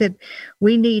think that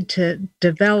we need to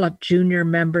develop junior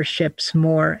memberships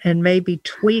more and maybe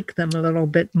tweak them a little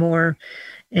bit more.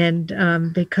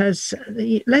 And because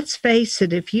let's face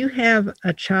it, if you have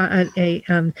a child,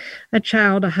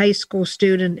 a high school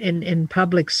student in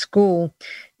public school,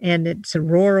 and it's a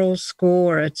rural school,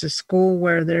 or it's a school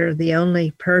where they're the only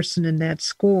person in that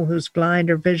school who's blind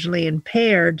or visually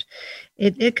impaired,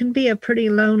 it can be a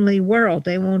pretty lonely world.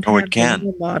 They won't have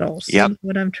role models. Yep.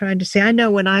 What I'm trying to say, I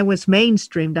know when I was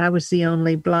mainstreamed, I was the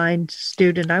only blind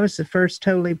student. I was the first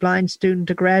totally blind student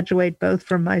to graduate both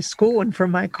from my school and from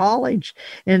my college.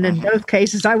 And in both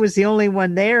cases, I was the only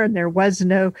one there, and there was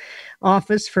no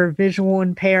office for visual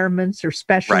impairments or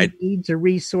special needs or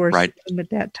resources at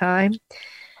that time.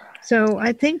 So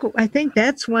I think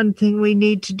that's one thing we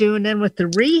need to do. And then with the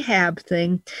rehab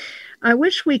thing, I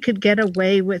wish we could get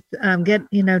away with,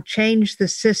 change the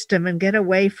system and get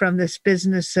away from this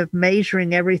business of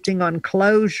measuring everything on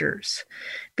closures.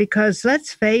 Because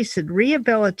let's face it,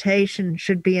 rehabilitation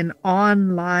should be an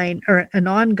online or an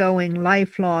ongoing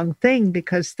lifelong thing,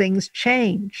 because things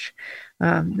change.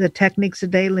 The techniques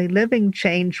of daily living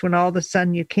change when all of a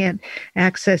sudden you can't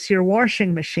access your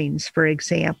washing machines, for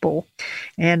example.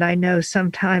 And I know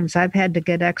sometimes I've had to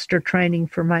get extra training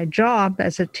for my job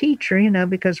as a teacher,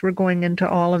 because we're going into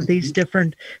all of these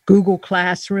different Google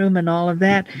Classroom and all of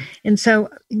that. And so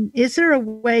is there a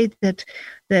way that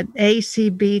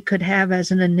ACB could have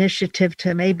as an initiative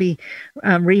to maybe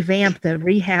revamp the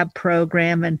rehab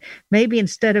program, and maybe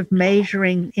instead of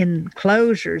measuring in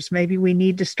closures, maybe we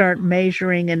need to start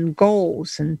measuring in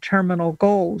goals and terminal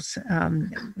goals,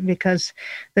 because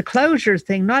the closure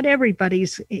thing, not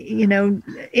everybody's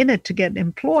in it to get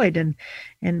employed, and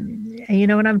you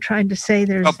know what I'm trying to say.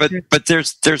 But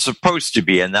there's supposed to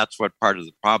be, and that's what part of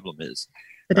the problem is.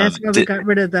 But that's why we got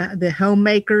rid of the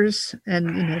homemakers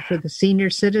and, for the senior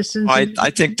citizens. I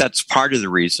think that's part of the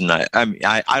reason. I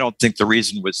don't think the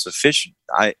reason was sufficient.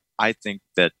 I think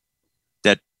that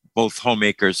both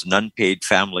homemakers and unpaid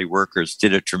family workers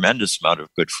did a tremendous amount of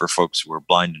good for folks who were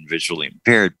blind and visually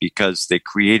impaired, because they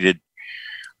created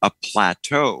a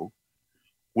plateau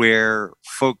where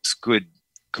folks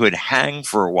could hang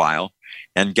for a while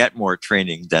and get more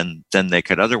training than they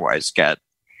could otherwise get.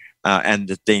 And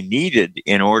that they needed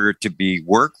in order to be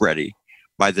work ready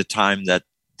by the time that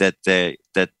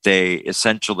they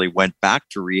essentially went back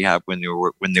to rehab when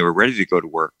they were ready to go to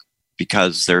work.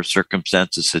 because their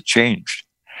circumstances had changed.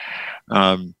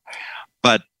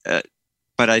 But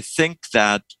I think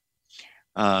that,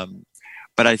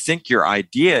 but I think your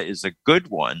idea is a good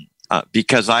one,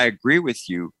 because I agree with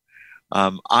you.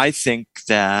 I think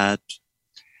that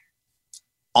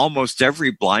almost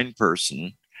every blind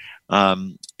person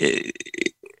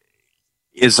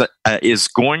is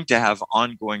going to have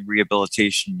ongoing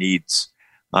rehabilitation needs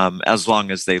as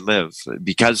long as they live,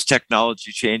 because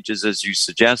technology changes, as you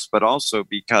suggest, but also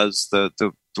because the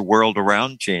world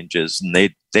around changes, and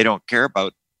they don't care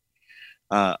about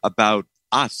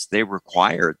us. They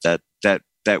require that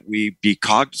we be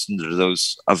cognizant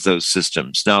of those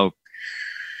systems. Now,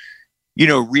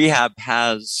 rehab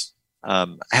has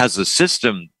a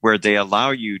system where they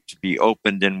allow you to be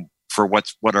opened in for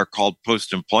what are called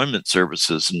post-employment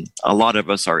services, and a lot of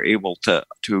us are able to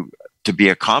be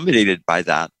accommodated by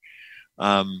that.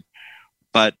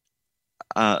 But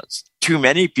too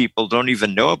many people don't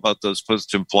even know about those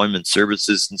post-employment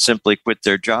services and simply quit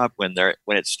their job when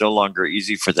it's no longer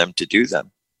easy for them to do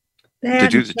them. To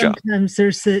do the job. Sometimes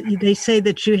they say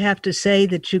that you have to say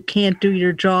that you can't do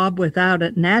your job without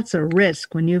it, and that's a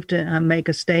risk when you have to make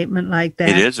a statement like that.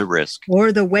 It is a risk.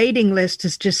 Or the waiting list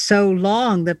is just so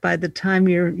long that by the time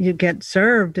you get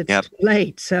served, it's too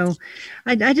late. So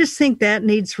I just think that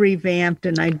needs revamped,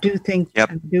 and I do think I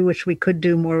do wish we could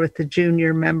do more with the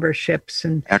junior memberships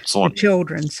and excellent the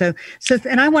children. So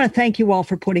and I want to thank you all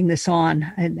for putting this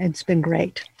on, and it's been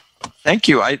great. Thank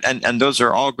you. And those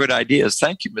are all good ideas.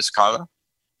 Thank you, Ms. Carla.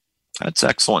 That's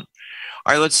excellent.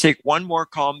 All right, let's take one more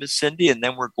call, Ms. Cindy, and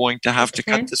then we're going to have to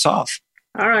cut this off.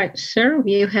 All right, sir.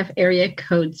 You have area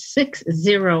code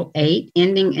 608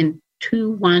 ending in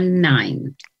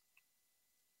 219.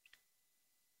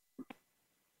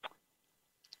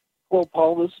 Hello,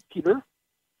 Paul. This is Peter.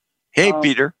 Hey,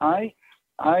 Peter. I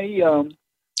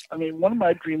mean, one of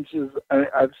my dreams is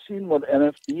I've seen what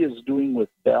NFB is doing with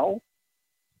Bell.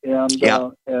 And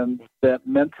that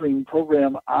mentoring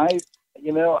program, I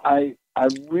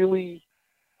really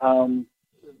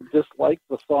dislike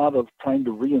the thought of trying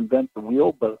to reinvent the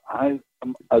wheel. But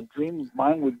a dream of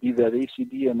mine would be that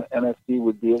ACB and NFB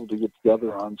would be able to get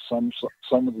together on some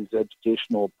of these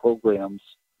educational programs.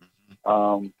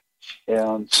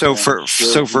 And so for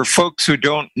folks who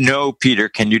don't know, Peter,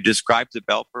 can you describe the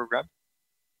Bell program?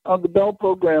 The Bell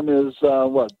program is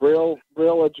Braille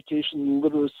education,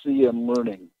 literacy, and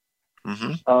learning.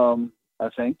 Mm-hmm. I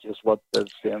think is what that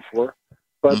stands for.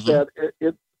 But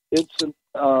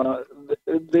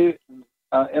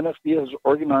NFB has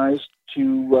organized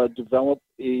to develop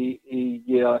a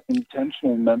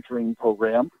intentional mentoring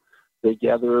program. They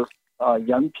gather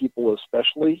young people,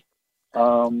 especially,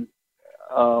 and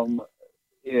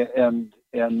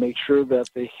make sure that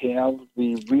they have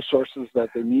the resources that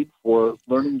they need for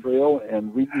learning Braille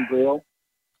and reading Braille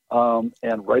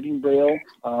and writing Braille.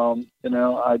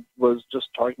 I was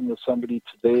just talking to somebody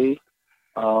today.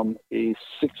 A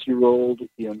 6-year-old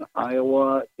in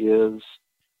Iowa is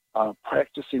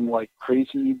practicing like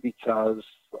crazy because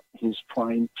he's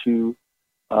trying to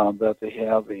that they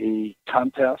have a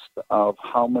contest of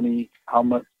how many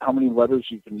letters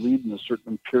you can read in a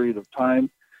certain period of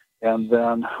time. And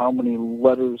then how many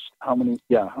letters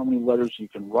you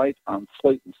can write on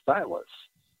slate and stylus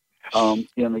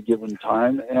in a given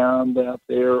time, and that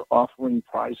they're offering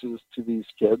prizes to these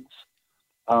kids.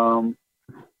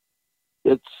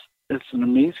 It's an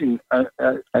amazing. I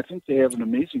think they have an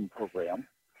amazing program,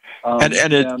 and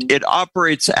it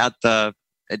operates at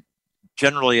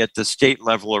generally at the state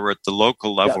level or at the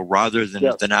local level rather than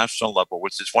at the national level,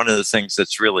 which is one of the things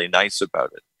that's really nice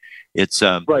about it. It's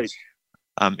right.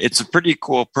 It's a pretty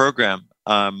cool program,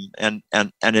 and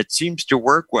it seems to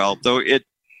work well, though it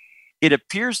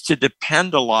appears to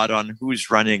depend a lot on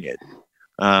who's running it.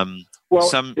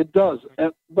 It does,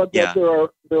 but there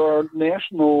are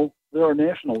national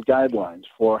guidelines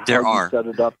for how you set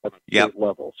it up at the state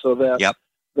level, so that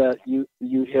you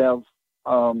have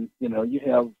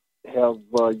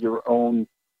your own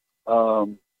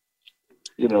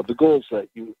the goals that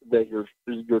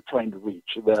you're trying to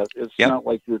reach. That it's not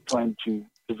like you're trying to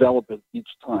develop it each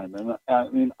time. And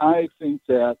I think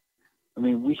that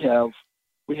we have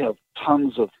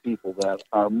tons of people that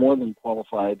are more than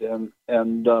qualified, and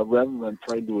rather than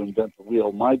trying to invent the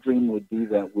wheel, my dream would be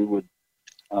that we would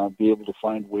be able to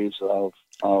find ways of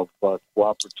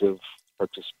cooperative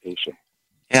participation.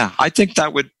 Yeah, I think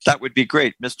that would be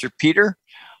great, Mr. Peter.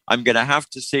 I'm going to have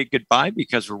to say goodbye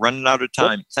because we're running out of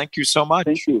time. Thank you so much.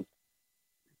 Thank you.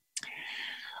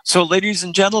 So, ladies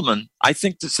and gentlemen, I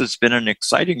think this has been an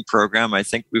exciting program. I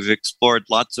think we've explored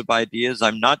lots of ideas.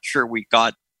 I'm not sure we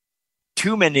got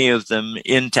too many of them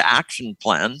into action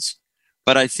plans,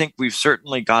 but I think we've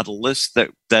certainly got a list that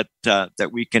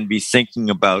we can be thinking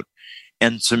about,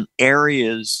 and some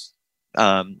areas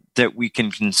that we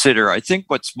can consider. I think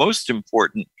what's most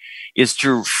important is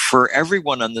for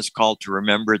everyone on this call to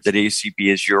remember that ACB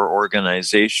is your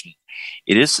organization.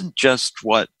 It isn't just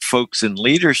what folks in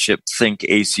leadership think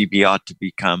ACB ought to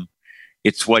become.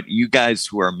 It's what you guys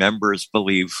who are members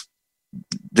believe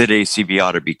that ACB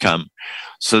ought to become.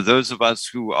 So those of us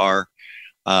who are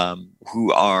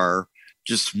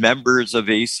just members of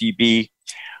ACB,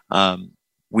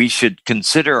 we should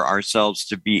consider ourselves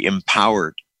to be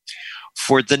empowered.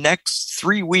 For the next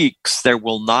 3 weeks, there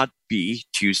will not be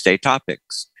Tuesday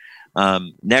topics.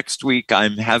 Next week,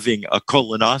 I'm having a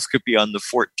colonoscopy on the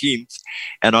 14th.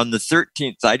 And on the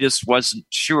 13th, I just wasn't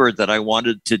sure that I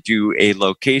wanted to do a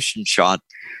location shot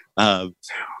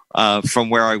from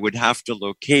where I would have to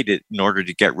locate it in order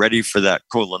to get ready for that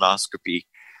colonoscopy.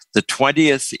 The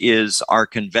 20th is our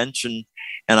convention,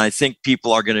 and I think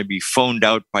people are going to be phoned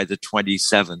out by the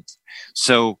 27th.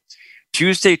 So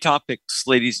Tuesday topics,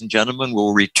 ladies and gentlemen,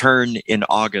 will return in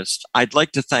August. I'd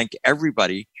like to thank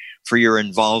everybody for your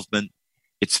involvement.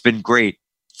 It's been great.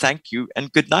 Thank you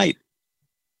and good night.